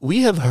we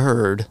have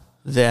heard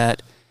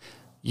that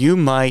you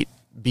might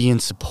be in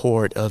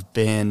support of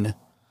Ben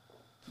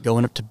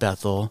going up to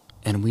Bethel,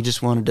 and we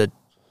just wanted to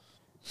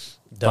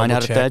find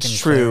out if that's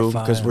true,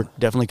 because we're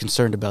definitely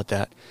concerned about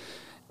that."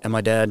 And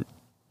my dad,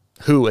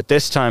 who at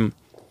this time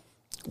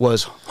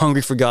was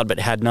hungry for God but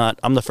had not,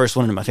 I'm the first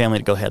one in my family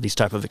to go have these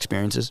type of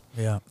experiences.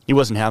 Yeah. He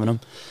wasn't having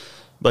them,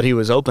 but he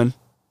was open,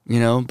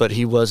 but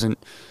he wasn't,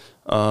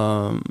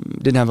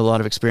 didn't have a lot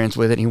of experience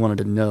with it. He wanted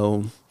to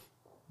know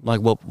like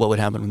what would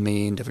happen with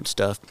me and different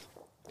stuff.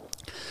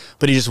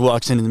 But he just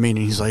walks into the meeting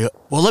and he's like,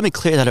 "Well, let me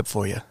clear that up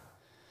for you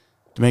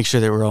to make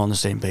sure that we're all on the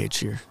same page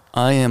here.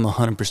 I am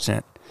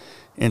 100%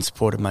 in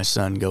support of my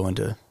son going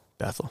to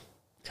Bethel."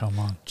 Come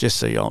on. Just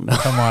so y'all know.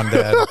 Come on,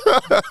 Dad.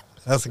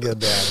 That's a good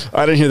dad.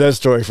 I didn't hear that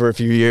story for a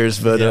few years,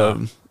 but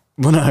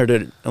when I heard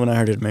it,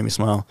 it made me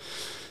smile.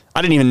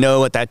 I didn't even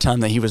know at that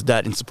time that he was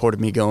that in support of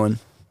me going.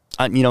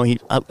 I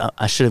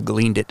should have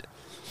gleaned it.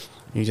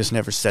 He just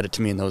never said it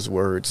to me in those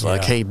words,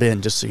 like, "Hey,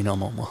 Ben, just so you know, I'm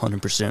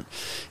 100%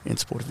 in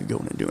support of you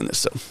going and doing this."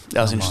 So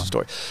that was an interesting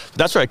story. But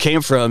that's where I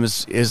came from,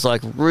 is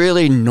like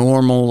really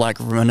normal, like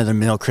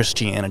run-of-the-mill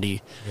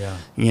Christianity. Yeah.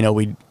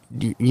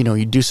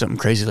 You do something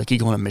crazy, like you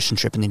go on a mission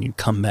trip and then you'd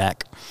come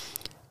back,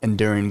 and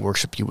during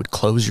worship you would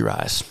close your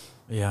eyes.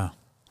 Yeah.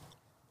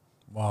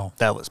 Wow.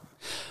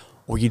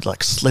 Or you'd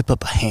like slip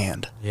up a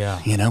hand.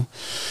 Yeah.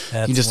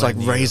 That's you just like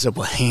raise up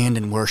a hand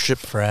in worship.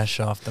 Fresh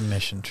off the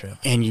mission trip.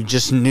 And you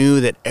just knew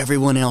that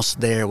everyone else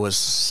there was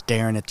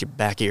staring at the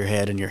back of your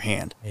head and your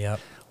hand. Yep.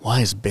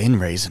 Why is Ben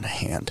raising a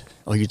hand?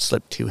 Oh, you'd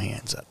slip two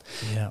hands up.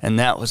 Yeah. And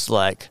that was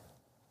like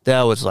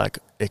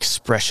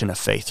expression of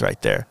faith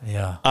right there.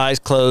 Yeah. Eyes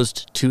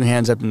closed, two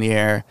hands up in the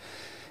air,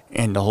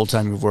 and the whole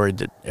time you're worried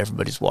that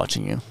everybody's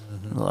watching you.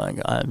 Mm-hmm. Like,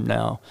 I've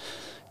now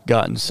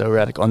gotten so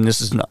radical. And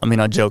this is not,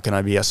 I joke and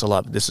I BS a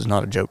lot, but this is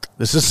not a joke.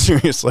 This is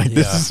serious. Like,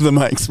 this is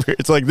my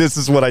experience. Like, this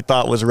is what I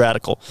thought was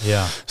radical.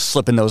 Yeah.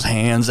 Slipping those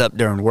hands up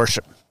during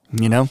worship,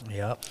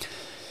 Yep.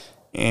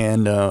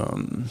 And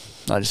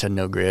I just had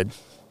no grid.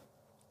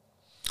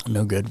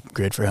 No good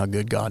grid for how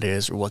good God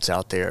is or what's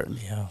out there. And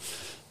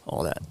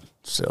all that.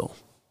 So,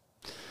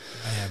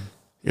 man,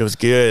 it was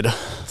good.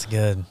 It's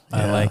good.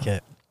 I like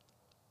it.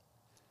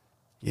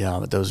 Yeah,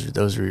 but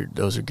those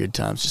are good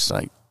times. Just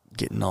like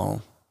getting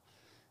all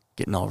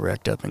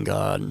wrecked up in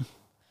God.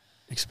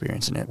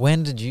 experiencing it.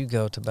 When did you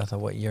go to Bethel?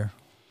 What year?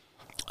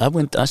 I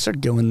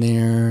started going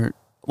there.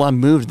 Well, I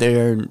moved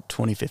there in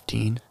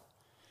 2015.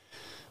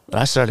 But I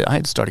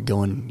had started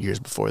going years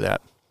before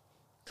that.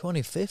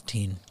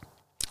 2015.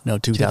 No,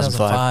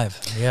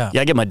 2005. Yeah.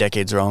 Yeah, I get my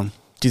decades wrong.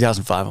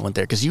 2005 I went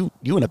there because you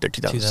went up there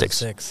 2006.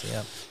 2006,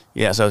 yeah.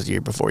 Yeah, so I was the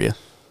year before you.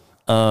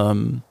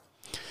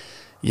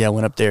 Yeah, I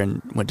went up there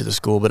and went to the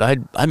school, but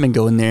I'd been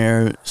going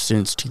there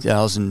since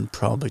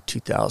probably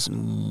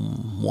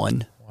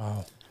 2001.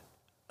 Wow.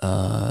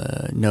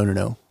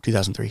 No,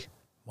 2003.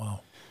 Wow.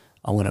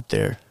 I went up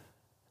there.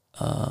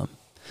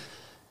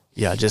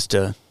 Yeah, just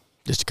to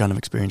kind of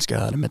experience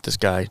God. I met this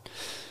guy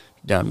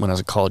down when I was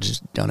in college,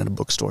 down at a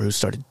bookstore, who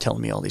started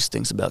telling me all these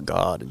things about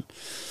God and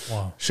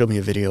showed me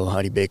a video of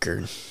Heidi Baker.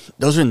 And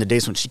those were in the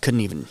days when she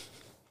couldn't even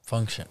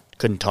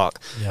couldn't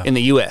talk. Yeah. In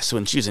the U.S.,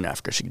 when she was in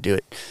Africa, she could do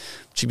it.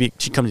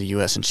 She'd come to the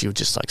U.S. and she would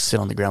just like sit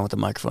on the ground with a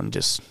microphone and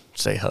just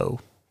say ho,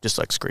 just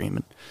like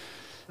scream,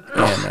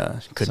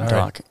 and couldn't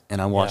talk.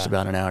 And I watched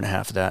about an hour and a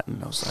half of that,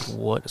 and I was like,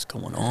 what is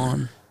going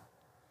on?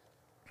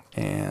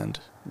 And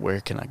where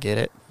can I get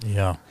it?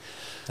 Yeah.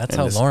 That's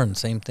how Lauren,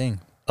 same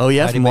thing. Oh,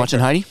 yeah, Heidi from watching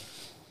Baker. Heidi?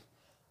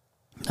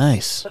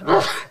 Nice.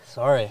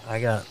 Sorry, I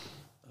got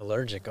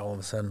allergic all of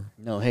a sudden.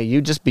 No, hey,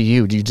 you just be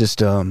you. You just,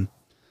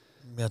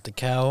 Got the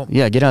cow.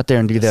 yeah, get out there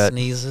and do that.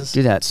 Sneezes.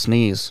 Do that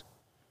sneeze.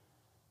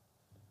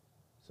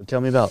 So tell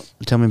me about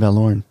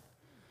Lauren.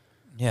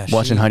 Yeah.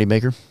 Watching Heidi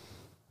Baker?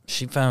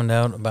 She found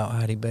out about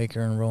Heidi Baker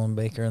and Roland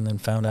Baker and then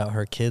found out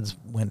her kids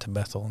went to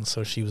Bethel. And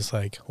so she was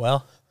like,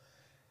 well,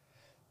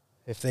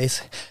 if they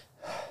say,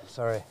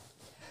 sorry.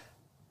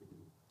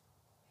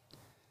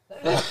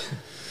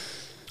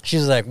 She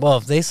was like, well,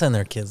 if they send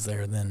their kids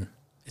there, then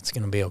it's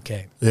going to be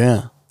okay.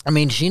 Yeah. I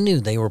mean, she knew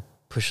they were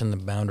pushing the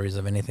boundaries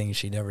of anything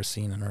she'd ever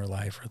seen in her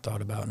life or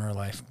thought about in her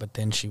life. But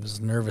then she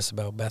was nervous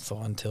about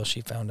Bethel until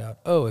she found out,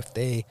 oh, if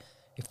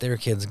their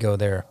kids go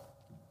there,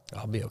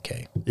 I'll be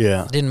okay.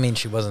 Yeah. Didn't mean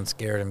she wasn't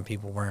scared and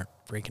people weren't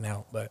freaking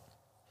out, but.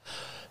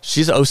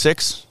 She's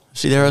 06? Is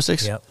she there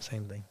 06? Yep,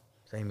 same thing.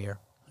 Same year.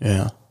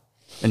 Yeah.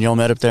 And y'all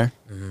met up there?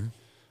 Mm-hmm.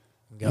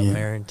 Got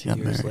married 2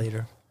 years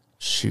later.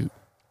 Shoot.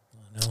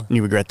 I know.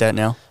 You regret that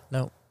now?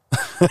 No.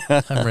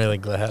 I'm really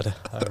glad.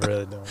 I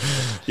really don't.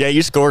 Yeah,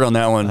 you scored on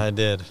that one. I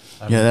did.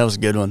 Yeah, that was a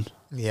good one.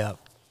 Yep.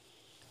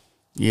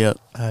 Yep.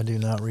 I do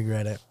not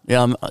regret it.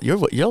 Yeah,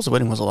 y'all's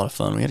wedding was a lot of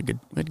fun. We had a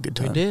good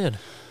time. We did.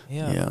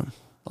 Yeah. Yeah.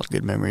 A lot of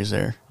good memories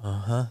there.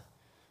 Uh-huh.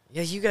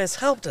 Yeah, you guys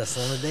helped us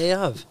on the day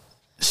of.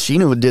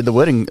 Sheena did the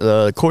wedding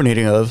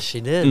coordinating of.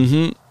 She did.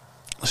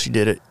 Mm-hmm. She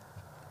did it.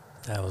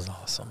 That was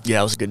awesome. Yeah,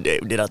 it was a good day.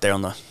 We did out there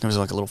there was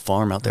like a little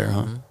farm out there,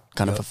 huh?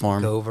 Kind of a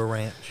farm. Dover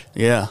Ranch.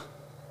 Yeah.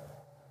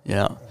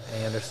 Yeah.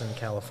 Anderson,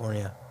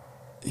 California.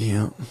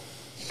 Yeah.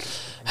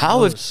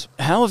 How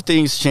have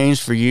things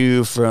changed for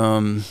you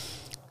from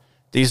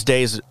these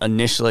days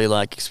initially,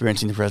 like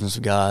experiencing the presence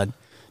of God,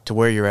 to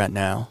where you're at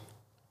now?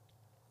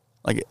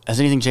 Like, has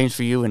anything changed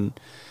for you in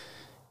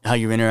how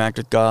you interact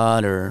with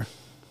God, or?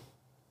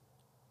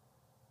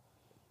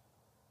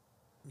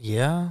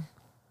 Yeah.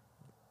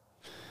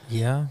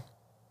 Yeah.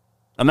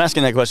 I'm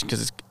asking that question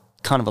because it's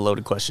kind of a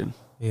loaded question.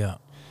 Yeah.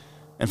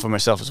 And for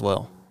myself as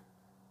well.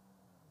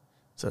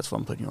 So that's why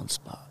I'm putting you on the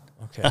spot.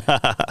 Okay.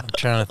 I'm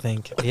trying to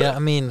think. Yeah, I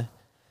mean,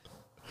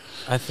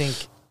 I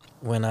think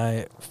when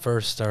I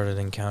first started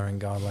encountering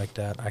God like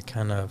that,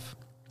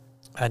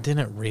 I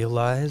didn't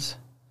realize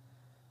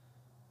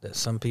that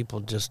some people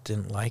just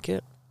didn't like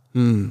it.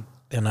 Mm.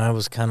 And I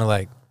was kind of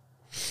like,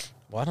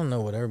 well, I don't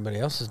know what everybody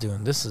else is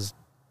doing. This is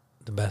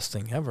the best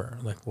thing ever.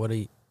 Like,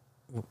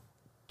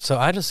 so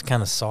I just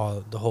kind of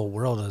saw the whole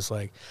world as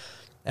like,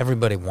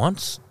 everybody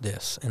wants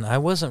this. And I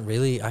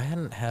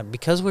hadn't had,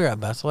 because we were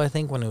at Bethel, I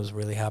think, when it was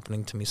really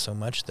happening to me so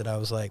much that I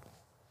was like,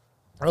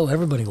 oh,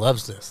 everybody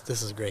loves this.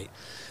 This is great.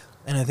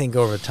 And I think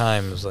over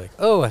time it was like,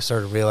 oh, I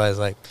started to realize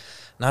like,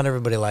 not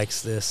everybody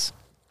likes this.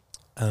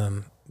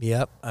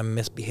 Yep, I'm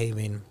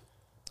misbehaving.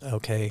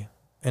 Okay.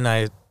 And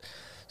I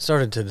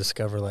started to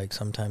discover like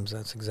sometimes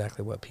that's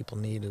exactly what people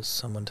need, is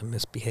someone to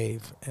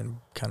misbehave and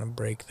kind of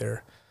break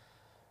their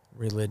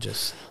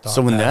religious thought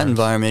So in that patterns.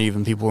 environment,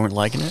 even people weren't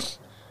liking it?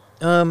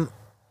 I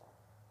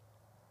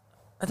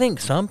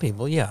think some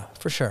people, yeah,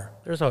 for sure.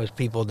 There's always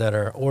people that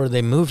or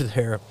they moved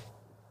there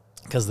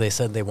because they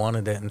said they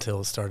wanted it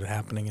until it started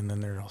happening, and then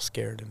they're all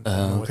scared and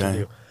don't know what to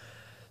do.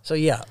 So,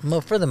 yeah,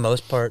 for the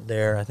most part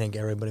there, I think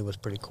everybody was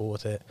pretty cool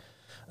with it.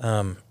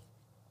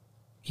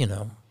 You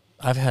know,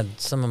 I've had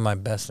some of my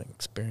best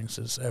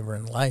experiences ever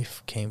in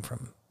life came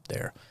from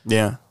there.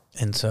 Yeah.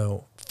 And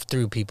so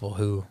through people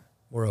who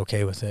were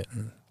okay with it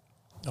and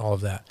all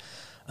of that.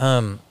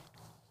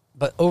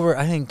 But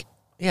I think,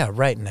 yeah,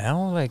 right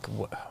now, like,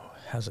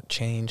 has it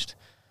changed?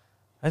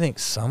 I think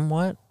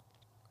somewhat,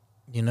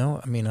 you know,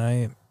 I mean,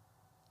 I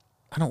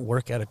don't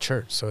work at a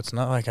church, so it's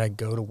not like I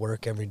go to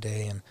work every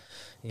day and,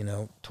 you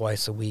know,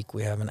 twice a week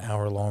we have an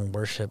hour-long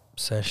worship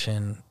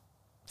session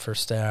for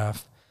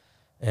staff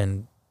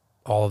and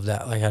all of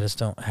that. Like, I just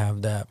don't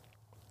have that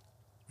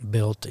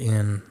built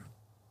in,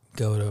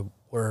 go to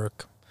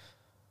work,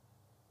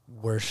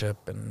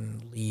 worship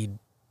and lead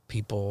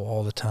people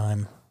all the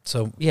time.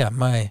 So yeah,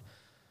 my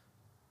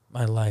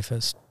life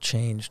has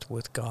changed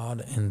with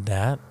God in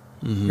that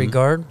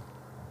regard.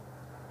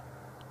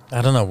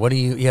 I don't know. What do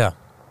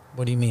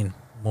you mean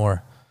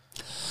more?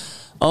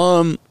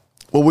 Well,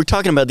 we're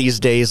talking about these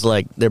days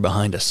like they're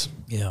behind us.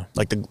 Yeah.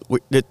 Like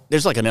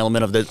there's like an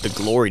element of the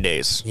glory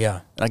days.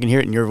 Yeah. And I can hear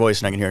it in your voice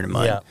and I can hear it in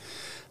mine. Yeah.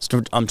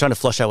 So I'm trying to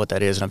flush out what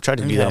that is, and I'm trying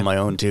to do that on my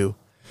own too.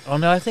 Oh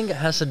no, I think it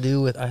has to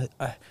do with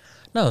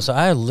so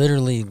I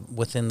literally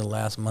within the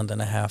last month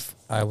and a half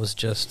I was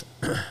just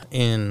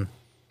in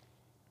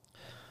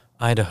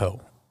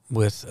Idaho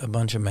with a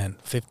bunch of men,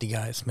 50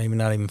 guys, maybe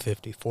not even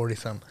 50, 40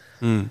 some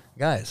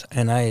guys,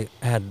 and I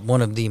had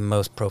one of the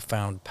most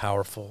profound,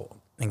 powerful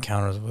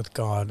encounters with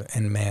God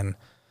and man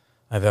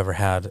I've ever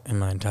had in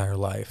my entire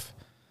life.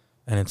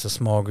 And it's a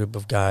small group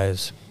of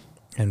guys,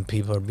 and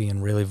people are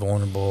being really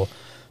vulnerable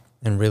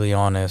and really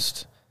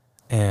honest,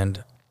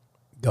 and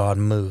God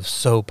moves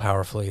so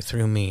powerfully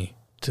through me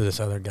to this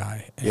other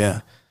guy.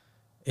 And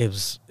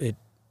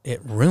it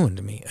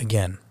ruined me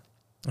again.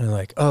 And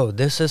like,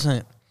 this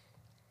isn't,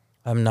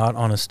 I'm not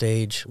on a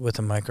stage with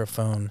a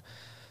microphone,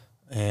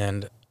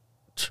 and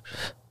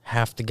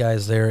half the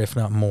guys there, if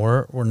not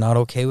more, were not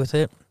okay with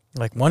it.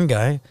 Like one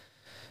guy,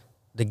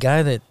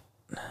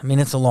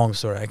 it's a long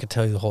story. I could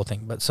tell you the whole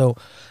thing. But so,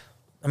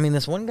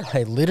 this one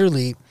guy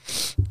literally,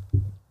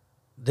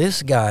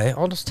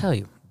 I'll just tell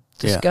you.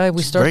 This guy,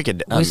 break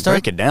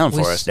it down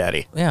for us,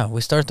 Daddy. Yeah,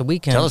 we start the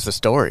weekend. Tell us the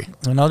story.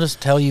 And I'll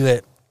just tell you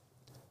it.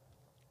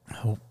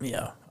 Oh,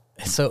 yeah.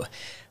 So,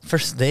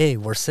 first day,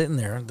 we're sitting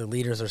there. The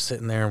leaders are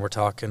sitting there, and we're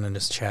talking and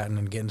just chatting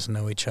and getting to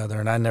know each other.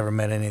 And I never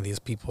met any of these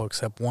people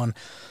except one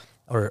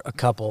or a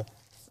couple.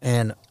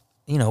 And,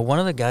 one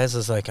of the guys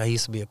is like, I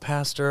used to be a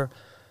pastor.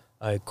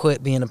 I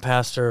quit being a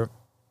pastor,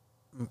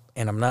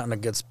 and I'm not in a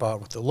good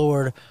spot with the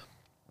Lord.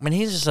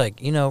 He's just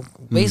like,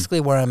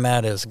 basically where I'm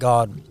at is,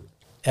 God,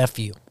 F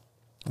you.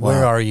 Wow.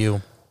 Where are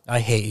you? I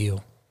hate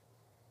you.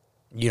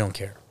 You don't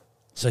care.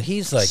 So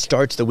he's like...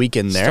 Starts the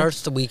weekend there?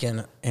 Starts the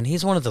weekend, and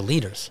he's one of the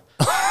leaders.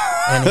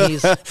 And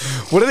he's...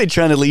 What are they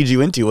trying to lead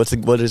you into?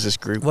 What is this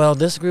group? Well,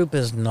 this group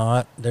is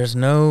not... There's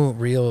no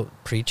real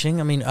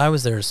preaching. I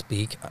was there to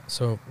speak.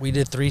 So we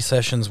did 3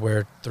 sessions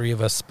where 3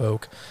 of us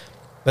spoke.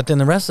 But then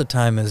the rest of the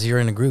time is you're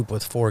in a group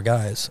with 4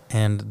 guys,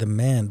 and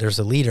there's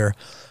a leader,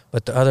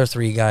 but the other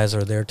 3 guys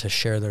are there to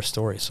share their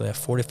story. So they have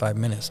 45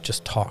 minutes,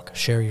 just talk,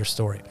 share your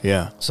story.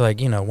 Yeah. So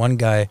one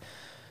guy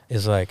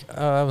is like,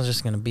 I was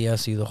just going to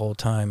BS you the whole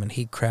time, and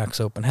he cracks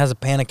open, has a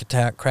panic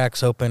attack,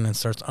 cracks open, and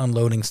starts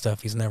unloading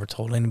stuff he's never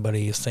told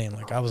anybody. He's saying,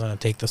 like, I was going to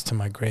take this to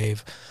my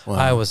grave. Wow.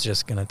 I was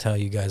just going to tell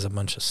you guys a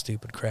bunch of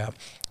stupid crap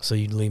so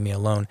you'd leave me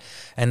alone.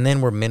 And then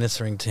we're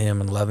ministering to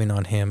him and loving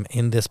on him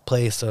in this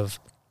place of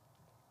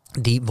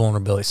deep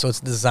vulnerability. So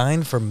it's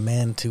designed for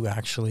men to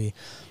actually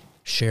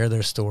share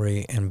their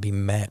story and be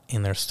met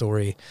in their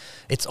story.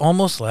 It's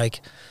almost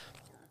like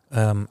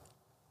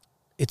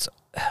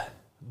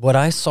what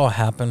I saw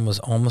happen was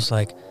almost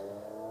like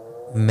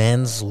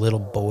men's little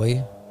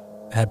boy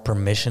had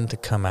permission to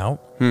come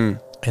out and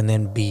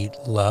then be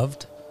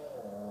loved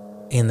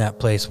in that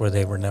place where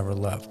they were never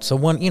loved. So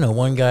one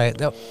guy,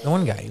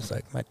 he's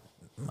like, my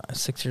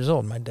 6 years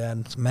old, my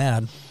dad's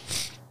mad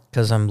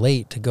because I'm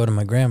late to go to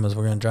my grandma's.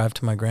 We're going to drive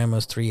to my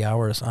grandma's 3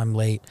 hours. I'm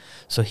late.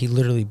 So he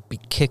literally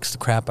kicks the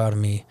crap out of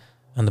me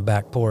on the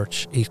back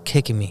porch. He's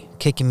kicking me,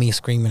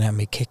 screaming at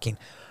me, kicking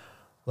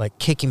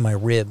my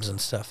ribs and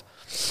stuff.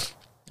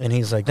 And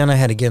he's like, then I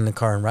had to get in the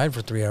car and ride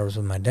for 3 hours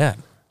with my dad.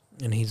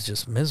 And he's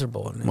just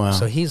miserable. And wow.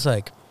 So he's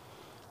like,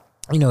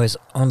 he's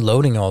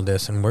unloading all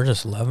this, and we're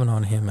just loving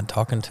on him and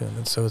talking to him.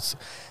 And so it's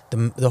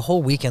the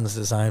whole weekend's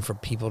designed for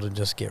people to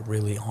just get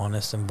really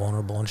honest and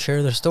vulnerable and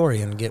share their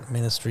story and get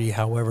ministry.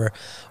 However,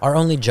 our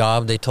only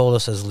job, they told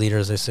us as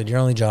leaders, they said, your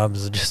only job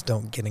is to just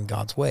don't get in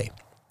God's way.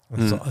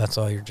 That's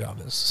all your job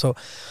is. So,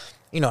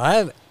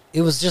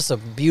 it was just a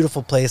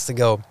beautiful place to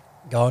go.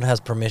 God has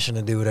permission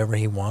to do whatever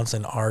he wants,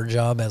 and our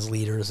job as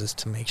leaders is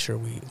to make sure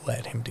we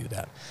let him do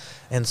that.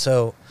 And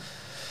so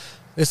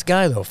this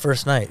guy, though,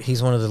 first night,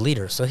 he's one of the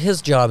leaders. So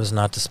his job is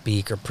not to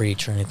speak or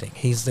preach or anything.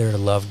 He's there to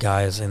love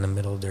guys in the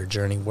middle of their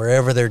journey,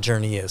 wherever their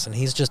journey is. And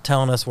he's just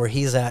telling us where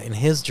he's at in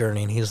his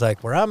journey. And he's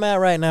like, where I'm at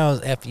right now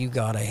is F you,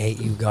 God. I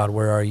hate you, God.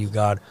 Where are you,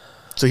 God?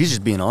 So he's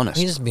just being honest.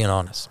 He's just being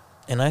honest.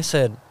 And I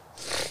said,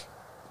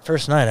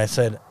 first night, I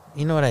said,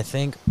 you know what I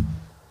think?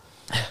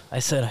 I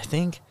said, I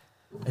think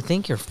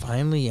you're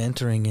finally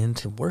entering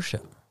into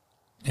worship.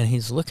 And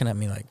he's looking at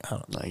me like,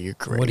 oh, no, you're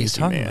crazy, what are you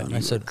talking man. about? I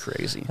said,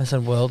 crazy. I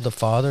said, well, the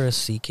Father is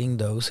seeking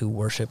those who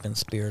worship in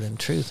spirit and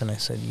truth. And I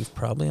said, you've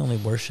probably only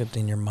worshipped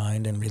in your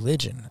mind and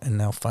religion. And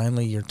now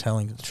finally you're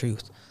telling the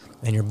truth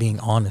and you're being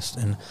honest.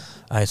 And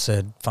I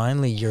said,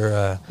 finally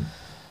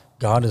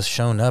God has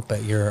shown up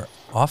at your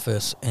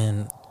office,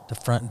 and the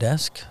front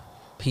desk,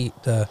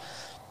 the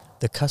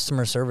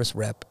customer service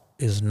rep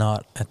is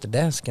not at the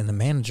desk, and the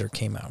manager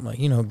came out. I'm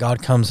like,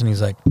 God comes and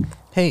he's like,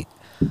 hey,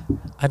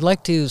 I'd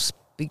like to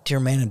speak to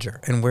your manager.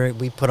 And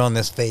we put on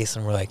this face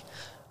and we're like,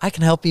 I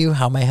can help you.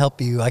 How may I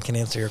help you? I can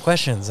answer your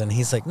questions. And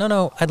he's like,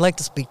 no, I'd like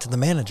to speak to the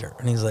manager.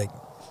 And he's like,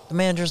 the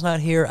manager's not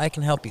here. I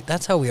can help you.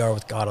 That's how we are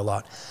with God a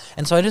lot.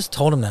 And so I just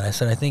told him that. I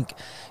said, I think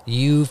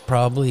you've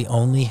probably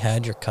only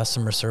had your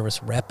customer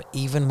service rep,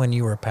 even when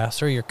you were a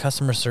pastor. Your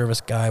customer service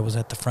guy was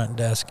at the front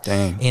desk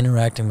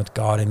interacting with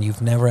God, and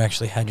you've never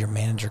actually had your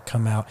manager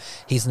come out.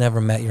 He's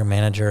never met your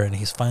manager, and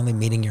he's finally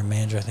meeting your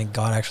manager. I think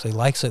God actually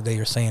likes it that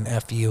you're saying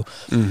F you.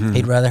 Mm-hmm.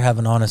 He'd rather have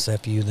an honest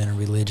F you than a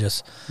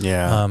religious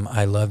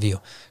I love you,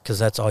 because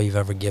that's all you've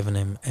ever given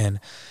him.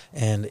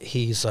 And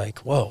he's like,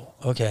 whoa,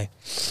 okay.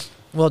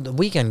 Well, the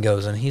weekend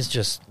goes, and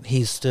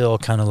he's still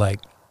kind of like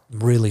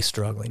really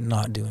struggling,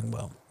 not doing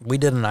well. We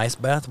did an ice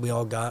bath.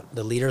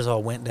 The leaders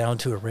all went down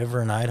to a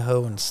river in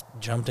Idaho and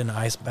jumped in an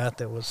ice bath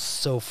that was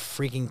so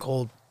freaking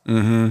cold.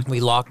 Mm-hmm. We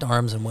locked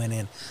arms and went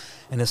in.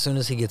 And as soon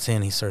as he gets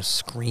in, he starts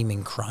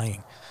screaming,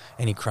 crying.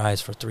 And he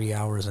cries for 3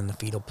 hours in the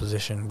fetal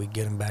position. We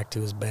get him back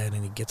to his bed,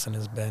 and he gets in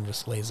his bed and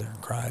just lays there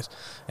and cries.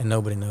 And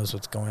nobody knows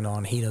what's going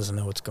on. He doesn't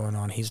know what's going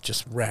on. He's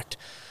just wrecked.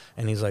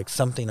 And he's like,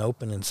 something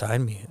opened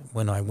inside me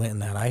when I went in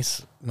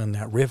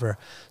that river.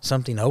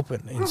 Something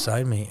opened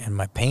inside me, and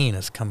my pain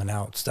is coming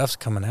out. Stuff's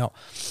coming out.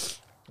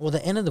 Well,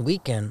 the end of the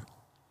weekend,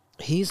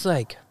 he's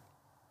like,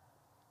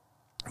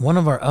 one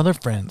of our other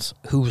friends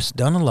who's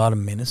done a lot of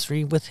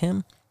ministry with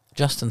him,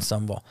 Justin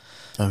Sumval,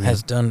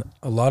 has done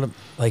a lot of,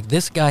 like,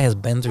 this guy has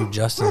been through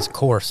Justin's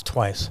course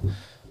twice. I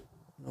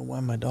don't know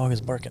why my dog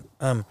is barking.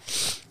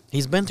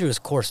 He's been through his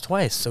course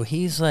twice, so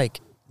he's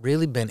like,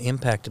 really been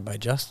impacted by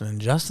Justin, and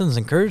Justin's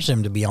encouraged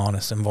him to be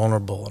honest and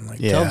vulnerable and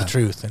tell the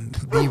truth and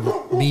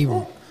be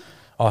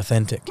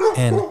authentic.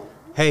 And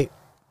hey,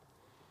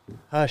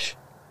 hush.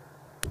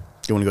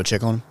 You want to go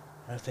check on him?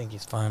 I think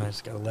he's fine. I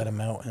just got to let him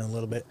out in a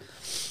little bit.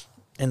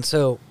 And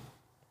so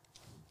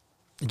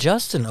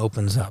Justin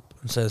opens up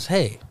and says,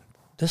 hey,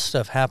 this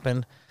stuff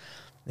happened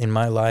in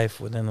my life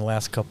within the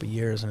last couple of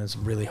years, and it's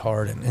really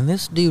hard. And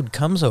this dude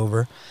comes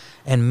over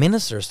and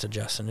ministers to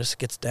Justin, just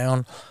gets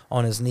down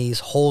on his knees,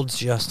 holds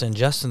Justin.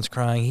 Justin's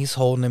crying. He's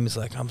holding him. He's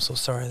like, I'm so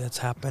sorry that's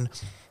happened.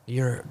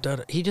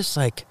 He just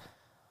like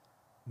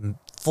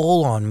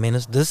full on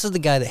minister. This is the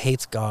guy that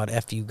hates God,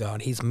 F you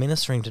God. He's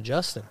ministering to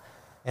Justin.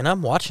 And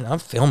I'm watching, I'm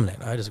filming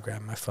it. I just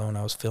grabbed my phone.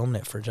 I was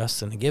filming it for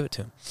Justin to give it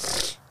to him.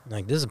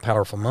 Like, this is a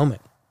powerful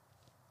moment.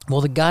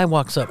 Well, the guy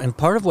walks up, and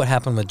part of what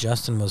happened with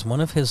Justin was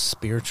one of his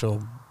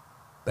spiritual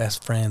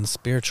best friends,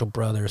 spiritual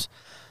brothers,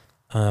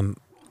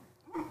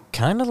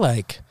 kind of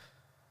like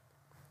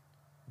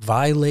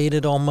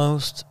violated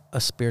almost a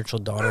spiritual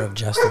daughter of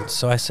Justin.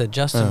 So I said,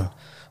 Justin,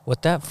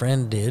 what that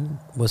friend did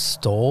was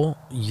stole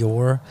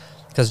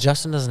because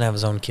Justin doesn't have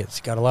his own kids.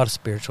 He got a lot of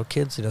spiritual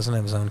kids. He doesn't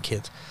have his own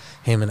kids,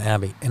 him and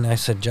Abby. And I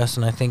said,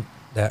 Justin, I think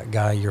that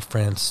guy, your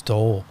friend,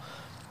 stole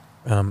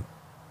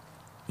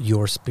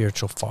your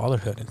spiritual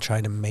fatherhood and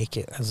tried to make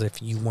it as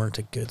if you weren't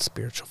a good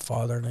spiritual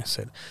father. And I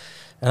said,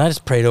 and I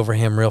just prayed over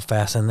him real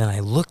fast, and then I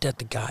looked at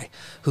the guy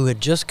who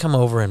had just come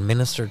over and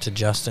ministered to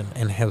Justin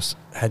and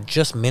had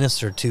just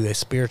ministered to a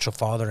spiritual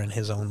father in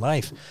his own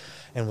life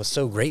and was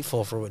so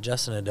grateful for what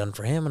Justin had done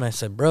for him. And I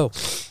said, bro,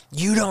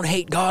 you don't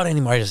hate God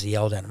anymore. I just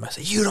yelled at him. I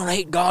said, you don't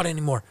hate God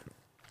anymore.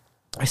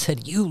 I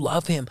said, you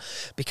love him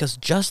because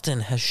Justin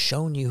has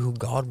shown you who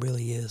God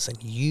really is,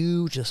 and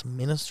you just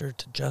ministered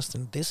to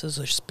Justin. This is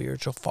a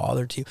spiritual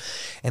father to you.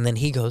 And then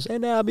he goes,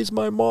 and Abby's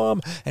my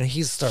mom. And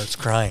he starts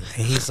crying.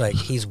 And he's like,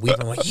 he's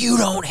weeping. Like, you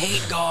don't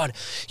hate God.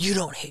 You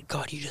don't hate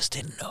God. You just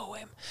didn't know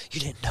him. You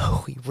didn't know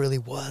who he really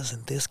was.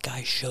 And this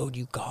guy showed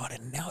you God.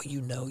 And now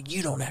you know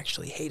you don't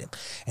actually hate him.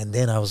 And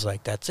then I was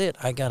like, that's it.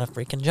 I got to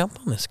freaking jump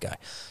on this guy.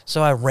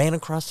 So I ran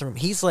across the room.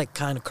 He's like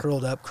kind of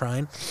curled up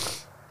crying.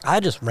 I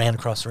just ran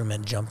across the room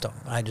and jumped on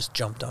him. I just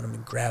jumped on him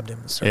and grabbed him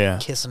and started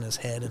kissing his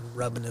head and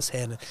rubbing his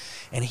head.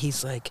 And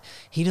he's like,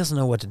 he doesn't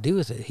know what to do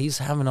with it. He's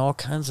having all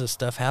kinds of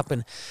stuff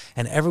happen.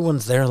 And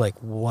everyone's there like,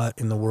 what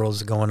in the world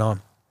is going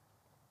on?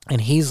 And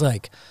he's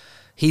like,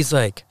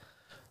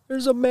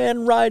 there's a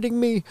man riding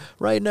me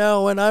right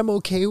now and I'm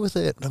okay with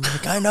it. And I'm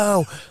like, I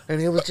know.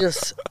 And it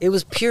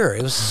was pure.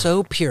 It was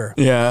so pure.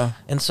 Yeah.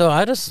 And so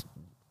I just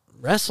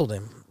wrestled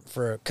him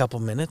for a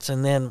couple minutes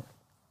and then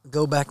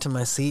go back to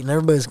my seat, and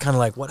everybody's kind of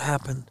like, what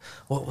happened?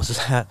 What was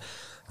that?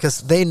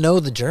 Because they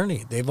know the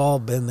journey. They've all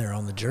been there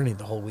on the journey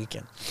the whole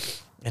weekend.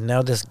 And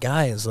now this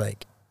guy is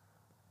like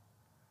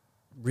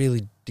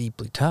really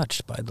deeply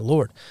touched by the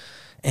Lord.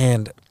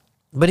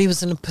 But he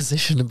was in a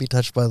position to be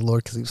touched by the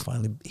Lord because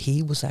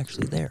he was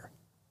actually there.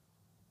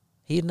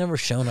 He had never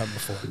shown up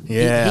before.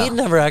 Yeah. He had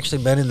never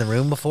actually been in the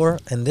room before,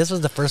 and this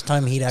was the first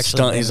time he'd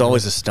actually He's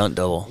always a stunt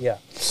double. Yeah.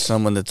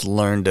 Someone that's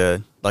learned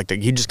to,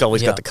 he just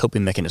always got the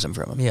coping mechanism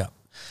from him. Yeah.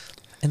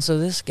 And so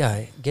this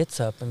guy gets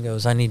up and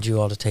goes, I need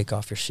you all to take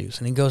off your shoes.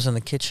 And he goes in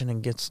the kitchen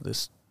and gets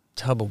this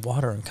tub of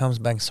water and comes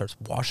back and starts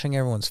washing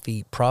everyone's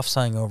feet,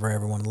 prophesying over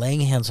everyone, laying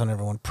hands on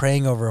everyone,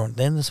 praying over everyone.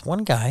 Then this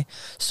one guy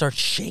starts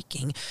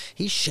shaking.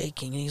 He's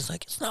shaking, and he's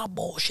like, it's not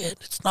bullshit.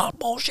 It's not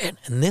bullshit.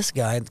 And this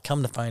guy,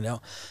 come to find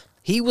out,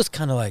 he was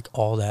kind of like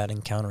all that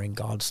encountering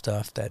God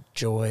stuff, that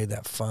joy,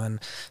 that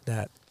fun,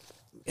 that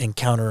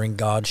encountering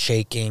God,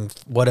 shaking,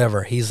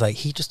 whatever. He's like,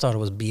 he just thought it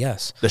was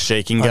BS. The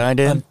shaking guy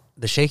did?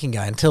 The shaking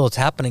guy, until it's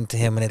happening to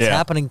him, and it's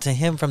happening to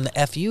him from the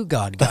FU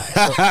God guy.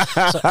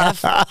 So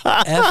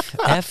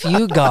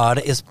FU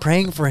God is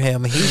praying for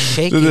him. He's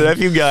shaking. The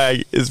FU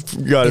guy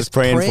is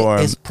praying for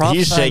him.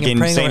 He's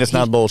shaking, saying it's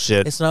not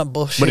bullshit. It's not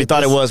bullshit. But he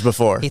thought it was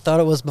before. He thought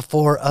it was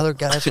before. Other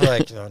guys were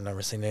like, I've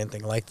never seen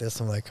anything like this.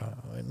 I'm like, I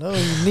know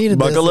you needed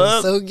Buckle this. up.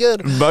 It's so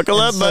good. Buckle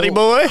up, buddy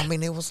boy. I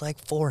mean, it was like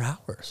 4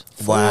 hours.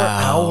 Wow. 4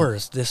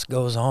 hours this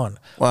goes on.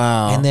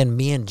 Wow. And then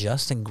me and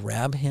Justin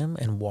grab him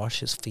and wash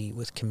his feet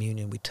with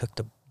communion. We took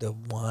the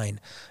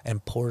wine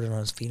and poured it on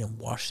his feet and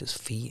washed his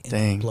feet in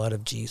the blood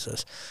of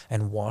Jesus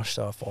and washed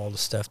off all the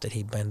stuff that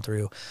he'd been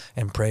through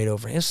and prayed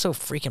over. It was so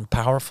freaking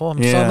powerful.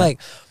 So I'm like,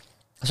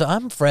 so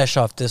I'm fresh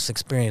off this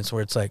experience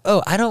where it's like,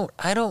 oh, I don't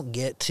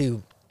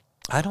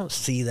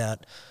see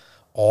that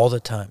all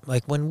the time.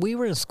 Like when we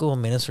were in school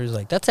ministries,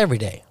 like that's every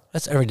day.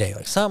 That's every day.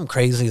 Like something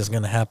crazy is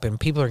going to happen.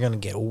 People are going to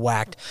get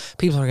whacked.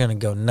 People are going to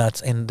go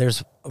nuts, and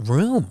there's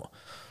room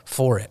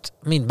for it.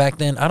 I mean, back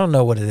then, I don't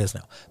know what it is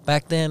now.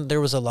 Back then,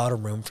 there was a lot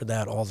of room for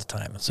that all the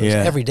time. So it was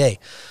every day.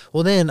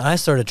 Well, then I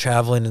started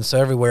traveling, and so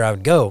everywhere I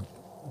would go,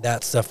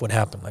 that stuff would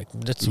happen. Like,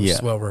 this is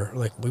what we're,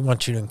 like, we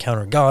want you to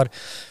encounter God.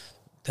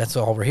 That's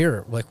all we're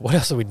here. Like, what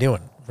else are we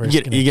doing?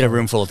 You get a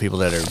room full of people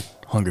that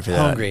are hungry for that.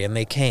 Hungry, and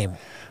they came.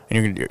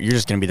 And you're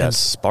just going to be that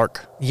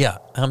spark. Yeah,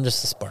 I'm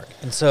just a spark.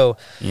 And so,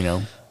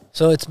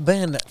 so it's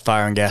been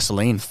fire and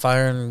gasoline.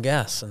 Fire and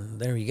gas, and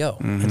there you go.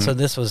 Mm-hmm. And so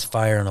this was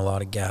fire and a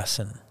lot of gas,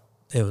 and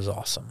it was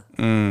awesome.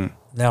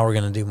 Now we're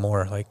going to do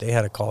more. Like, they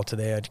had a call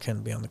today. I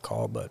couldn't be on the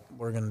call, but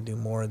we're going to do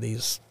more of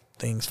these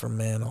things for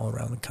men all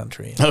around the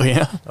country. Oh,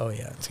 yeah? Oh,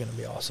 yeah. It's going to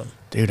be awesome.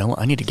 Dude,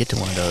 I need to get to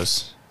one of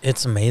those.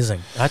 It's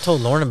amazing. I told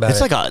Lauren about it.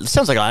 It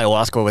sounds like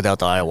ayahuasca without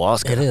the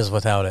ayahuasca. It is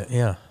without it,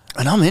 yeah.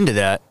 And I'm into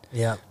that.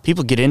 Yeah.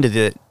 People get into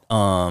the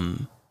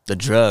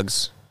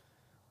drugs.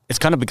 It's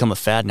kind of become a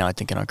fad now, I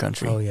think, in our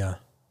country. Oh, yeah.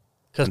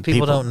 Because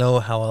people don't know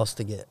how else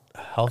to get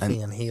healthy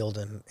and healed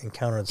and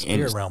encounter the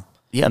spirit realm.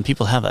 Yeah, and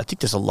people have. I think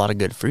there's a lot of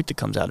good fruit that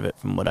comes out of it,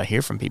 from what I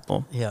hear from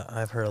people. Yeah,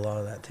 I've heard a lot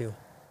of that too.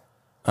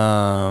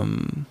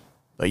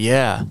 But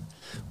yeah,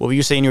 what were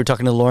you saying? You were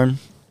talking to Lauren.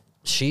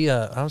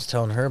 I was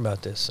telling her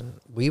about this, and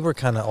we were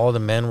kind of, all the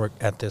men were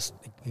at this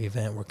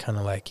event. We're kind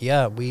of like,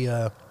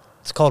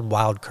 it's called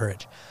Wild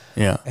Courage.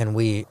 Yeah, and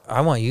I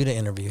want you to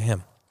interview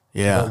him.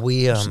 Yeah, but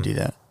we should do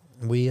that.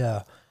 We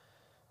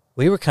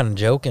were kind of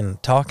joking,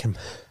 talking.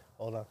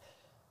 Hold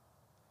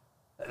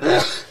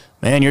on.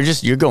 Man,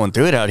 you're going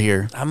through it out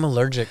here. I'm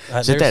allergic.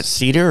 Is it that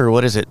cedar or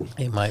what is it?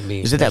 It might be.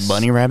 Is it that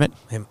bunny rabbit?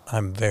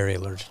 I'm very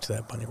allergic to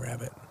that bunny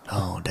rabbit.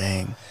 Oh,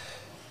 dang.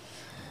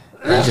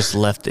 You just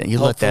left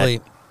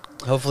it.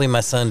 Hopefully my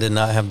son did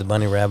not have the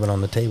bunny rabbit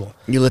on the table.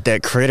 You let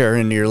that critter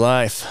into your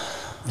life.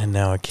 And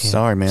now I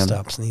can't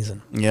stop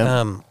sneezing.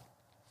 Yeah.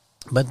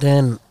 But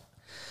then,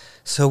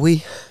 so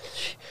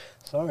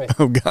sorry.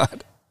 Oh,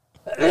 God.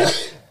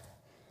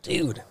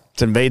 Dude.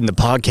 It's invading the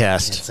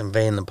podcast. It's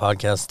invading the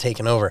podcast,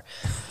 taking over.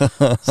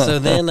 So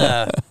then,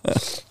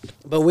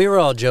 but we were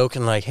all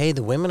joking like, hey,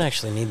 the women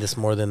actually need this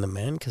more than the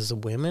men, because the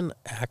women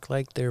act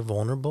like they're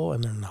vulnerable,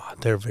 and they're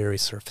not. They're very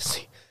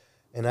surfacey.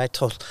 And I'm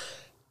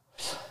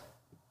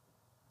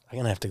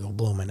going to have to go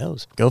blow my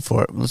nose. Go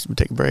for it. Let's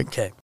take a break.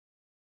 Okay.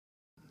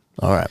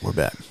 All right, we're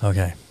back.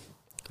 Okay.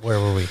 Where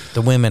were we?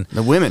 The women.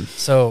 The women.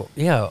 So,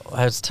 yeah,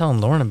 I was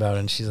telling Lauren about it,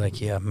 and she's like,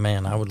 yeah,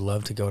 man, I would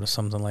love to go to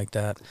something like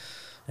that.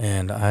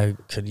 And I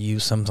could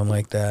use something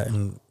like that.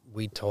 And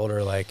I told her,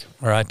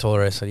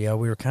 I said, yeah,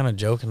 we were kind of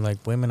joking,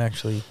 like, women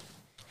actually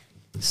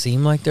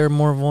seem like they're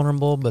more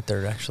vulnerable, but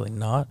they're actually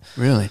not.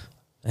 Really?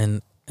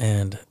 And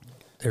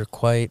they're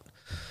quite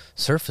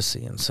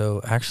surfacey. And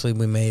so actually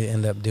we may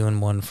end up doing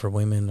one for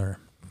women, or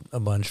a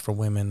bunch for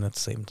women at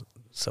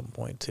some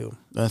point too.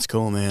 That's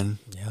cool, man.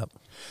 Yep.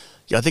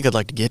 Yeah, I think I'd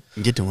like to get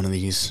to one of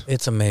these.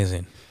 It's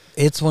amazing.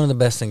 It's one of the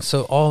best things.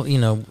 So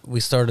we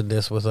started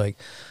this with like,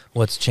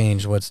 what's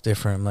changed, what's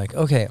different. I'm like,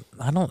 okay,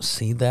 I don't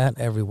see that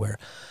everywhere.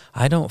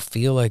 I don't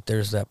feel like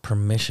there's that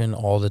permission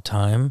all the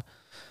time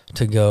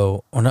to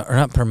go, or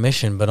not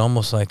permission, but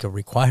almost like a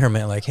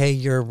requirement. Like, hey,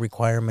 your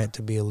requirement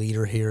to be a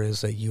leader here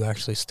is that you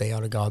actually stay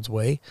out of God's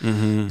way.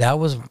 Mm-hmm.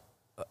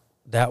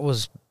 That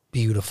was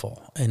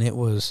beautiful, and it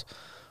was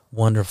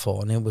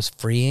wonderful, and it was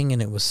freeing,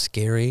 and it was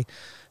scary,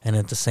 and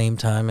at the same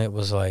time, it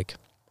was like,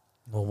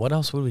 well, what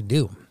else would we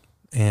do?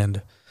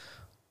 And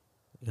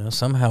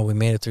somehow we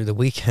made it through the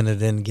weekend and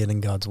didn't get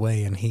in God's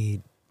way, and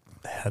it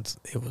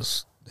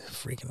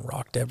freaking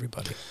rocked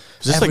everybody.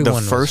 Is this like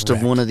the first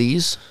of one of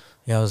these?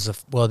 Yeah,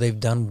 they've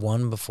done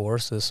one before,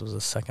 so this was the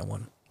second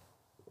one.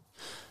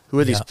 Who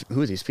are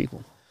these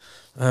people?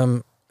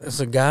 It's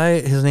a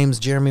guy, his name's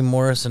Jeremy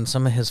Morris, and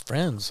some of his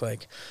friends,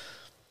 like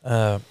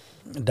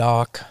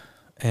Doc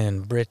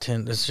and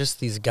Britton. It's just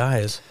these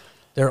guys.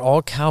 They're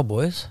all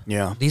cowboys.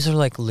 Yeah. These are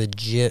like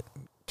legit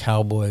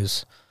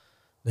cowboys.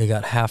 They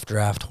got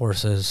half-draft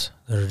horses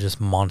that are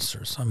just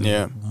monsters. I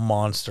mean,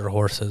 monster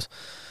horses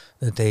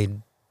that they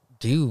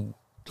do,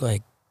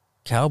 like,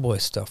 cowboy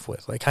stuff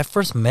with. Like, I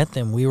first met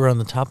them, we were on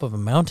the top of a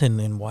mountain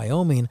in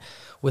Wyoming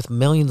with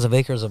millions of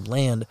acres of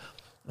land,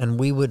 and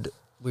we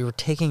were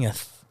taking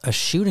a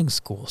shooting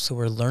school, so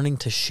we're learning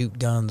to shoot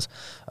guns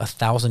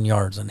 1,000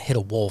 yards and hit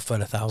a wolf at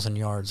 1,000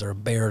 yards or a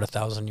bear at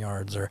 1,000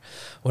 yards or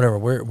whatever.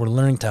 We're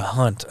learning to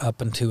hunt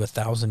up into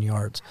 1,000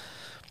 yards.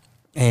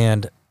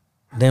 And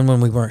then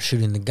when we weren't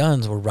shooting the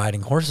guns, we're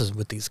riding horses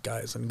with these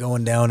guys and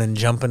going down and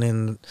jumping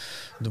in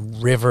the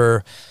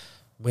river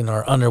in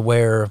our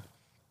underwear,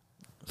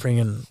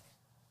 freaking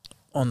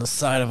on the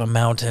side of a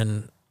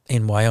mountain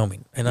in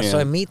Wyoming. And so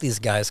I meet these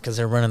guys because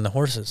they're running the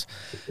horses.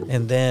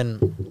 And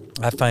then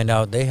I find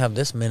out they have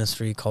this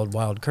ministry called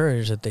Wild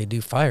Courage that they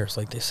do fires.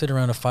 Like, they sit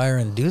around a fire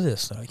and do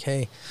this. They're like,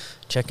 hey,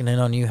 checking in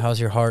on you. How's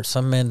your heart?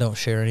 Some men don't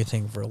share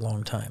anything for a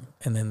long time.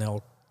 And then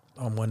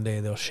on one day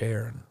they'll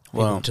share. And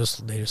wow.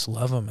 They just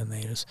love them, and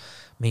they just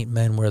meet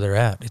men where they're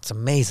at. It's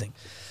amazing.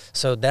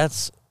 So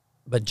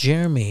but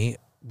Jeremy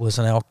was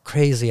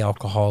crazy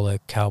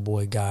alcoholic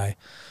cowboy guy.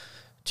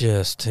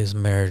 Just his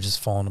marriage is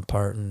falling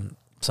apart, and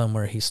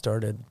somewhere he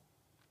started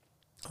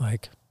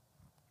like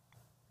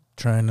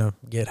trying to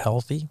get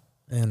healthy,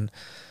 and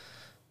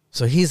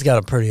so he's got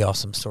a pretty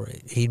awesome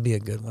story. He'd be a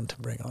good one to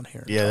bring on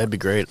here. Yeah, that'd be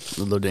great.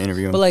 I'd love to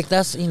interview him. But like,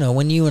 that's,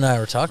 when you and I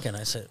were talking,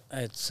 I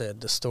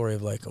said the story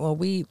of like, well,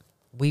 we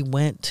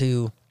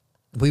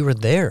were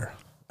there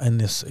in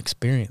this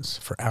experience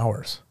for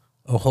hours,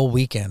 a whole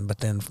weekend, but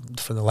then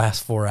for the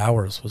last 4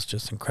 hours was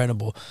just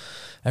incredible.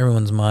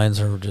 Everyone's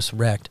minds are just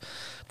wrecked.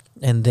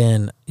 And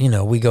then,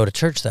 we go to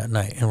church that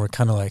night, and we're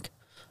kind of like,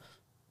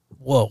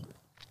 whoa,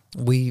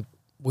 we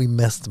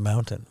missed the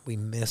mountain. We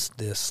missed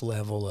this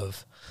level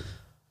of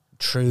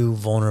true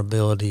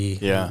vulnerability.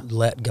 Yeah.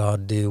 Let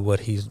God do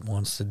what he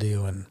wants to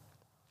do. And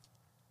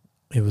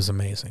it was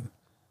amazing.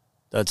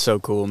 That's so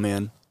cool,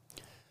 man.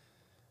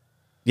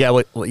 Yeah,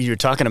 what you're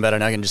talking about,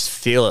 and I can just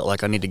feel it,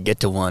 like I need to get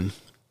to one.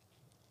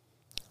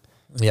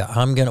 Yeah,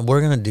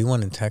 we're gonna do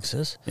one in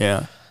Texas.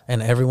 Yeah.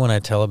 And everyone I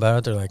tell about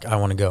it, they're like, I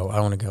want to go.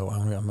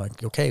 I'm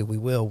like, okay, we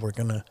will. We're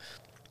gonna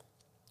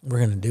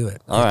do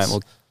it. All right,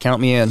 well,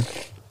 count me in.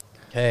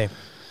 Okay.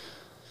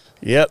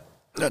 Yep,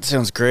 that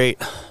sounds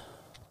great.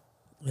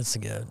 It's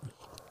good.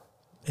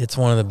 It's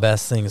one of the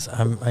best things.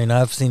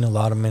 I've seen a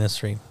lot of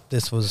ministry.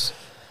 This was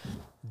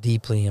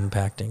deeply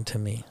impacting to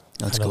me.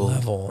 That's at cool. A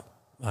level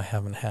I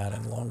haven't had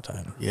in a long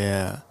time.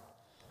 Yeah,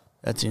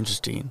 that's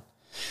interesting.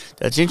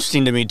 That's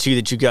interesting to me, too,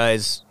 that you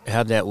guys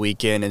have that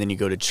weekend and then you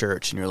go to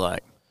church and you're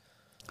like,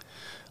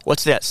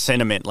 what's that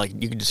sentiment? Like,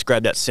 you could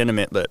describe that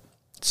sentiment, but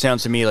it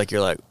sounds to me like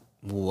you're like,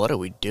 what are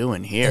we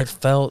doing here? It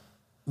felt,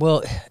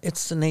 well,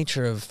 it's the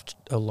nature of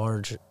a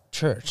large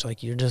church.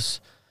 Like, you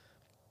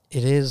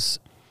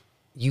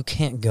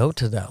can't go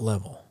to that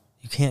level.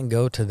 You can't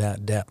go to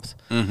that depth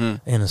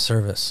in a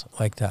service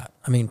like that.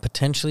 I mean,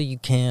 potentially you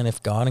can,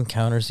 if God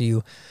encounters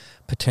you,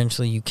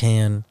 potentially you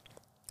can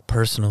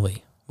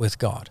personally with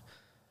God.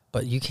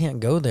 But you can't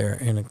go there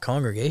in a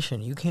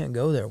congregation. You can't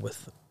go there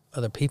with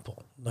other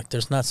people. Like,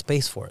 there's not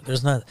space for it.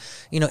 There's not,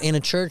 in a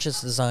church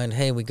it's designed,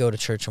 hey, we go to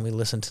church and we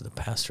listen to the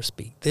pastor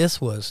speak. This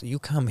was, you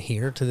come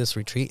here to this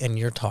retreat and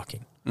you're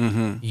talking.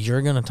 Mm-hmm.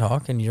 You're going to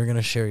talk and you're going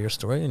to share your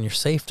story, and you're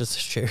safe to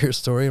share your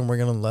story, and we're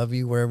going to love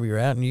you wherever you're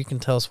at, and you can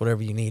tell us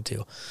whatever you need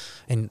to.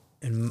 And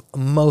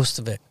most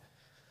of it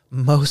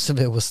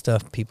was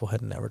stuff people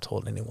had never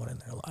told anyone in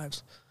their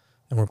lives,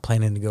 and we're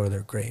planning to go to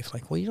their grave.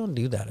 Like, well, you don't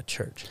do that at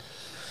church.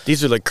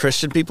 These are like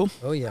Christian people?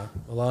 Oh, yeah.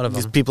 A lot of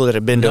them. These people that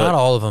have been to Not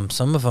all of them.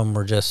 Some of them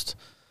were just,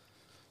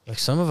 like,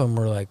 some of them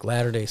were like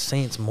Latter-day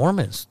Saints,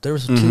 Mormons. There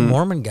was 2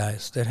 Mormon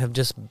guys that have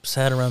just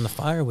sat around the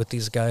fire with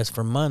these guys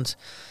for months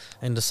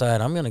and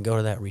decide, I'm going to go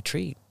to that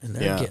retreat. And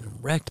they're getting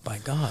wrecked by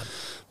God.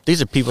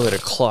 These are people that are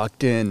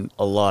clocked in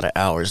a lot of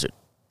hours at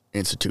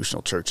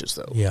institutional churches,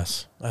 though.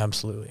 Yes,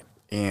 absolutely.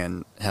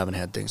 And haven't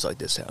had things like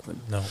this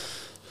happen. No.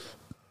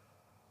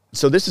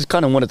 So this is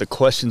kind of one of the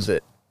questions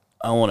that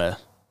I want to,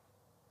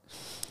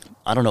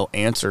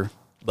 answer,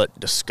 but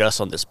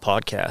discuss on this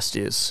podcast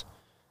is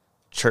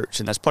church.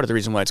 And that's part of the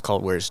reason why it's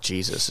called Where's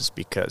Jesus, is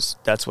because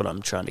that's what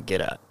I'm trying to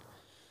get at,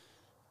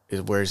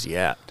 is where's he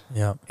at?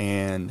 Yeah.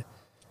 And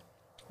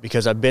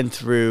because I've been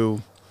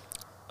through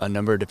a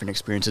number of different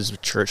experiences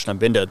with church, and I've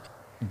been to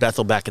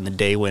Bethel back in the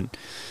day when,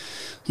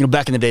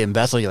 back in the day in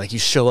Bethel, you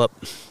show up,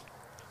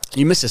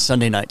 you miss a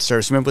Sunday night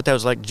service. Remember what that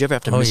was like? Did you ever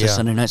have to miss a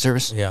Sunday night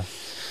service? Yeah.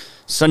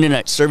 Sunday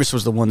night service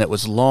was the one that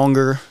was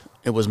longer.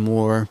 It was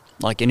more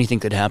like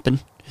anything could happen.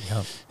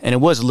 Yep. And it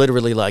was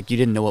literally like you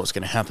didn't know what was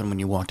going to happen when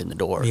you walked in the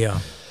door. Yeah.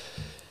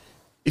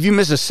 If you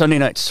missed a Sunday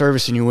night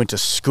service and you went to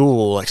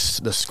school, like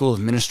the school of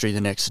ministry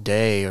the next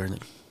day or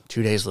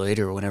 2 days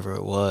later or whenever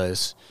it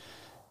was,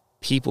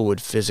 people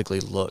would physically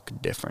look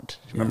different.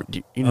 Remember,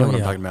 you know what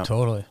I'm talking about?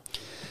 Totally.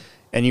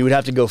 And you would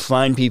have to go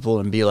find people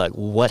and be like,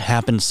 what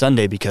happened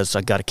Sunday? Because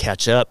I got to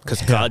catch up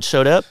because God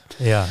showed up.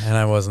 Yeah, and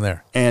I wasn't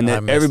there. And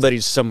then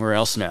everybody's somewhere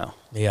else now.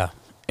 Yeah.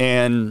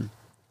 And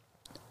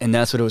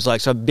that's what it was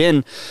like. So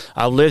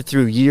I've lived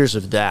through years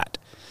of that.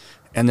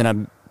 And then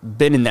I've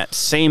been in that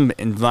same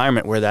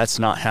environment where that's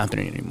not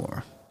happening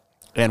anymore.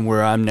 And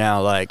where I'm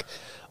now like,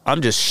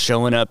 I'm just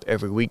showing up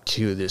every week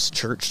to this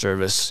church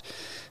service.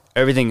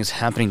 Everything is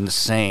happening the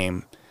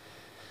same.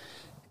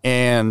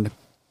 And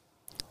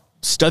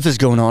stuff is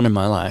going on in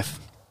my life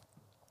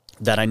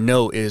that I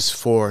know is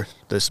for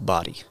this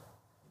body.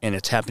 And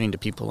it's happening to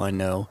people I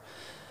know.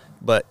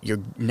 But you're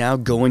now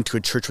going to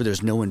a church where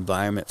there's no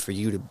environment for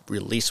you to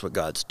release what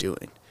God's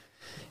doing.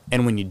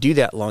 And when you do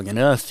that long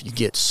enough, you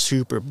get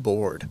super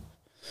bored.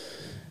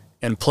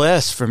 And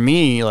plus, for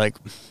me, like,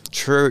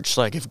 church,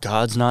 like, if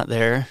God's not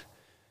there,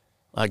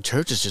 like,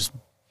 church is just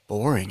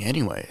boring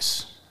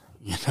anyways,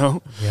 you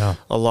know? Yeah.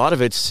 A lot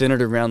of it's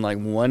centered around, like,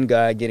 one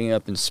guy getting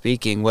up and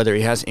speaking, whether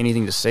he has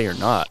anything to say or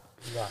not.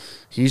 Yeah.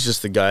 He's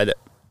just the guy that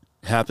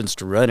happens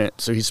to run it,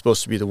 so he's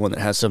supposed to be the one that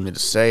has something to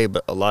say,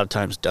 but a lot of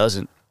times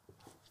doesn't.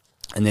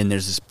 And then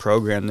there's this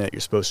program that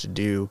you're supposed to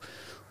do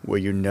where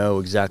you know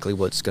exactly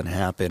what's going to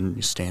happen.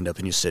 You stand up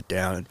and you sit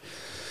down, and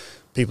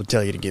people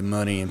tell you to give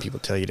money, and people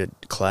tell you to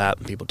clap,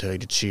 and people tell you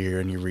to cheer,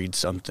 and you read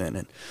something,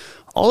 and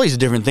all these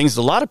different things.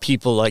 A lot of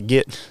people, like,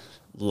 get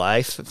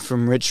life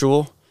from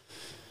ritual,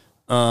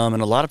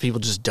 and a lot of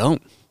people just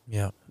don't.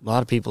 Yeah. A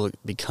lot of people, it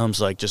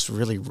becomes, like, just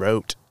really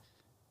rote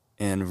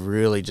and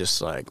really just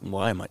like,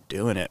 why am I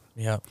doing it?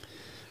 Yeah.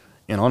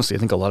 And honestly, I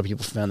think a lot of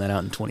people found that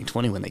out in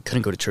 2020 when they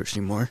couldn't go to church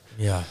anymore.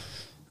 Yeah.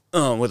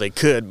 Well, they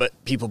could,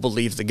 but people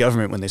believed the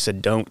government when they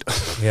said don't.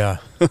 Yeah.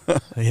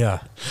 Yeah.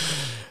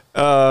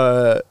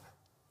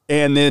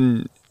 And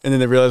then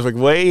they realized, like,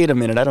 wait a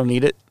minute, I don't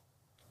need it.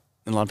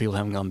 And a lot of people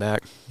haven't gone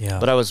back. Yeah.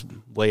 But I was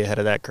way ahead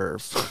of that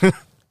curve.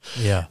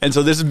 Yeah. And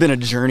so this has been a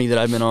journey that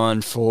I've been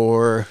on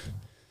for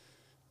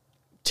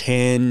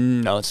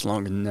it's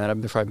longer than that.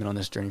 I've probably been on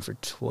this journey for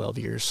 12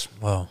 years.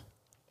 Wow.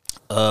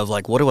 Of,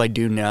 like, what do I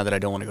do now that I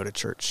don't want to go to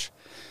church?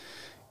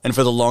 And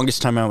for the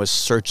longest time, I was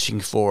searching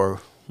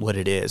for what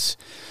it is.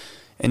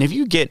 And if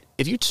you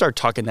start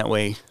talking that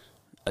way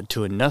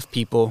to enough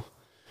people,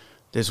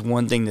 there's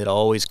one thing that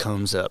always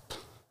comes up.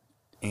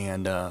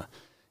 And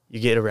you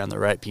get around the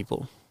right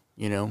people,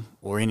 you know,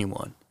 or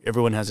anyone.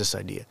 Everyone has this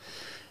idea.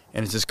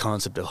 And it's this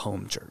concept of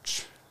home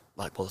church.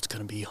 Like, well, it's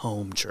going to be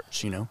home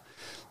church, you know?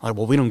 Like,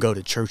 well, we don't go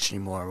to church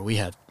anymore.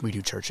 We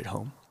do church at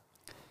home.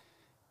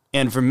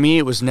 And for me,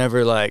 it was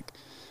never like,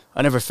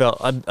 I never felt,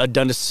 I've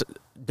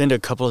been to a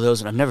couple of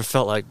those, and I've never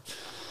felt like,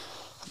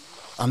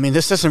 I mean,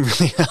 this doesn't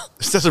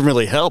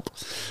really help.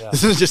 Yeah.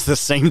 This is just the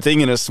same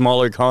thing in a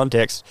smaller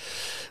context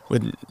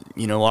with,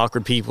 you know,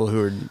 awkward people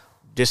who are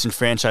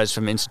disenfranchised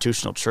from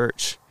institutional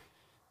church.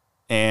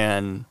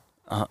 And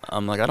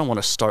I'm like, I don't want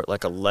to start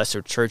like a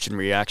lesser church in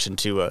reaction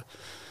to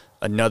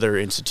another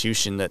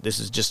institution, that this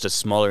is just a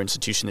smaller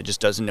institution that just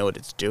doesn't know what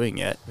it's doing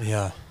yet.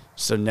 Yeah.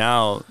 So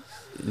now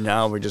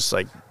we're just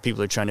like,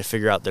 people are trying to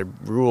figure out their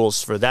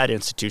rules for that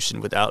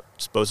institution without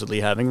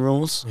supposedly having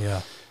rules.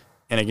 Yeah.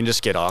 And it can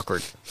just get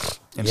awkward.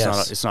 And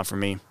it's not for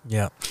me.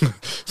 Yeah.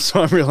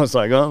 So I realized,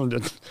 like, oh,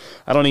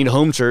 I don't need a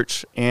home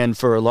church. And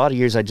for a lot of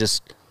years, I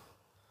just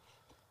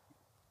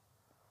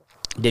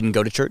didn't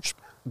go to church.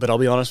 But I'll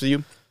be honest with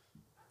you,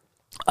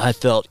 I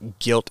felt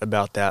guilt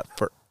about that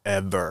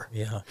forever.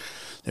 Yeah.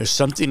 There's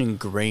something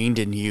ingrained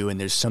in you, and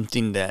there's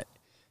something that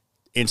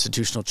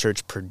institutional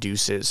church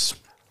produces,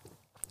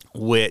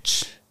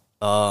 which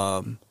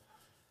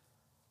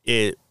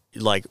it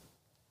like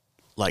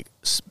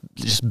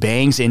just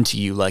bangs into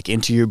you, like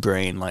into your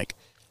brain, like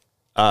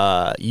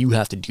you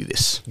have to do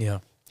this. Yeah.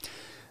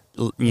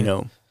 You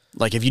know,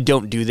 like, if you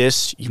don't do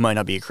this, you might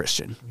not be a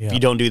Christian. Yeah. If you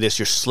don't do this,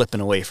 you're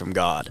slipping away from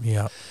God.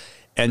 Yeah.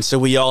 And so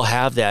we all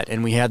have that,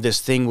 and we have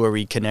this thing where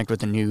we connect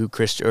with a new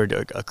Christian, or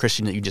a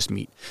Christian that you just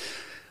meet,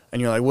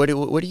 and you're like, "What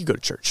do you go to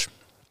church?"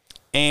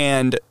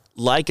 And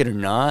like it or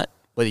not,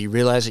 whether you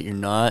realize it or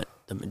not,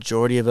 the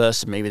majority of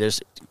us, and maybe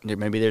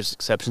there's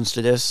exceptions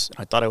to this.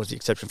 I thought I was the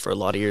exception for a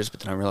lot of years, but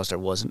then I realized I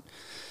wasn't.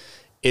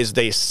 Is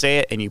they say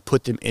it, and you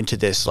put them into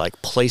this,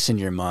 like, place in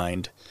your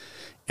mind,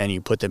 and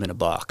you put them in a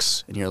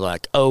box, and you're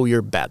like, "Oh,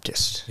 you're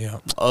Baptist." Yeah.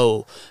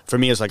 Oh, for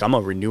me, it's like, I'm a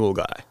renewal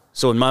guy.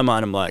 So in my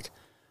mind, I'm like,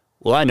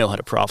 well, I know how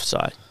to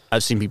prophesy.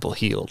 I've seen people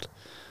healed.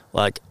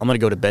 Like, I'm going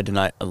to go to bed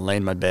tonight and lay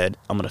in my bed.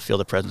 I'm going to feel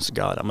the presence of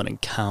God. I'm going to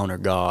encounter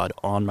God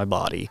on my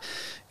body.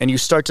 And you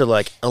start to,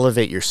 like,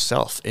 elevate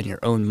yourself in your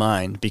own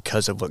mind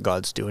because of what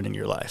God's doing in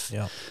your life.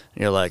 Yeah.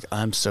 And you're like,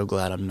 I'm so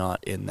glad I'm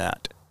not in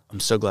that. I'm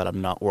so glad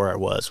I'm not where I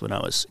was when I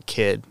was a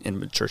kid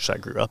in the church I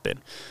grew up in.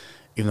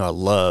 Even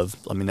though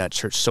that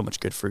church, so much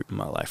good fruit in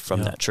my life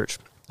from that church.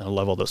 And I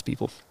love all those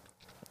people.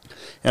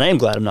 And I am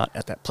glad I'm not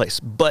at that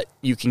place. But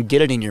you can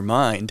get it in your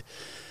mind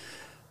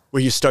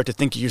where you start to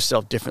think of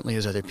yourself differently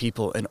as other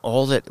people, and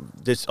all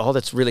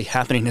that's really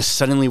happening is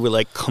suddenly we're,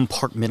 like,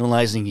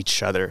 compartmentalizing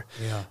each other.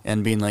 Yeah.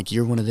 And being like,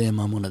 you're one of them,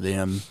 I'm one of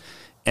them,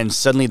 and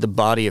suddenly the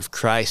body of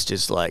Christ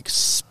is, like,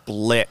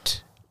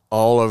 split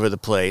all over the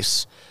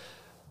place,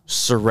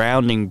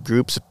 surrounding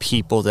groups of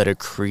people that are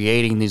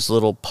creating these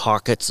little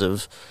pockets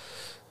of,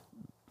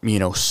 you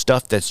know,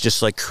 stuff that's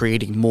just, like,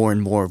 creating more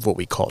and more of what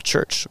we call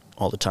church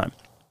all the time.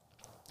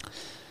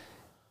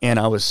 And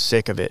I was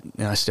sick of it,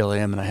 and I still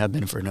am, and I have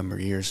been for a number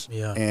of years.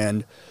 Yeah.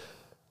 And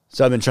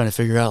so I've been trying to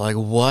figure out, like,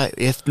 what?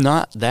 If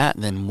not that,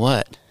 then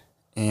what?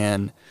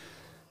 And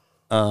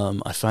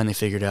I finally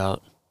figured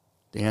out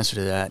the answer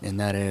to that, and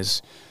that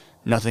is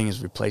nothing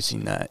is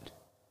replacing that.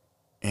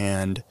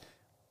 And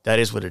that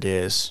is what it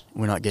is.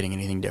 We're not getting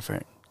anything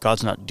different.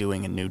 God's not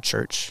doing a new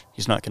church.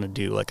 He's not going to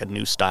do like a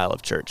new style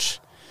of church.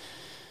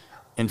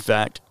 In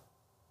fact,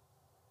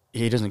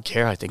 he doesn't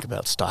care, I think,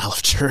 about style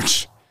of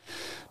church.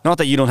 Not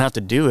that you don't have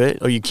to do it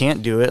or you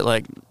can't do it.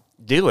 Like,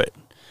 do it.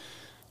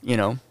 You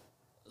know,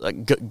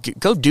 like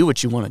go do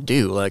what you want to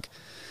do. Like,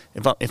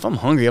 if I'm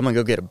hungry, I'm gonna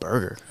go get a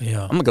burger.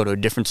 Yeah. I'm gonna go to a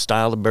different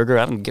style of burger.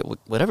 I can get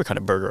whatever kind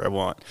of burger I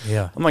want.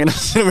 Yeah. I'm not gonna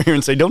sit over here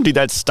and say, "Don't do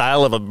that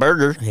style of a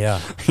burger." Yeah.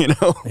 You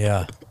know.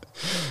 Yeah.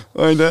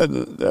 I mean,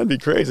 that'd be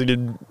crazy to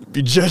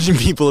be judging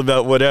people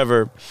about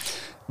whatever.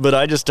 But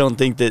I just don't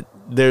think that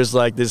there's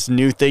like this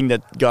new thing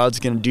that God's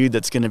gonna do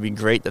that's gonna be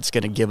great. That's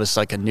gonna give us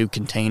like a new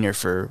container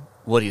for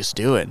what He's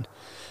doing.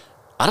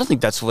 I don't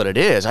think that's what it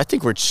is. I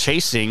think we're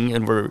chasing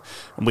and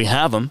we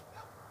have Him,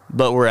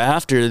 but we're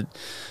after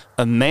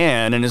a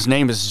man, and His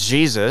name is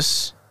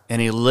Jesus,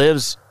 and He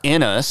lives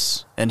in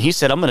us. And He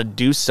said, I'm going to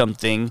do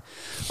something.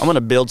 I'm going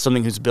to build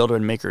something whose builder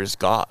and maker is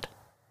God.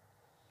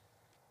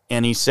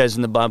 And He says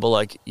in the Bible,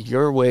 like,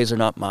 your ways are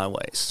not my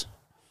ways.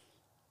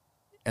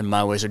 And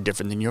my ways are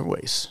different than your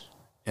ways.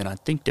 And I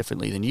think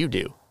differently than you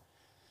do.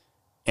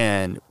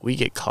 And we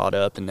get caught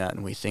up in that,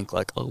 and we think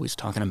like, oh, he's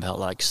talking about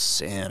like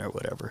sin or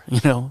whatever, you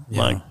know?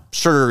 Yeah. Like,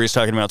 sure, he's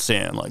talking about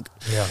sin. Like,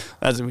 Yeah.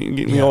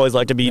 we always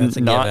like to be That's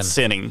a not given.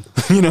 sinning.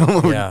 You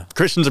know, Yeah.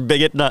 Christians are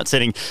big at not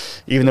sinning,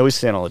 even though we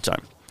sin all the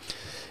time.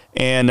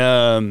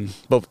 And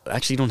but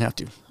actually, you don't have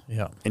to.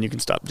 Yeah. And you can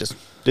stop. Just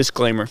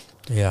disclaimer.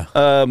 Yeah.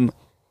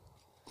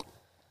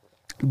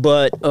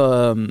 But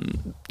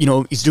you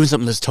know, he's doing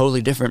something that's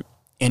totally different,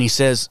 and he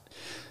says,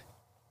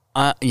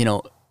 you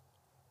know,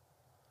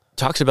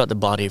 talks about the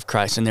body of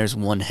Christ, and there's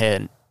one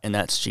head, and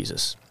that's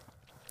Jesus.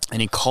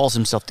 And he calls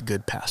himself the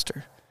good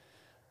pastor.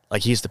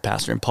 Like, he's the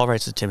pastor. And Paul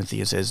writes to Timothy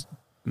and says,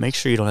 make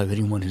sure you don't have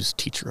anyone who's a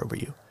teacher over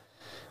you,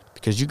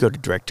 because you go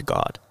direct to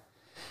God.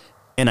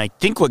 And I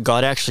think what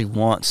God actually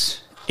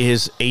wants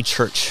is a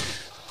church,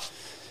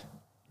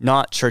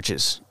 not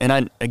churches. And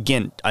I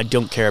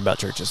don't care about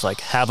churches.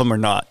 Like, have them or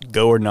not,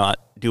 go or not,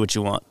 do what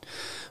you want.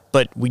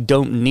 But we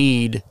don't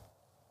need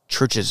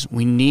churches.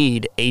 We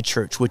need a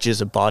church, which is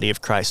a body of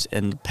Christ,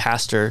 and the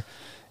pastor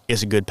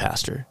is a good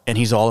pastor, and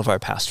he's all of our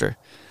pastor,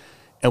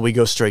 and we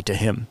go straight to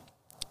him,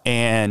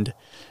 and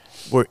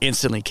we're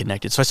instantly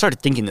connected. So I started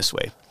thinking this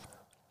way,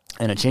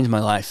 and it changed my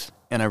life.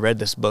 And I read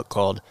this book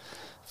called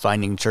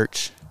Finding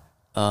Church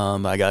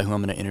by a guy who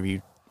I'm going to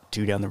interview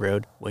down the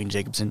road, Wayne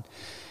Jacobson.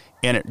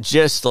 And it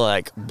just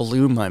like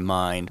blew my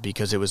mind,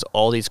 because it was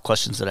all these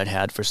questions that I'd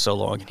had for so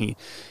long, and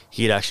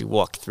he had actually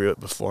walked through it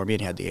before me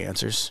and had the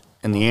answers.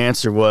 And the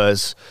answer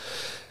was,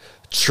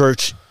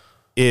 church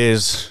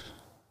is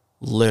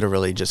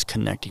literally just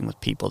connecting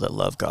with people that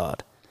love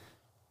God.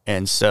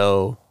 And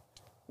so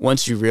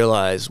once you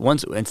realize,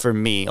 and for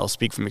me, I'll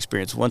speak from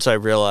experience, once I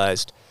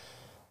realized,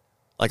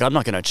 like, I'm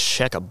not going to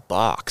check a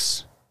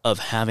box of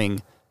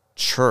having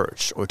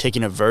church or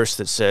taking a verse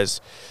that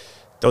says,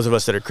 those of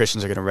us that are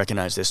Christians are going to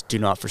recognize this, do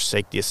not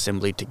forsake the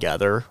assembly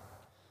together.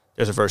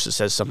 There's a verse that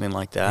says something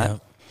like that. Yeah.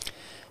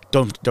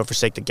 Don't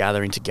forsake the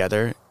gathering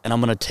together. And I'm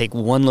going to take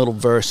one little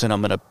verse and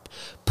I'm going to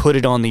put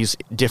it on these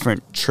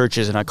different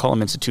churches, and I call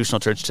them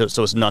institutional church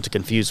so as not to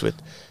confuse with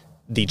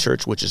the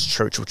church, which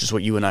is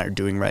what you and I are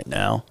doing right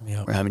now.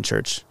 Yep. We're having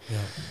church.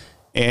 Yep.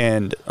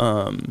 And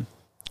but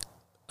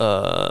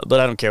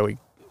I don't care.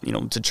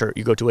 It's a church.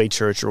 You go to a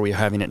church, or we're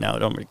having it now.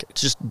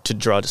 It's just to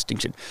draw a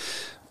distinction.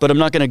 But I'm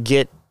not going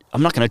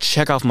to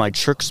check off my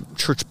church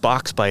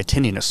box by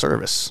attending a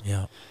service.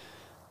 Yeah.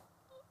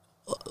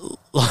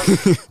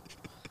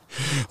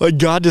 Like,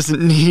 God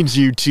doesn't need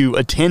you to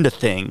attend a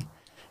thing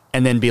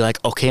and then be like,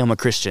 okay, I'm a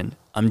Christian.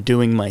 I'm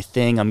doing my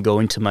thing. I'm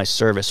going to my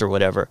service or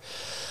whatever.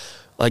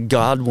 Like,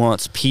 God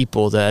wants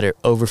people that are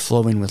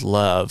overflowing with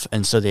love,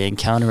 and so they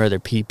encounter other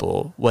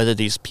people, whether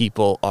these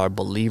people are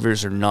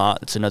believers or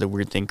not. It's another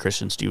weird thing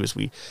Christians do, is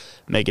we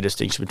make a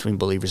distinction between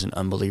believers and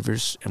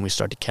unbelievers, and we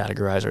start to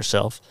categorize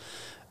ourselves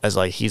as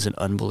like, he's an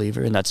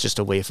unbeliever, and that's just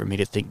a way for me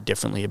to think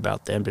differently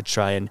about them, to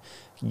try and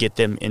get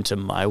them into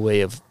my way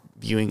of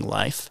viewing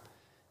life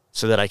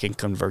so that I can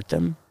convert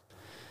them.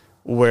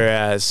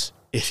 Whereas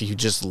if you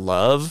just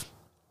love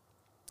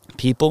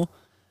people,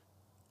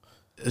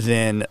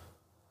 then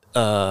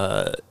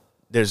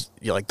there's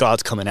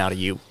God's coming out of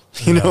you,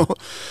 you know?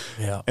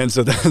 Yeah. And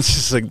so that's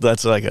just like,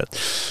 that's like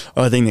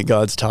a thing that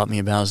God's taught me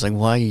about, is like,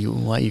 why are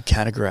you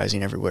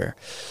categorizing everywhere?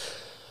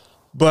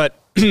 But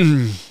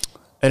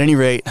at any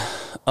rate,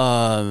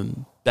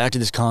 back to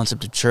this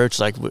concept of church,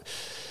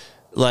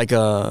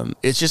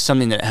 it's just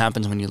something that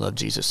happens when you love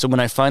Jesus. So when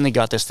I finally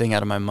got this thing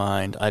out of my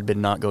mind, I'd been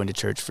not going to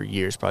church for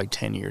years, probably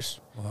 10 years.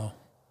 Wow.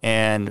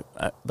 And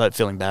but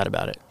feeling bad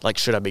about it. Like,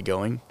 should I be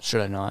going?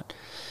 Should I not?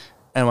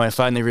 And when I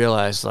finally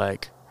realized,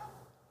 like,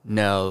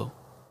 no,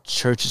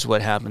 church is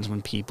what happens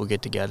when people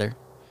get together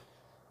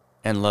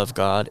and love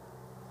God,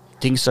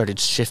 things started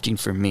shifting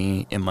for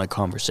me in my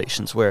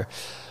conversations, where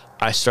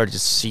I started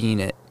seeing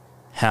it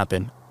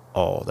happen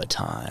all the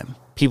time.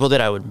 People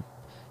that I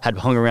had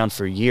hung around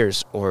for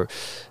years, or,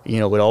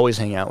 would always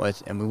hang out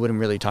with, and we wouldn't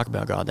really talk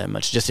about God that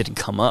much. It just didn't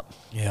come up.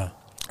 Yeah.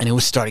 And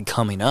it started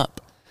coming up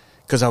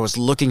because I was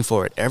looking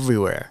for it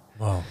everywhere.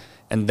 Wow.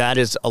 And that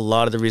is a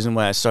lot of the reason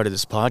why I started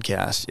this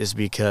podcast, is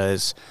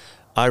because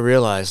I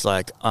realized,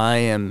 like, I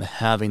am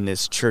having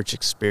this church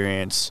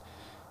experience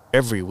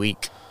every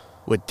week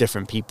with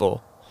different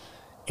people.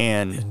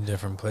 And in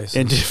different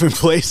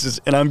places.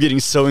 And I'm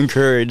getting so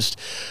encouraged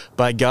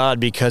by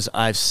God because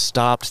I've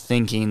stopped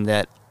thinking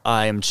that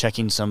I am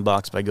checking some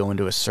box by going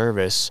to a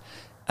service,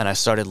 and I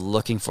started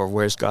looking for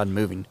where's God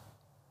moving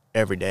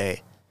every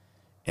day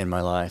in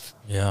my life.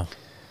 Yeah.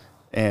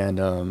 And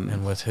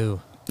with who?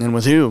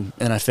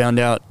 And I found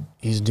out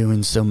he's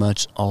doing so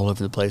much all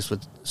over the place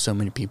with so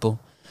many people.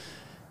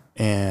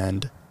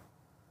 And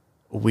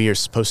we are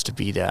supposed to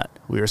be that.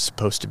 We are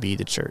supposed to be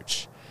the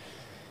church.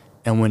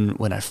 And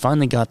when I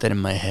finally got that in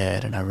my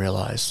head, and I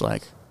realized,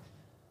 like,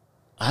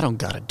 I don't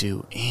got to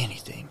do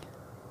anything.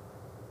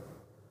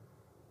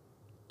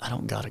 I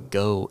don't got to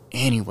go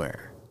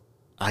anywhere.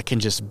 I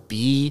can just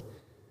be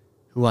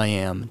who I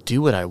am,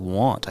 do what I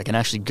want. I can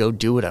actually go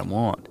do what I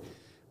want,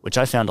 which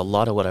I found a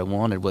lot of what I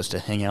wanted was to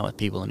hang out with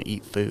people and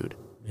eat food.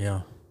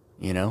 Yeah.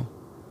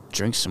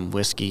 Drink some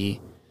whiskey,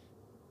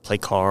 play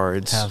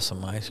cards. Have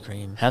some ice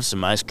cream.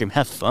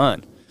 Have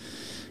fun.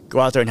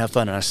 Go out there and have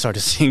fun. And I started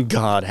seeing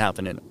God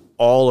happening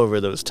all over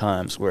those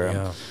times where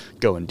I'm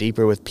going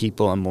deeper with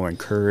people. I'm more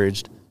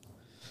encouraged.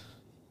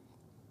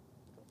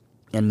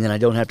 And then I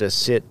don't have to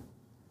sit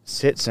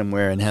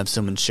somewhere and have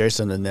someone share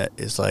something that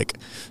is like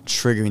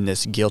triggering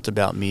this guilt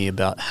about me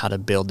about how to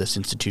build this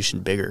institution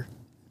bigger,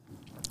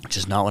 which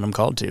is not what I'm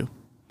called to.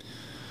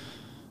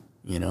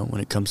 When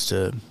it comes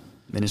to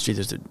ministry,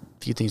 there's a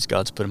few things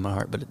God's put in my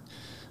heart, but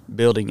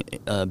building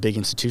big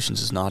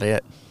institutions is not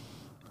it.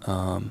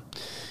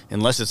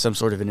 Unless it's some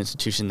sort of an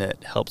institution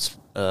that helps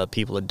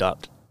people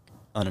adopt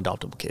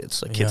unadoptable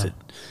kids, like kids that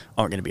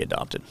aren't going to be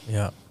adopted.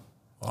 Yeah.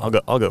 Wow.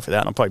 I'll go for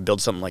that. I'll probably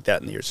build something like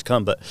that in the years to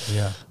come, but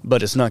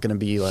it's not going to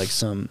be like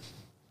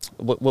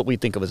what we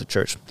think of as a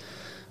church.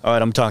 All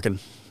right, I've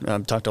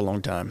talked a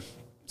long time.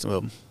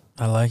 So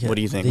I like it. What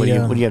do you think? What do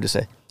you have to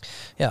say?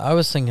 Yeah, I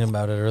was thinking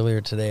about it earlier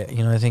today.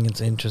 I think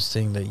it's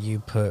interesting that you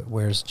put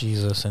 "Where's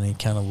Jesus?" and he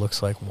kind of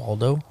looks like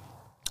Waldo.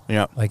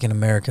 Yeah. Like in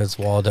America, it's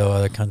Waldo.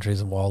 Other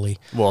countries, Wally.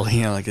 Well,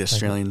 like the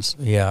Australians.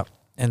 Yeah.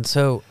 And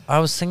so I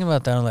was thinking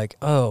about that. I'm like,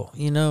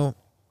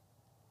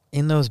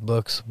 in those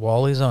books,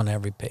 Wally's on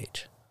every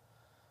page.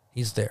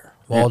 He's there.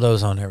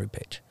 Waldo's on every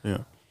page.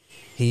 Yeah.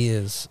 He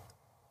is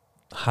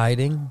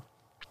hiding.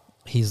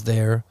 He's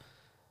there.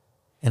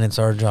 And it's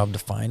our job to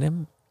find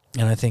him.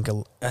 And I think,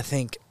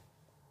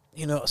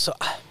 so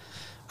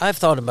I've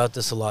thought about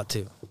this a lot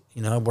too.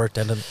 I worked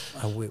at Bethel.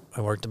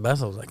 It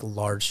was like a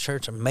large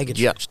church, a mega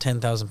church,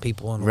 10,000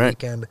 people on a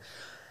weekend.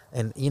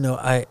 And,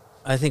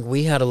 I think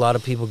we had a lot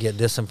of people get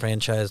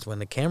disenfranchised when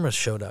the cameras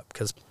showed up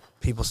because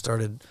people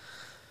started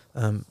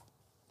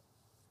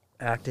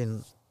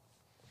acting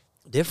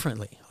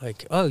differently.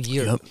 Like, oh,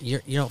 you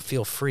don't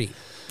feel free.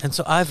 And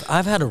so I've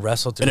had to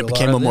wrestle through. And it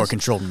became a more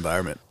controlled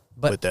environment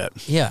with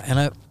that. Yeah,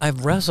 and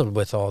I've wrestled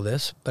with all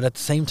this, but at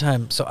the same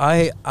time, so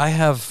I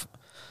have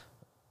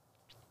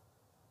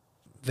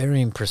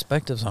varying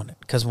perspectives on it,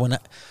 because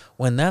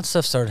when that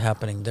stuff started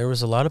happening, there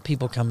was a lot of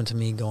people coming to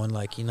me going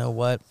like, you know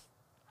what,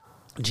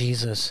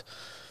 Jesus,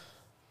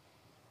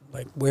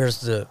 like, this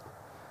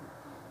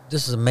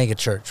is a mega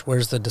church,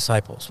 where's the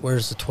disciples,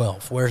 where's the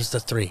 12, where's the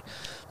 3?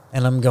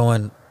 And I'm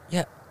going,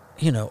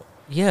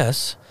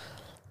 yes,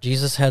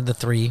 Jesus had the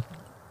 3,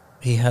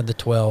 he had the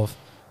 12,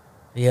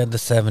 he had the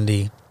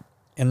 70,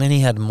 and then he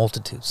had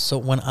multitudes. So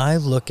when I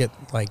look at,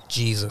 like,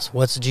 Jesus,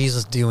 what's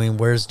Jesus doing?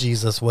 Where's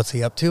Jesus? What's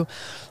he up to?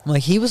 I'm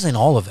like, he was in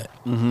all of it.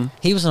 Mm-hmm.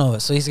 He was in all of it.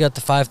 So he's got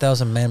the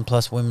 5,000 men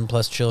plus women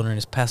plus children.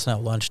 He's passing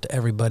out lunch to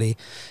everybody.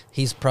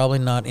 He's probably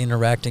not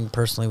interacting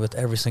personally with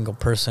every single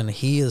person.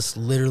 He is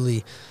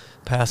literally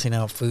passing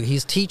out food.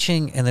 He's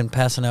teaching and then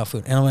passing out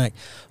food. And I'm like,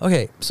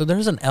 okay, so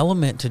there's an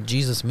element to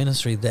Jesus'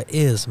 ministry that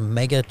is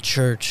mega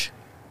church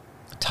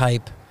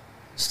type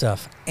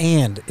stuff.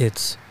 And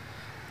it's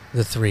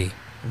the 3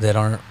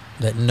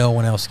 that no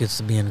one else gets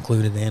to be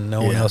included in,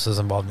 no one else is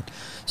involved in.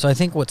 So I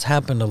think what's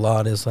happened a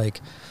lot is like,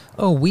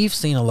 we've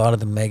seen a lot of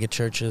the mega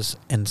churches,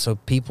 and so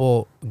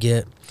people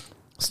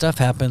stuff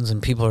happens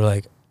and people are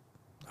like,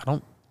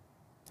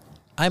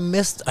 I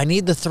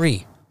need the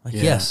 3. Like,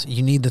 yes,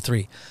 you need the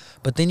 3.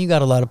 But then you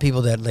got a lot of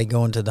people that they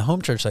go into the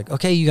home church like,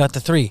 okay, you got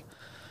the 3.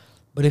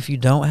 But if you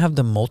don't have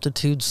the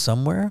multitude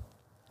somewhere,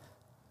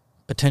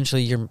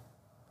 potentially you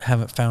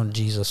haven't found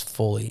Jesus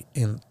fully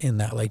in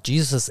that. Like,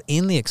 Jesus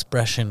in the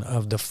expression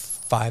of the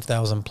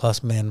 5,000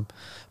 men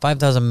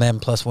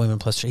plus women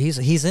plus,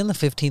 he's in the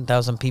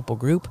 15,000 people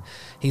group.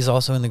 He's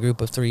also in the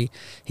group of 3.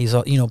 He's,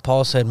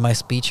 Paul said, my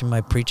speech and my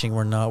preaching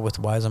were not with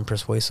wise and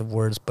persuasive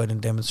words, but in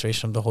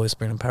demonstration of the Holy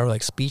Spirit and power.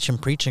 Like, speech and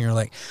preaching are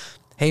like,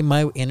 hey,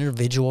 my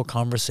individual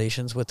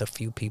conversations with a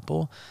few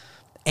people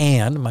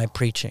and my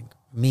preaching,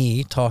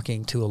 me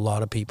talking to a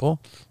lot of people,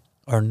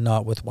 are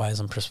not with wise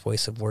and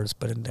persuasive words,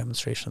 but in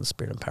demonstration of the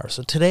Spirit and power.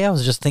 So today I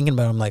was just thinking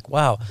about it. I'm like,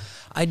 wow,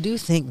 I do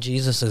think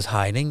Jesus is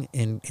hiding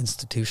in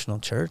institutional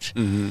church,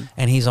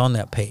 and he's on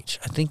that page.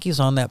 I think he's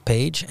on that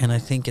page, and I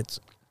think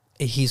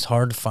he's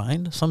hard to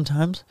find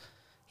sometimes.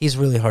 He's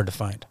really hard to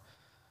find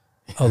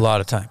a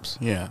lot of times.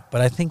 Yeah.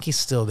 But I think he's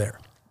still there.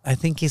 I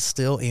think he's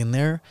still in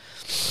there,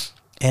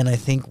 and I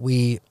think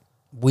we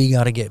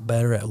got to get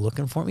better at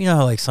looking for him. You know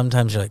how, like,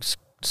 sometimes you're like,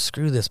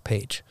 screw this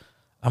page.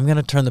 I'm going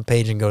to turn the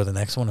page and go to the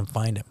next one and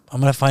find him.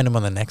 I'm going to find him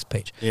on the next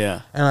page.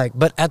 Yeah. And like,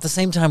 but at the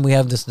same time, we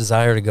have this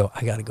desire to go,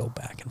 I got to go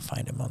back and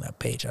find him on that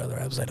page.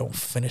 Otherwise, I don't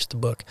finish the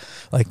book.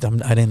 Like,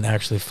 I didn't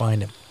actually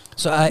find him.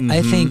 So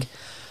I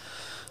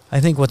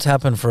think what's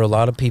happened for a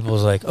lot of people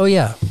is like, oh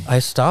yeah, I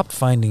stopped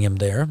finding him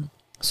there.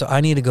 So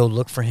I need to go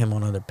look for him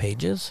on other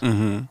pages.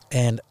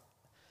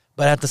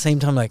 But at the same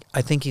time, like,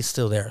 I think he's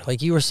still there.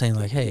 Like you were saying,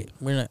 like, hey,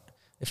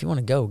 if you want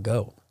to go,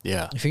 go.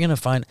 Yeah. If you're going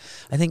to find,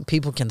 I think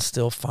people can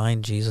still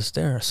find Jesus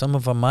there. Some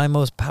of my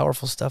most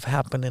powerful stuff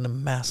happened in a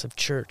massive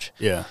church.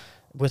 Yeah.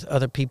 With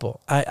other people.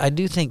 I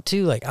do think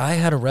too, like, I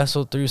had to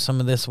wrestle through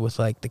some of this with,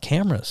 like, the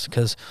cameras,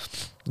 because,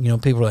 you know,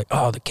 people are like,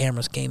 oh, the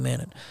cameras came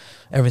in and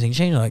everything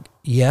changed. Like,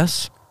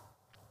 yes,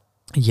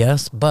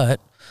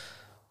 but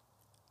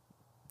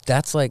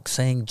that's like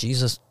saying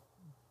Jesus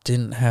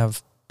didn't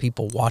have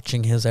people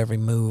watching his every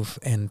move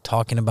and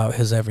talking about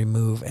his every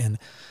move. And,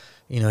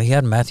 you know, he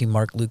had Matthew,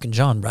 Mark, Luke, and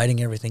John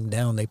writing everything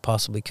down they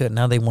possibly could.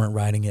 Now, they weren't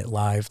writing it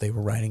live. They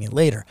were writing it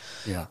later.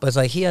 Yeah. But it's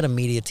like he had a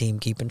media team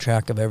keeping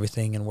track of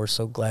everything, and we're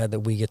so glad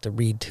that we get to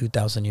read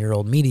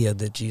 2,000-year-old media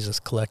that Jesus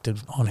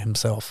collected on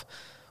himself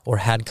or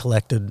had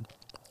collected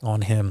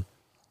on him.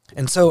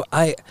 And so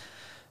I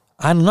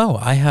don't know.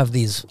 I have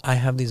these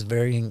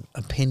varying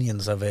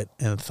opinions of it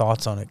and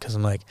thoughts on it, because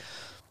I'm like,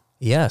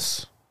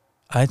 yes,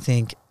 I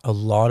think a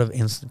lot of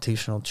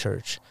institutional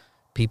church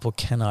people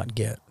cannot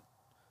get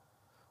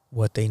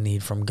what they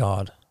need from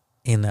God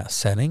in that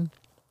setting,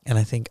 and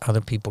I think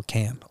other people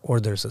can. Or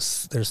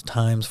there's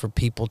times for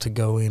people to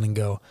go in and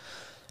go,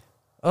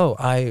 oh,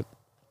 I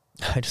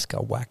just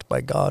got whacked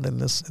by God,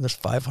 and there's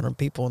 500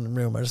 people in the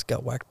room. I just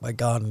got whacked by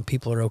God, and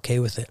people are okay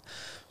with it.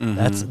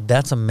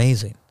 That's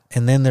amazing.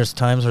 And then there's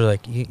times where,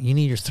 like, you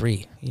need your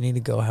 3. You need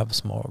to go have a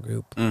small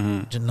group.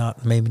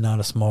 Maybe not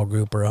a small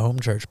group or a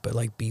home church, but,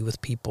 like, be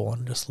with people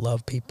and just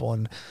love people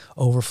and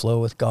overflow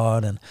with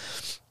God. And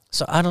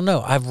so I don't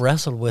know. I've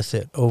wrestled with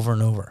it over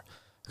and over,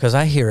 because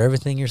I hear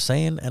everything you're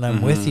saying, and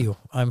I'm with you.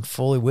 I'm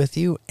fully with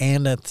you.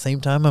 And at the same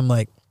time, I'm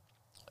like,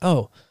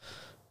 oh,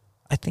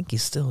 I think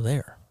he's still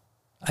there.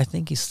 I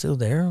think he's still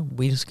there.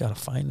 We just got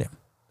to find him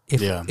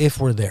if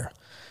we're there.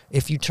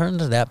 If you turn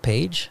to that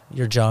page,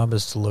 your job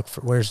is to look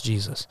for, where's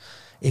Jesus?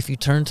 If you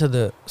turn to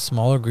the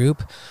smaller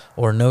group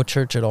or no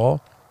church at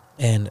all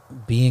and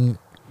being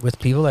with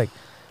people, like,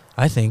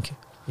 I think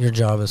your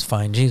job is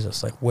find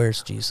Jesus. Like,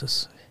 where's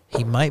Jesus?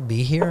 He might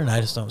be here, and I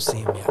just don't see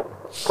him yet.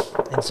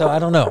 And so I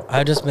don't know.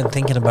 I've just been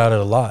thinking about it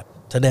a lot.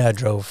 Today I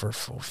drove for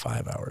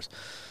 5 hours.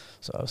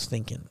 So I was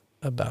thinking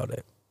about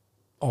it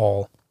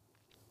all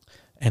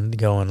and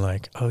going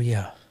like, oh,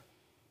 yeah,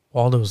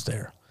 Waldo's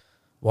there.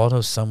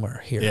 Waldo's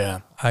somewhere here. Yeah.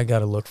 I got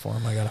to look for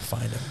him. I got to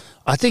find him.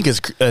 I think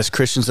as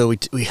Christians, though,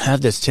 we have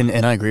this tendency,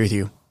 and I agree with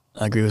you.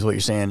 I agree with what you're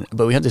saying,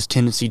 but we have this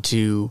tendency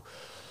to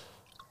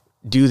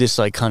do this,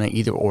 like, kind of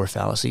either or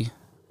fallacy.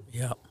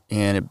 Yeah.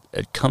 And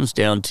it comes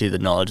down to the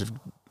knowledge of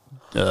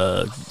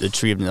the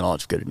tree of the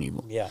knowledge of good and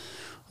evil. Yeah.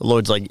 The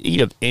Lord's like, eat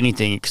of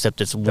anything except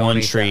this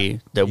one tree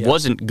that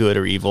wasn't good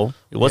or evil.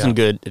 It wasn't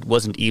good. It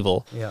wasn't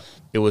evil. Yeah.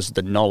 It was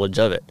the knowledge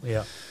of it.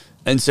 Yeah.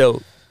 And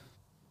so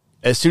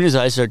as soon as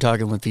I start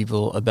talking with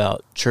people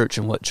about church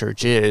and what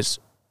church is,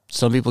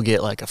 some people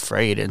get, like,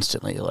 afraid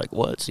instantly. They're like,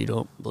 what? So you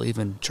don't believe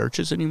in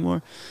churches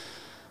anymore?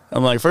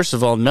 I'm like, first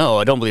of all, no,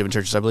 I don't believe in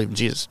churches. I believe in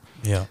Jesus.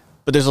 Yeah.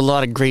 But there's a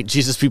lot of great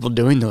Jesus people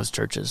doing those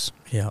churches.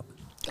 Yeah.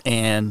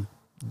 And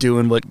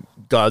doing what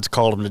God's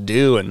called them to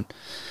do.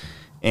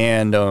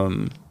 And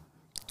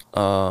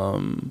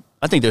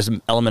I think there's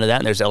an element of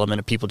that, and there's an element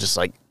of people just,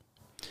 like,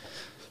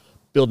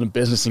 building a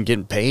business and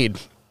getting paid.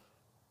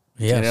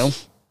 Yes. You know?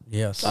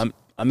 Yes.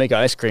 I make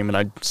ice cream, and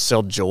I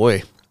sell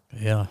joy.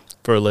 Yeah.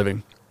 For a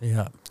living.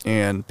 Yeah.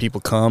 And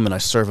people come, and I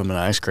serve them an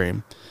ice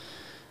cream.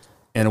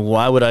 And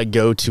why would I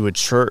go to a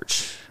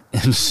church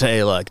and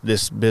say, like,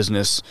 this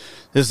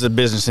is a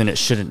business and it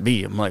shouldn't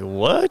be? I'm like,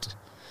 what?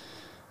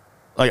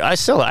 Like, I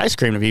sell ice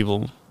cream to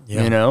people,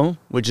 you know,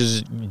 which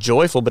is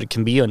joyful, but it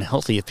can be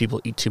unhealthy if people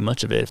eat too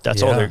much of it, if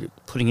that's all they're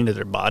putting into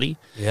their body.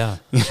 Yeah.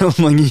 You know,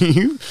 I'm like,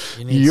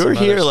 you're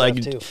here,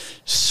 like,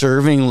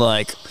 serving,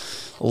 like,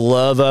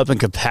 love up and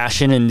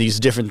compassion and these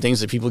different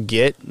things that people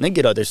get. And they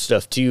get other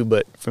stuff too,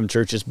 but from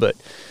churches, but,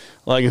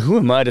 like, who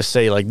am I to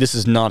say, like, this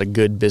is not a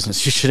good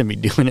business, you shouldn't be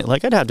doing it?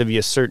 Like, I'd have to be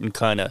a certain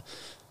kind of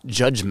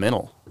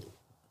judgmental,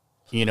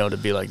 you know, to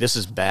be like, this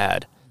is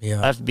bad.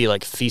 Yeah. I have to be,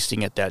 like,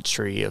 feasting at that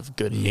tree of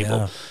good and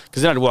evil.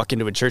 Because then I'd walk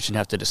into a church and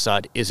have to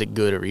decide, is it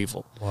good or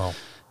evil? Wow.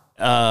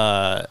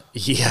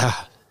 Yeah.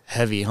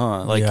 Heavy,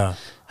 huh? Like,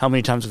 how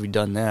many times have we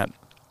done that?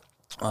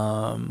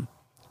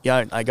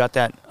 Yeah, I got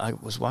that. I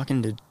was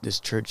walking to this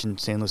church in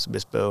San Luis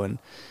Obispo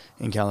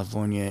in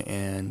California,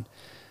 and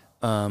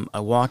I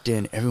walked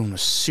in. Everyone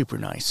was super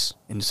nice,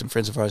 and some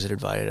friends of ours had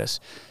invited us.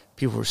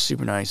 People were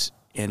super nice,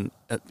 and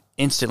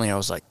instantly I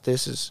was like,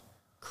 this is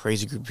a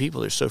crazy group of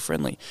people. They're so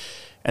friendly.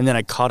 And then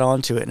I caught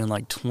on to it, and in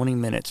like 20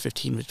 minutes,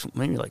 15 minutes,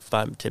 maybe like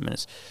 5 10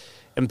 minutes,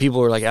 and people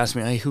were like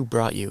asking me, hey, who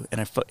brought you?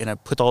 And I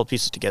put all the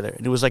pieces together.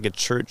 And it was like a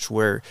church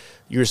where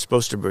you're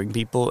supposed to bring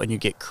people, and you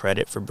get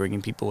credit for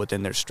bringing people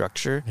within their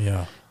structure.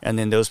 Yeah. And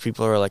then those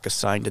people are like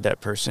assigned to that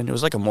person. It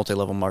was like a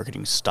multi-level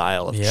marketing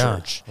style of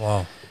church.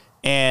 Wow.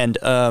 And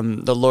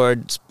the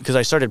Lord, because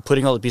I started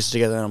putting all the pieces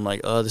together, and I'm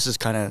like, oh, this is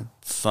kind of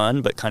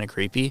fun, but kind of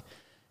creepy.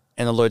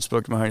 And the Lord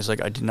spoke to my heart. He's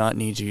like, I do not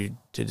need you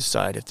to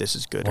decide if this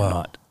is good or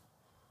not.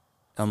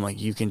 I'm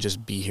like, you can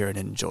just be here and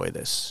enjoy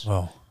this.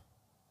 Wow.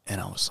 And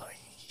I was like,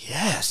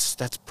 yes,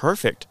 that's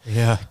perfect.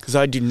 Yeah. Because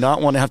I do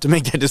not want to have to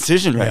make that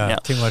decision right now.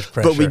 Too much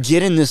pressure. But we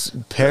get in this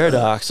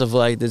paradox of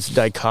like this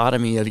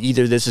dichotomy of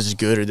either this is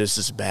good or this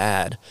is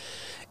bad.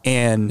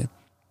 And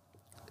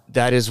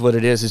that is what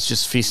it is. It's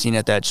just feasting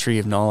at that tree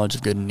of knowledge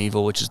of good and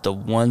evil, which is the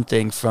one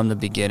thing from the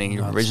beginning,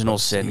 your original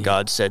sin.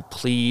 God said,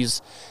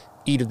 please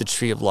eat of the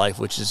tree of life,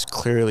 which is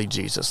clearly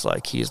Jesus.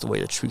 Like, he is the way,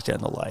 the truth,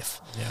 and the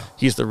life. Yeah.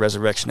 He's the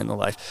resurrection and the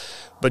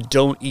life. But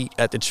don't eat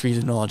at the tree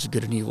of the knowledge of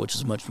good and evil, which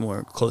is much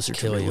more closer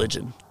to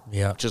religion.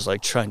 Yeah. Which is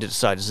like trying to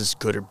decide, is this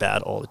good or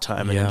bad all the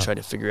time? And then trying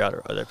to figure out,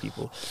 are other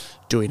people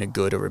doing a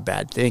good or a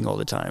bad thing all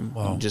the time?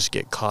 Wow. And just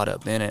get caught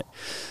up in it.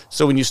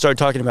 So when you start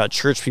talking about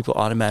church, people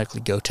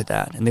automatically go to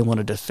that, and they want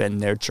to defend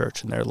their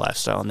church and their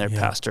lifestyle and their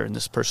pastor and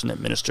this person that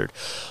ministered.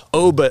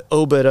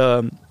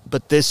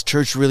 But this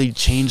church really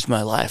changed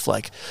my life.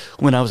 Like,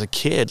 when I was a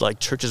kid, like,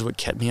 church is what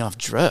kept me off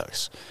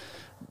drugs.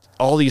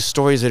 All these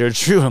stories that are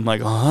true, I'm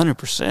like,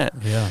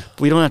 100%. Yeah.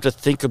 We don't have to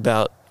think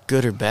about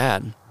good or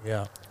bad.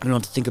 Yeah. We don't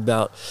have to think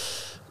about,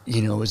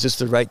 is this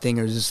the right thing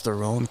or is this the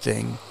wrong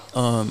thing?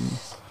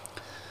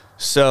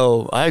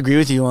 So I agree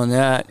with you on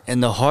that.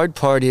 And the hard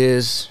part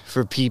is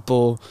for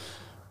people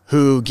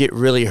who get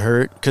really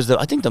hurt, because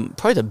I think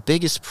probably the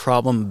biggest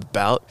problem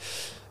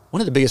one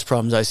of the biggest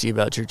problems I see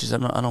about churches, I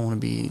don't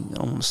want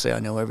to say I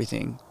know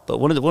everything, but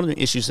one of the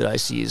issues that I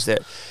see is that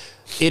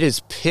it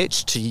is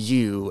pitched to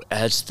you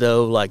as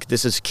though, like,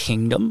 this is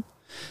kingdom.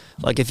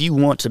 Like, if you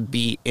want to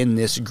be in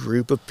this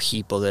group of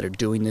people that are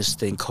doing this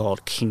thing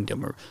called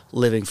kingdom or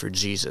living for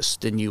Jesus,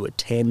 then you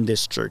attend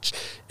this church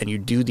and you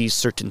do these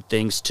certain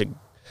things to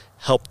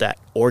help that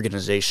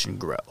organization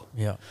grow.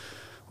 Yeah.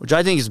 Which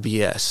I think is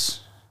BS,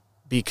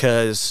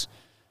 because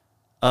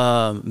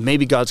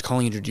maybe God's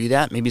calling you to do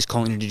that. Maybe he's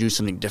calling you to do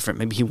something different.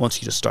 Maybe he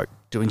wants you to start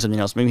doing something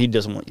else. Maybe he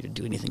doesn't want you to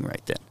do anything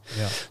right then.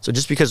 Yeah. So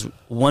just because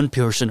one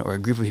person or a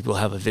group of people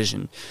have a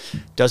vision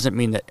doesn't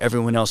mean that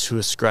everyone else who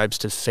ascribes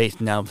to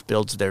faith now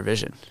builds their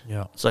vision.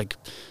 Yeah. It's like,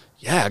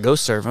 yeah, go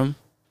serve them.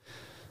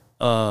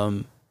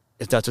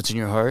 If that's what's in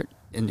your heart.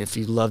 And if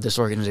you love this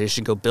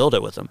organization, go build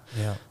it with them.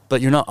 Yeah.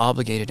 But you're not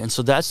obligated. And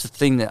so that's the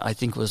thing that I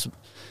think was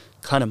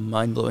kind of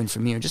mind-blowing for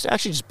me. It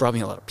just brought me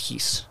a lot of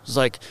peace. It's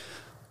like,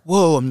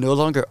 whoa, I'm no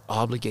longer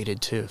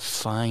obligated to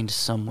find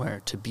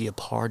somewhere to be a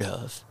part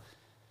of.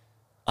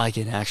 I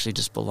can actually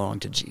just belong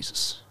to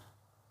Jesus.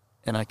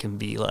 And I can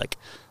be like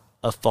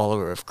a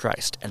follower of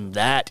Christ. And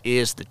that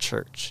is the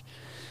church.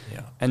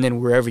 Yeah. And then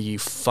wherever you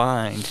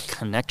find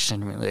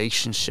connection,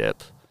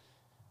 relationship,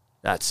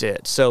 that's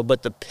it. So,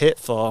 but the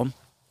pitfall,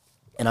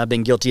 and I've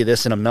been guilty of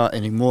this and I'm not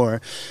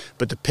anymore,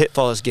 but the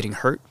pitfall is getting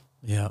hurt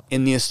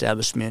in the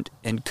establishment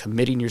and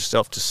committing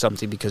yourself to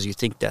something because you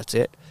think that's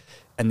it.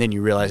 And then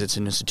you realize it's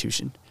an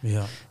institution.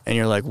 Yeah. And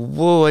you're like,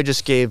 whoa, I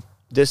just gave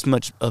this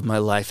much of my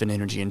life and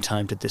energy and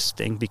time to this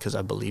thing because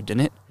I believed in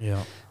it.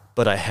 Yeah.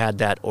 But I had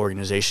that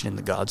organization in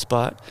the God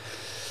spot.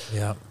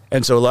 Yeah.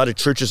 And so a lot of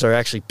churches are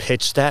actually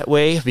pitched that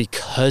way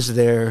because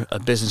they're a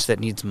business that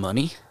needs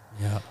money.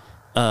 Yeah.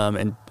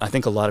 And I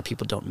think a lot of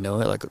people don't know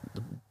it. Like,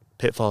 the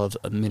pitfall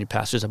of many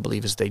pastors, I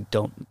believe, is they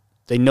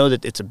know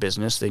that it's a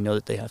business. They know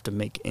that they have to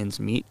make ends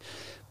meet,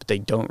 but they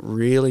don't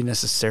really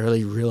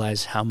necessarily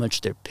realize how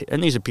much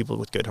and these are people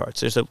with good hearts.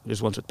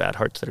 There's ones with bad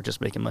hearts that are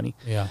just making money.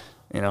 Yeah.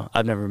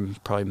 I've never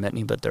probably met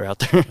any, but they're out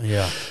there.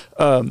 Yeah.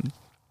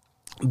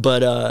 But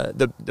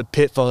the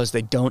pitfall is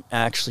they don't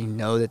actually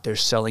know that they're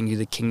selling you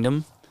the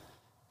kingdom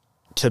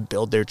to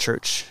build their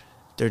church.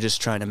 They're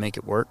just trying to make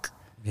it work.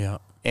 Yeah.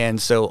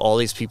 And so all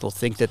these people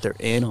think that they're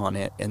in on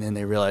it, and then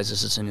they realize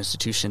this is an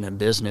institution and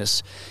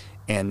business.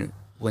 And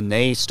when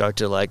they start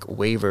to like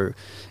waver,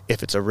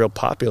 if it's a real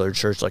popular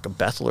church like a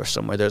Bethel or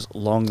somewhere, there's a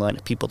long line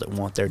of people that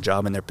want their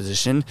job and their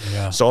position.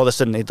 Yeah. So all of a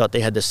sudden they thought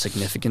they had this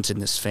significance in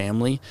this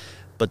family,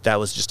 but that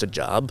was just a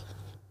job.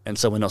 And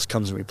someone else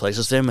comes and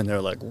replaces them, and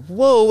they're like,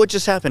 whoa, what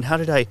just happened? How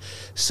did I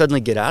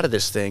suddenly get out of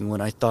this thing when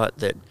I thought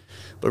that,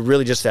 but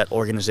really just that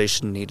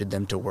organization needed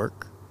them to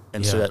work.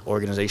 And so that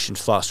organization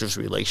fosters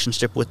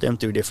relationship with them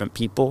through different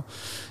people.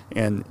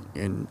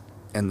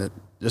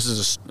 This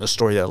is a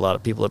story that a lot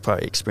of people have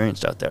probably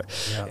experienced out there.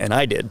 Yeah. And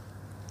I did.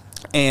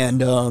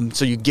 And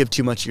so you give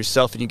too much of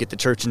yourself and you get the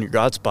church in your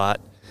God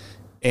spot.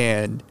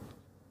 And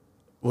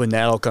when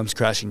that all comes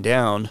crashing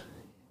down,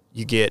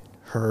 you get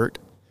hurt.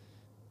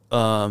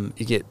 You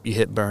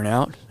hit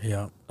burnout.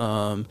 Yeah.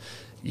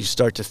 You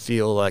start to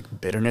feel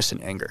like bitterness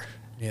and anger.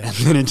 Yeah. And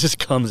then it just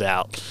comes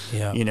out.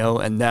 Yeah. You know,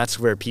 and that's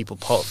where people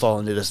fall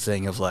into this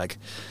thing of like,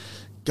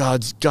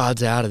 God's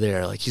out of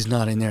there. Like, he's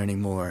not in there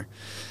anymore.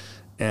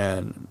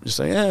 And just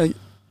like,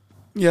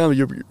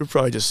 you're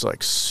probably just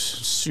like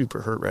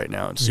super hurt right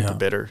now and super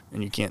bitter,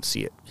 and you can't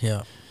see it.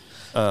 Yeah.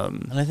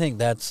 And I think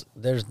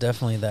there's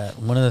definitely that.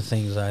 One of the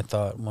things I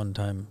thought one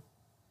time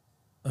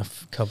a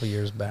couple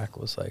years back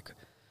was like,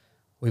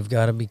 we've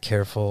got to be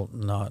careful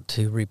not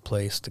to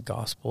replace the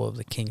gospel of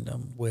the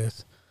kingdom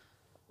with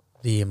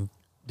the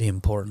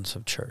importance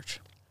of church.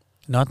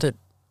 Not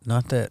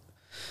that.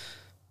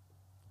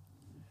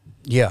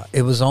 Yeah,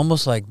 it was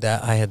almost like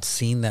that. I had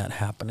seen that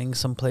happening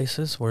some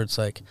places where it's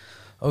like,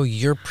 oh,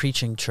 you're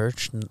preaching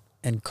church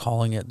and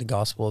calling it the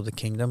gospel of the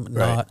kingdom,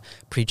 not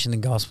preaching the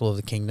gospel of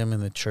the kingdom.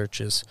 And the church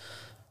is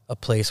a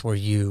place where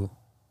you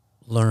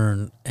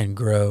learn and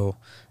grow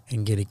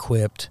and get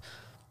equipped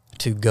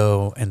to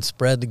go and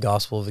spread the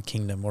gospel of the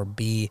kingdom, or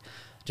be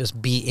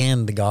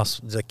in the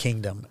gospel, the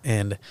kingdom.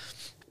 And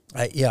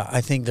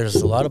I think there's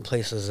a lot of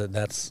places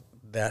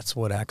that's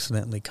what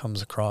accidentally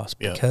comes across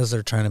because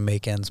they're trying to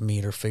make ends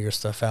meet or figure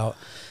stuff out.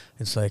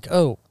 It's like,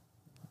 oh,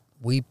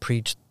 we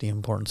preach the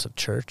importance of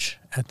church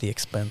at the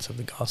expense of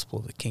the gospel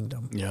of the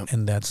kingdom. Yep.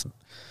 And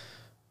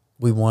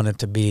we want it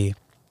to be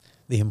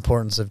the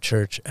importance of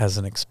church as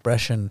an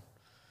expression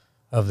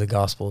of the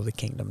gospel of the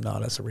kingdom,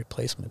 not as a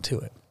replacement to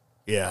it.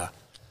 Yeah.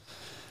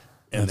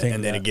 And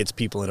then it gets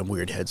people in a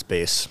weird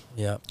headspace.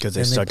 Yeah. Because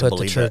they start to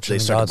believe that. They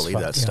start to believe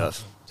that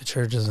stuff. The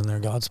church is in their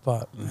God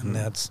spot, and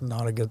that's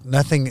not a good.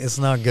 Nothing. It's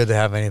not good to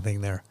have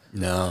anything there.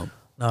 No,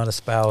 not a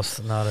spouse,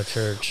 not a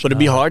church. But it'd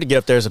be hard to get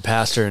up there as a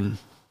pastor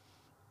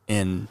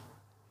and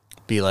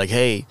be like,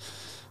 "Hey,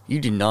 you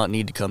do not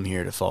need to come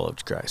here to follow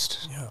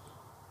Christ." Yeah.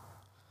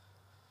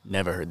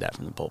 Never heard that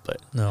from the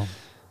pulpit. No.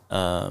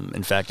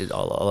 In fact, a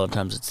lot of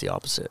times it's the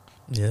opposite.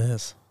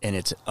 Yes. And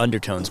it's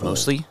undertones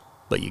mostly,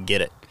 but you get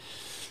it.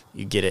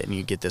 You get it, and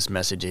you get this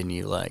message in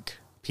you. Like,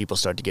 people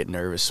start to get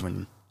nervous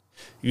when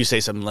you say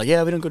something like,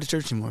 "Yeah, we don't go to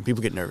church anymore."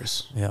 People get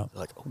nervous. Yeah.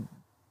 They're like, "Oh,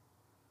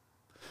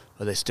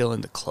 are they still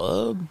in the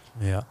club?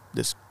 Yeah.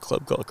 This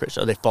club called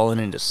Christian. Are they falling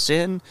into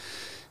sin?"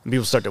 And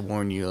people start to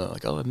warn you,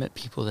 like, "Oh, I've met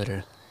people that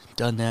have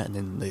done that, and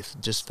then they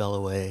just fell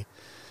away."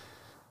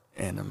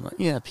 And I'm like,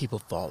 yeah, people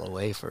fall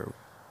away for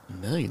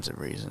millions of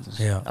reasons.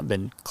 Yeah. I've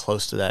been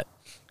close to that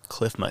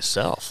cliff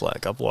myself.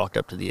 Like, I've walked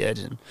up to the edge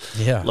and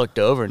looked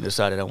over and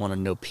decided I want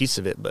no piece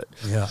of it.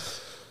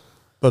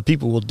 But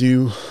people will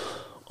do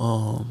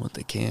what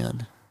they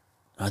can.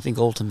 I think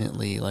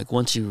ultimately, like,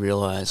 once you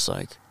realize,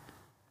 like,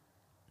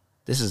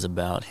 this is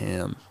about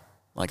him,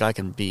 like, I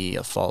can be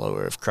a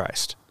follower of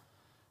Christ.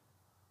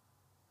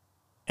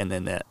 And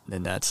then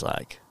that's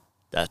like,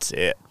 that's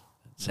it.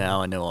 That's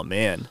how I know I'm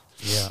in.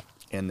 Yeah.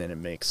 And then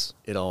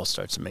it all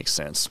starts to make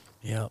sense.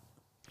 Yeah.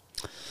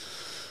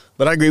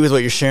 But I agree with what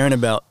you're sharing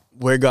about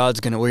where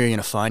you're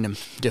gonna find him,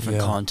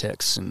 different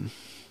contexts, and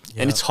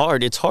it's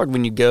hard. It's hard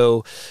when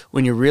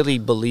you really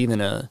believe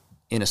in a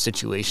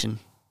situation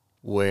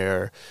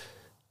where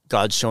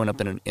God's showing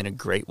up in a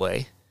great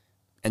way,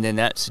 and then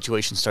that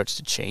situation starts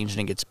to change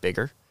and it gets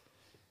bigger.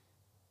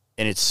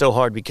 And it's so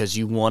hard because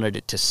you wanted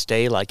it to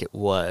stay like it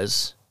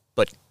was,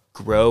 but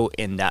grow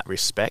in that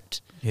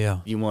respect. Yeah.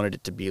 You wanted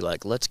it to be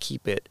like, let's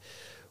keep it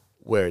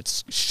where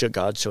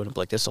God's showing up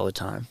like this all the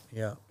time.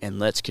 Yeah. And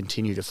let's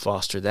continue to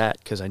foster that,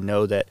 because I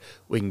know that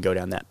we can go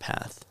down that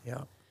path.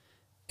 Yeah.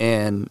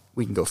 And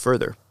we can go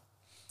further.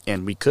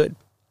 And we could.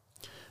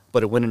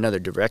 But it went another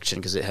direction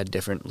because it had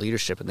different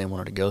leadership and they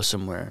wanted to go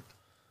somewhere.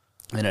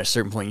 And at a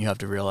certain point you have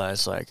to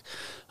realize, like,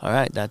 all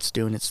right, that's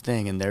doing its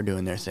thing and they're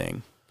doing their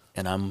thing.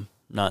 And I'm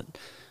not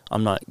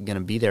going to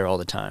be there all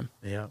the time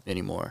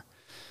anymore.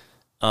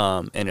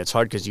 And it's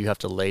hard because you have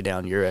to lay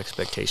down your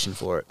expectation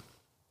for it.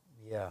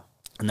 Yeah.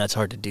 And that's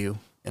hard to do.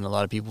 And a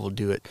lot of people will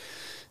do it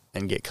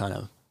and get kind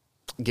of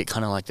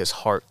like this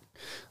heart,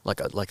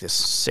 like this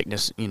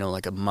sickness,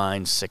 like a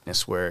mind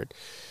sickness where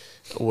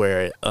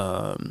it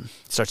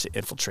starts to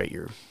infiltrate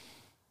your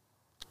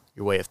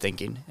way of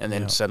thinking. And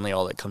then suddenly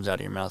all that comes out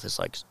of your mouth is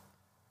like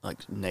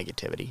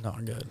negativity.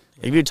 Not good.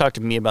 Yeah. If you talked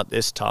to me about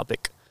this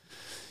topic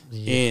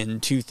in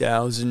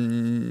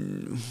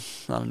 2000,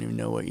 I don't even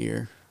know what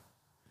year,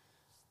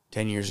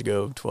 10 years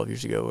ago, 12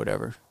 years ago,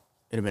 whatever,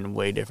 it'd have been a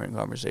way different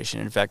conversation.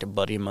 In fact, a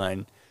buddy of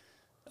mine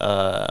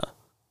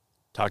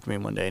talked to me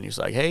one day, and he was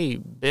like, "Hey,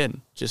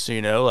 Ben, just so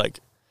you know, like,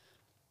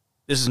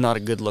 this is not a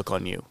good look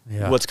on you.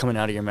 Yeah. What's coming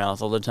out of your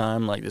mouth all the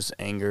time, like this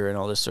anger and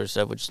all this sort of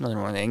stuff, which is nothing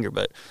wrong with anger,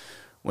 but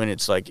when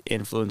it's, like,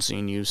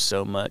 influencing you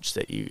so much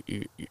that you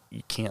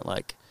can't,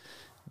 like,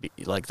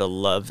 like the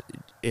love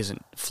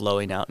isn't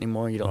flowing out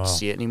anymore, you don't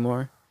see it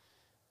anymore.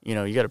 You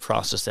got to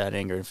process that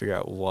anger and figure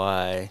out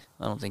why.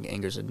 I don't think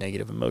anger is a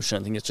negative emotion.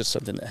 I think it's just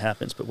something that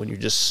happens. But when you're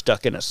just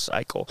stuck in a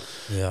cycle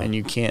and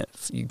you can't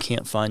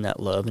find that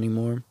love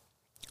anymore,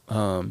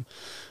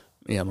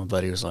 Yeah, my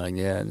buddy was like,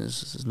 yeah,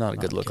 this is not a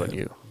good look on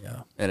you.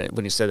 Yeah. And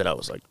when he said that, I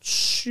was like,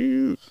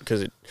 shoot,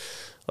 because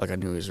I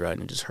knew he was right,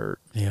 and it just hurt.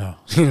 Yeah.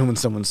 When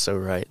someone's so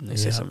right and they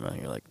say something wrong,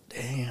 you're like,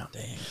 damn.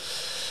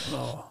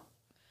 Oh,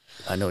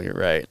 I know you're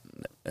right,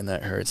 and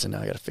that hurts, and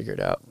now I got to figure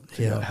it out.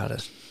 Figure out how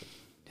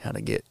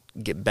to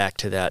get back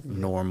to that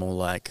normal,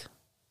 like,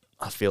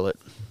 I feel it.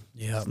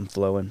 Yeah. I'm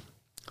flowing.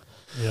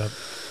 Yeah.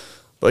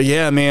 But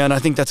yeah, man, I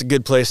think that's a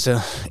good place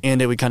to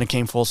end it. We kind of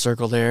came full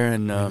circle there,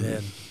 and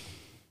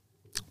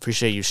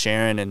appreciate you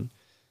sharing, and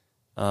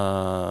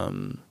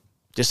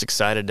just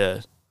excited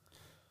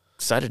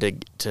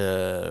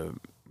to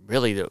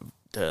really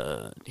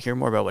to hear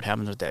more about what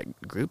happens with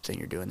that group thing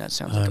you're doing. That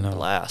sounds like a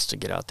blast to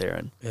get out there,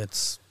 and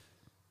it's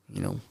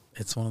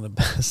one of the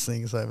best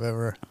things I've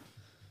ever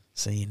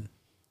seen.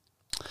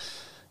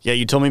 Yeah,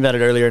 you told me about it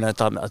earlier, and I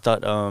thought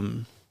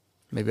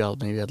maybe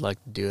I'd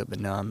like to do it,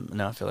 but now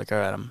I feel like, all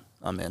right,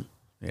 I'm in.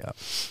 Yeah,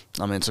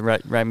 I'm in. So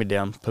write me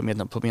down. Put me on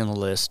the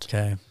list.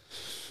 Okay.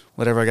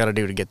 Whatever I got to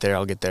do to get there,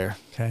 I'll get there.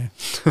 Okay.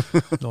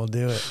 We'll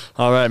do it.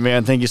 All right,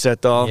 man. Thank you,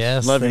 Seth Dahl.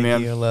 Yes. Love you,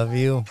 man. You. Love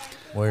you.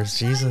 Where's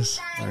Jesus?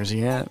 Where's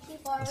he at?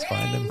 Let's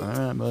find him. All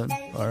right, bud.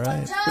 All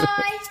right.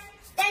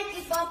 Thank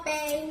you for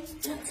pain.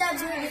 It's a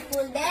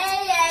beautiful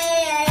day.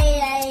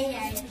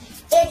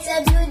 It's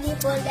a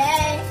beautiful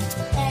day.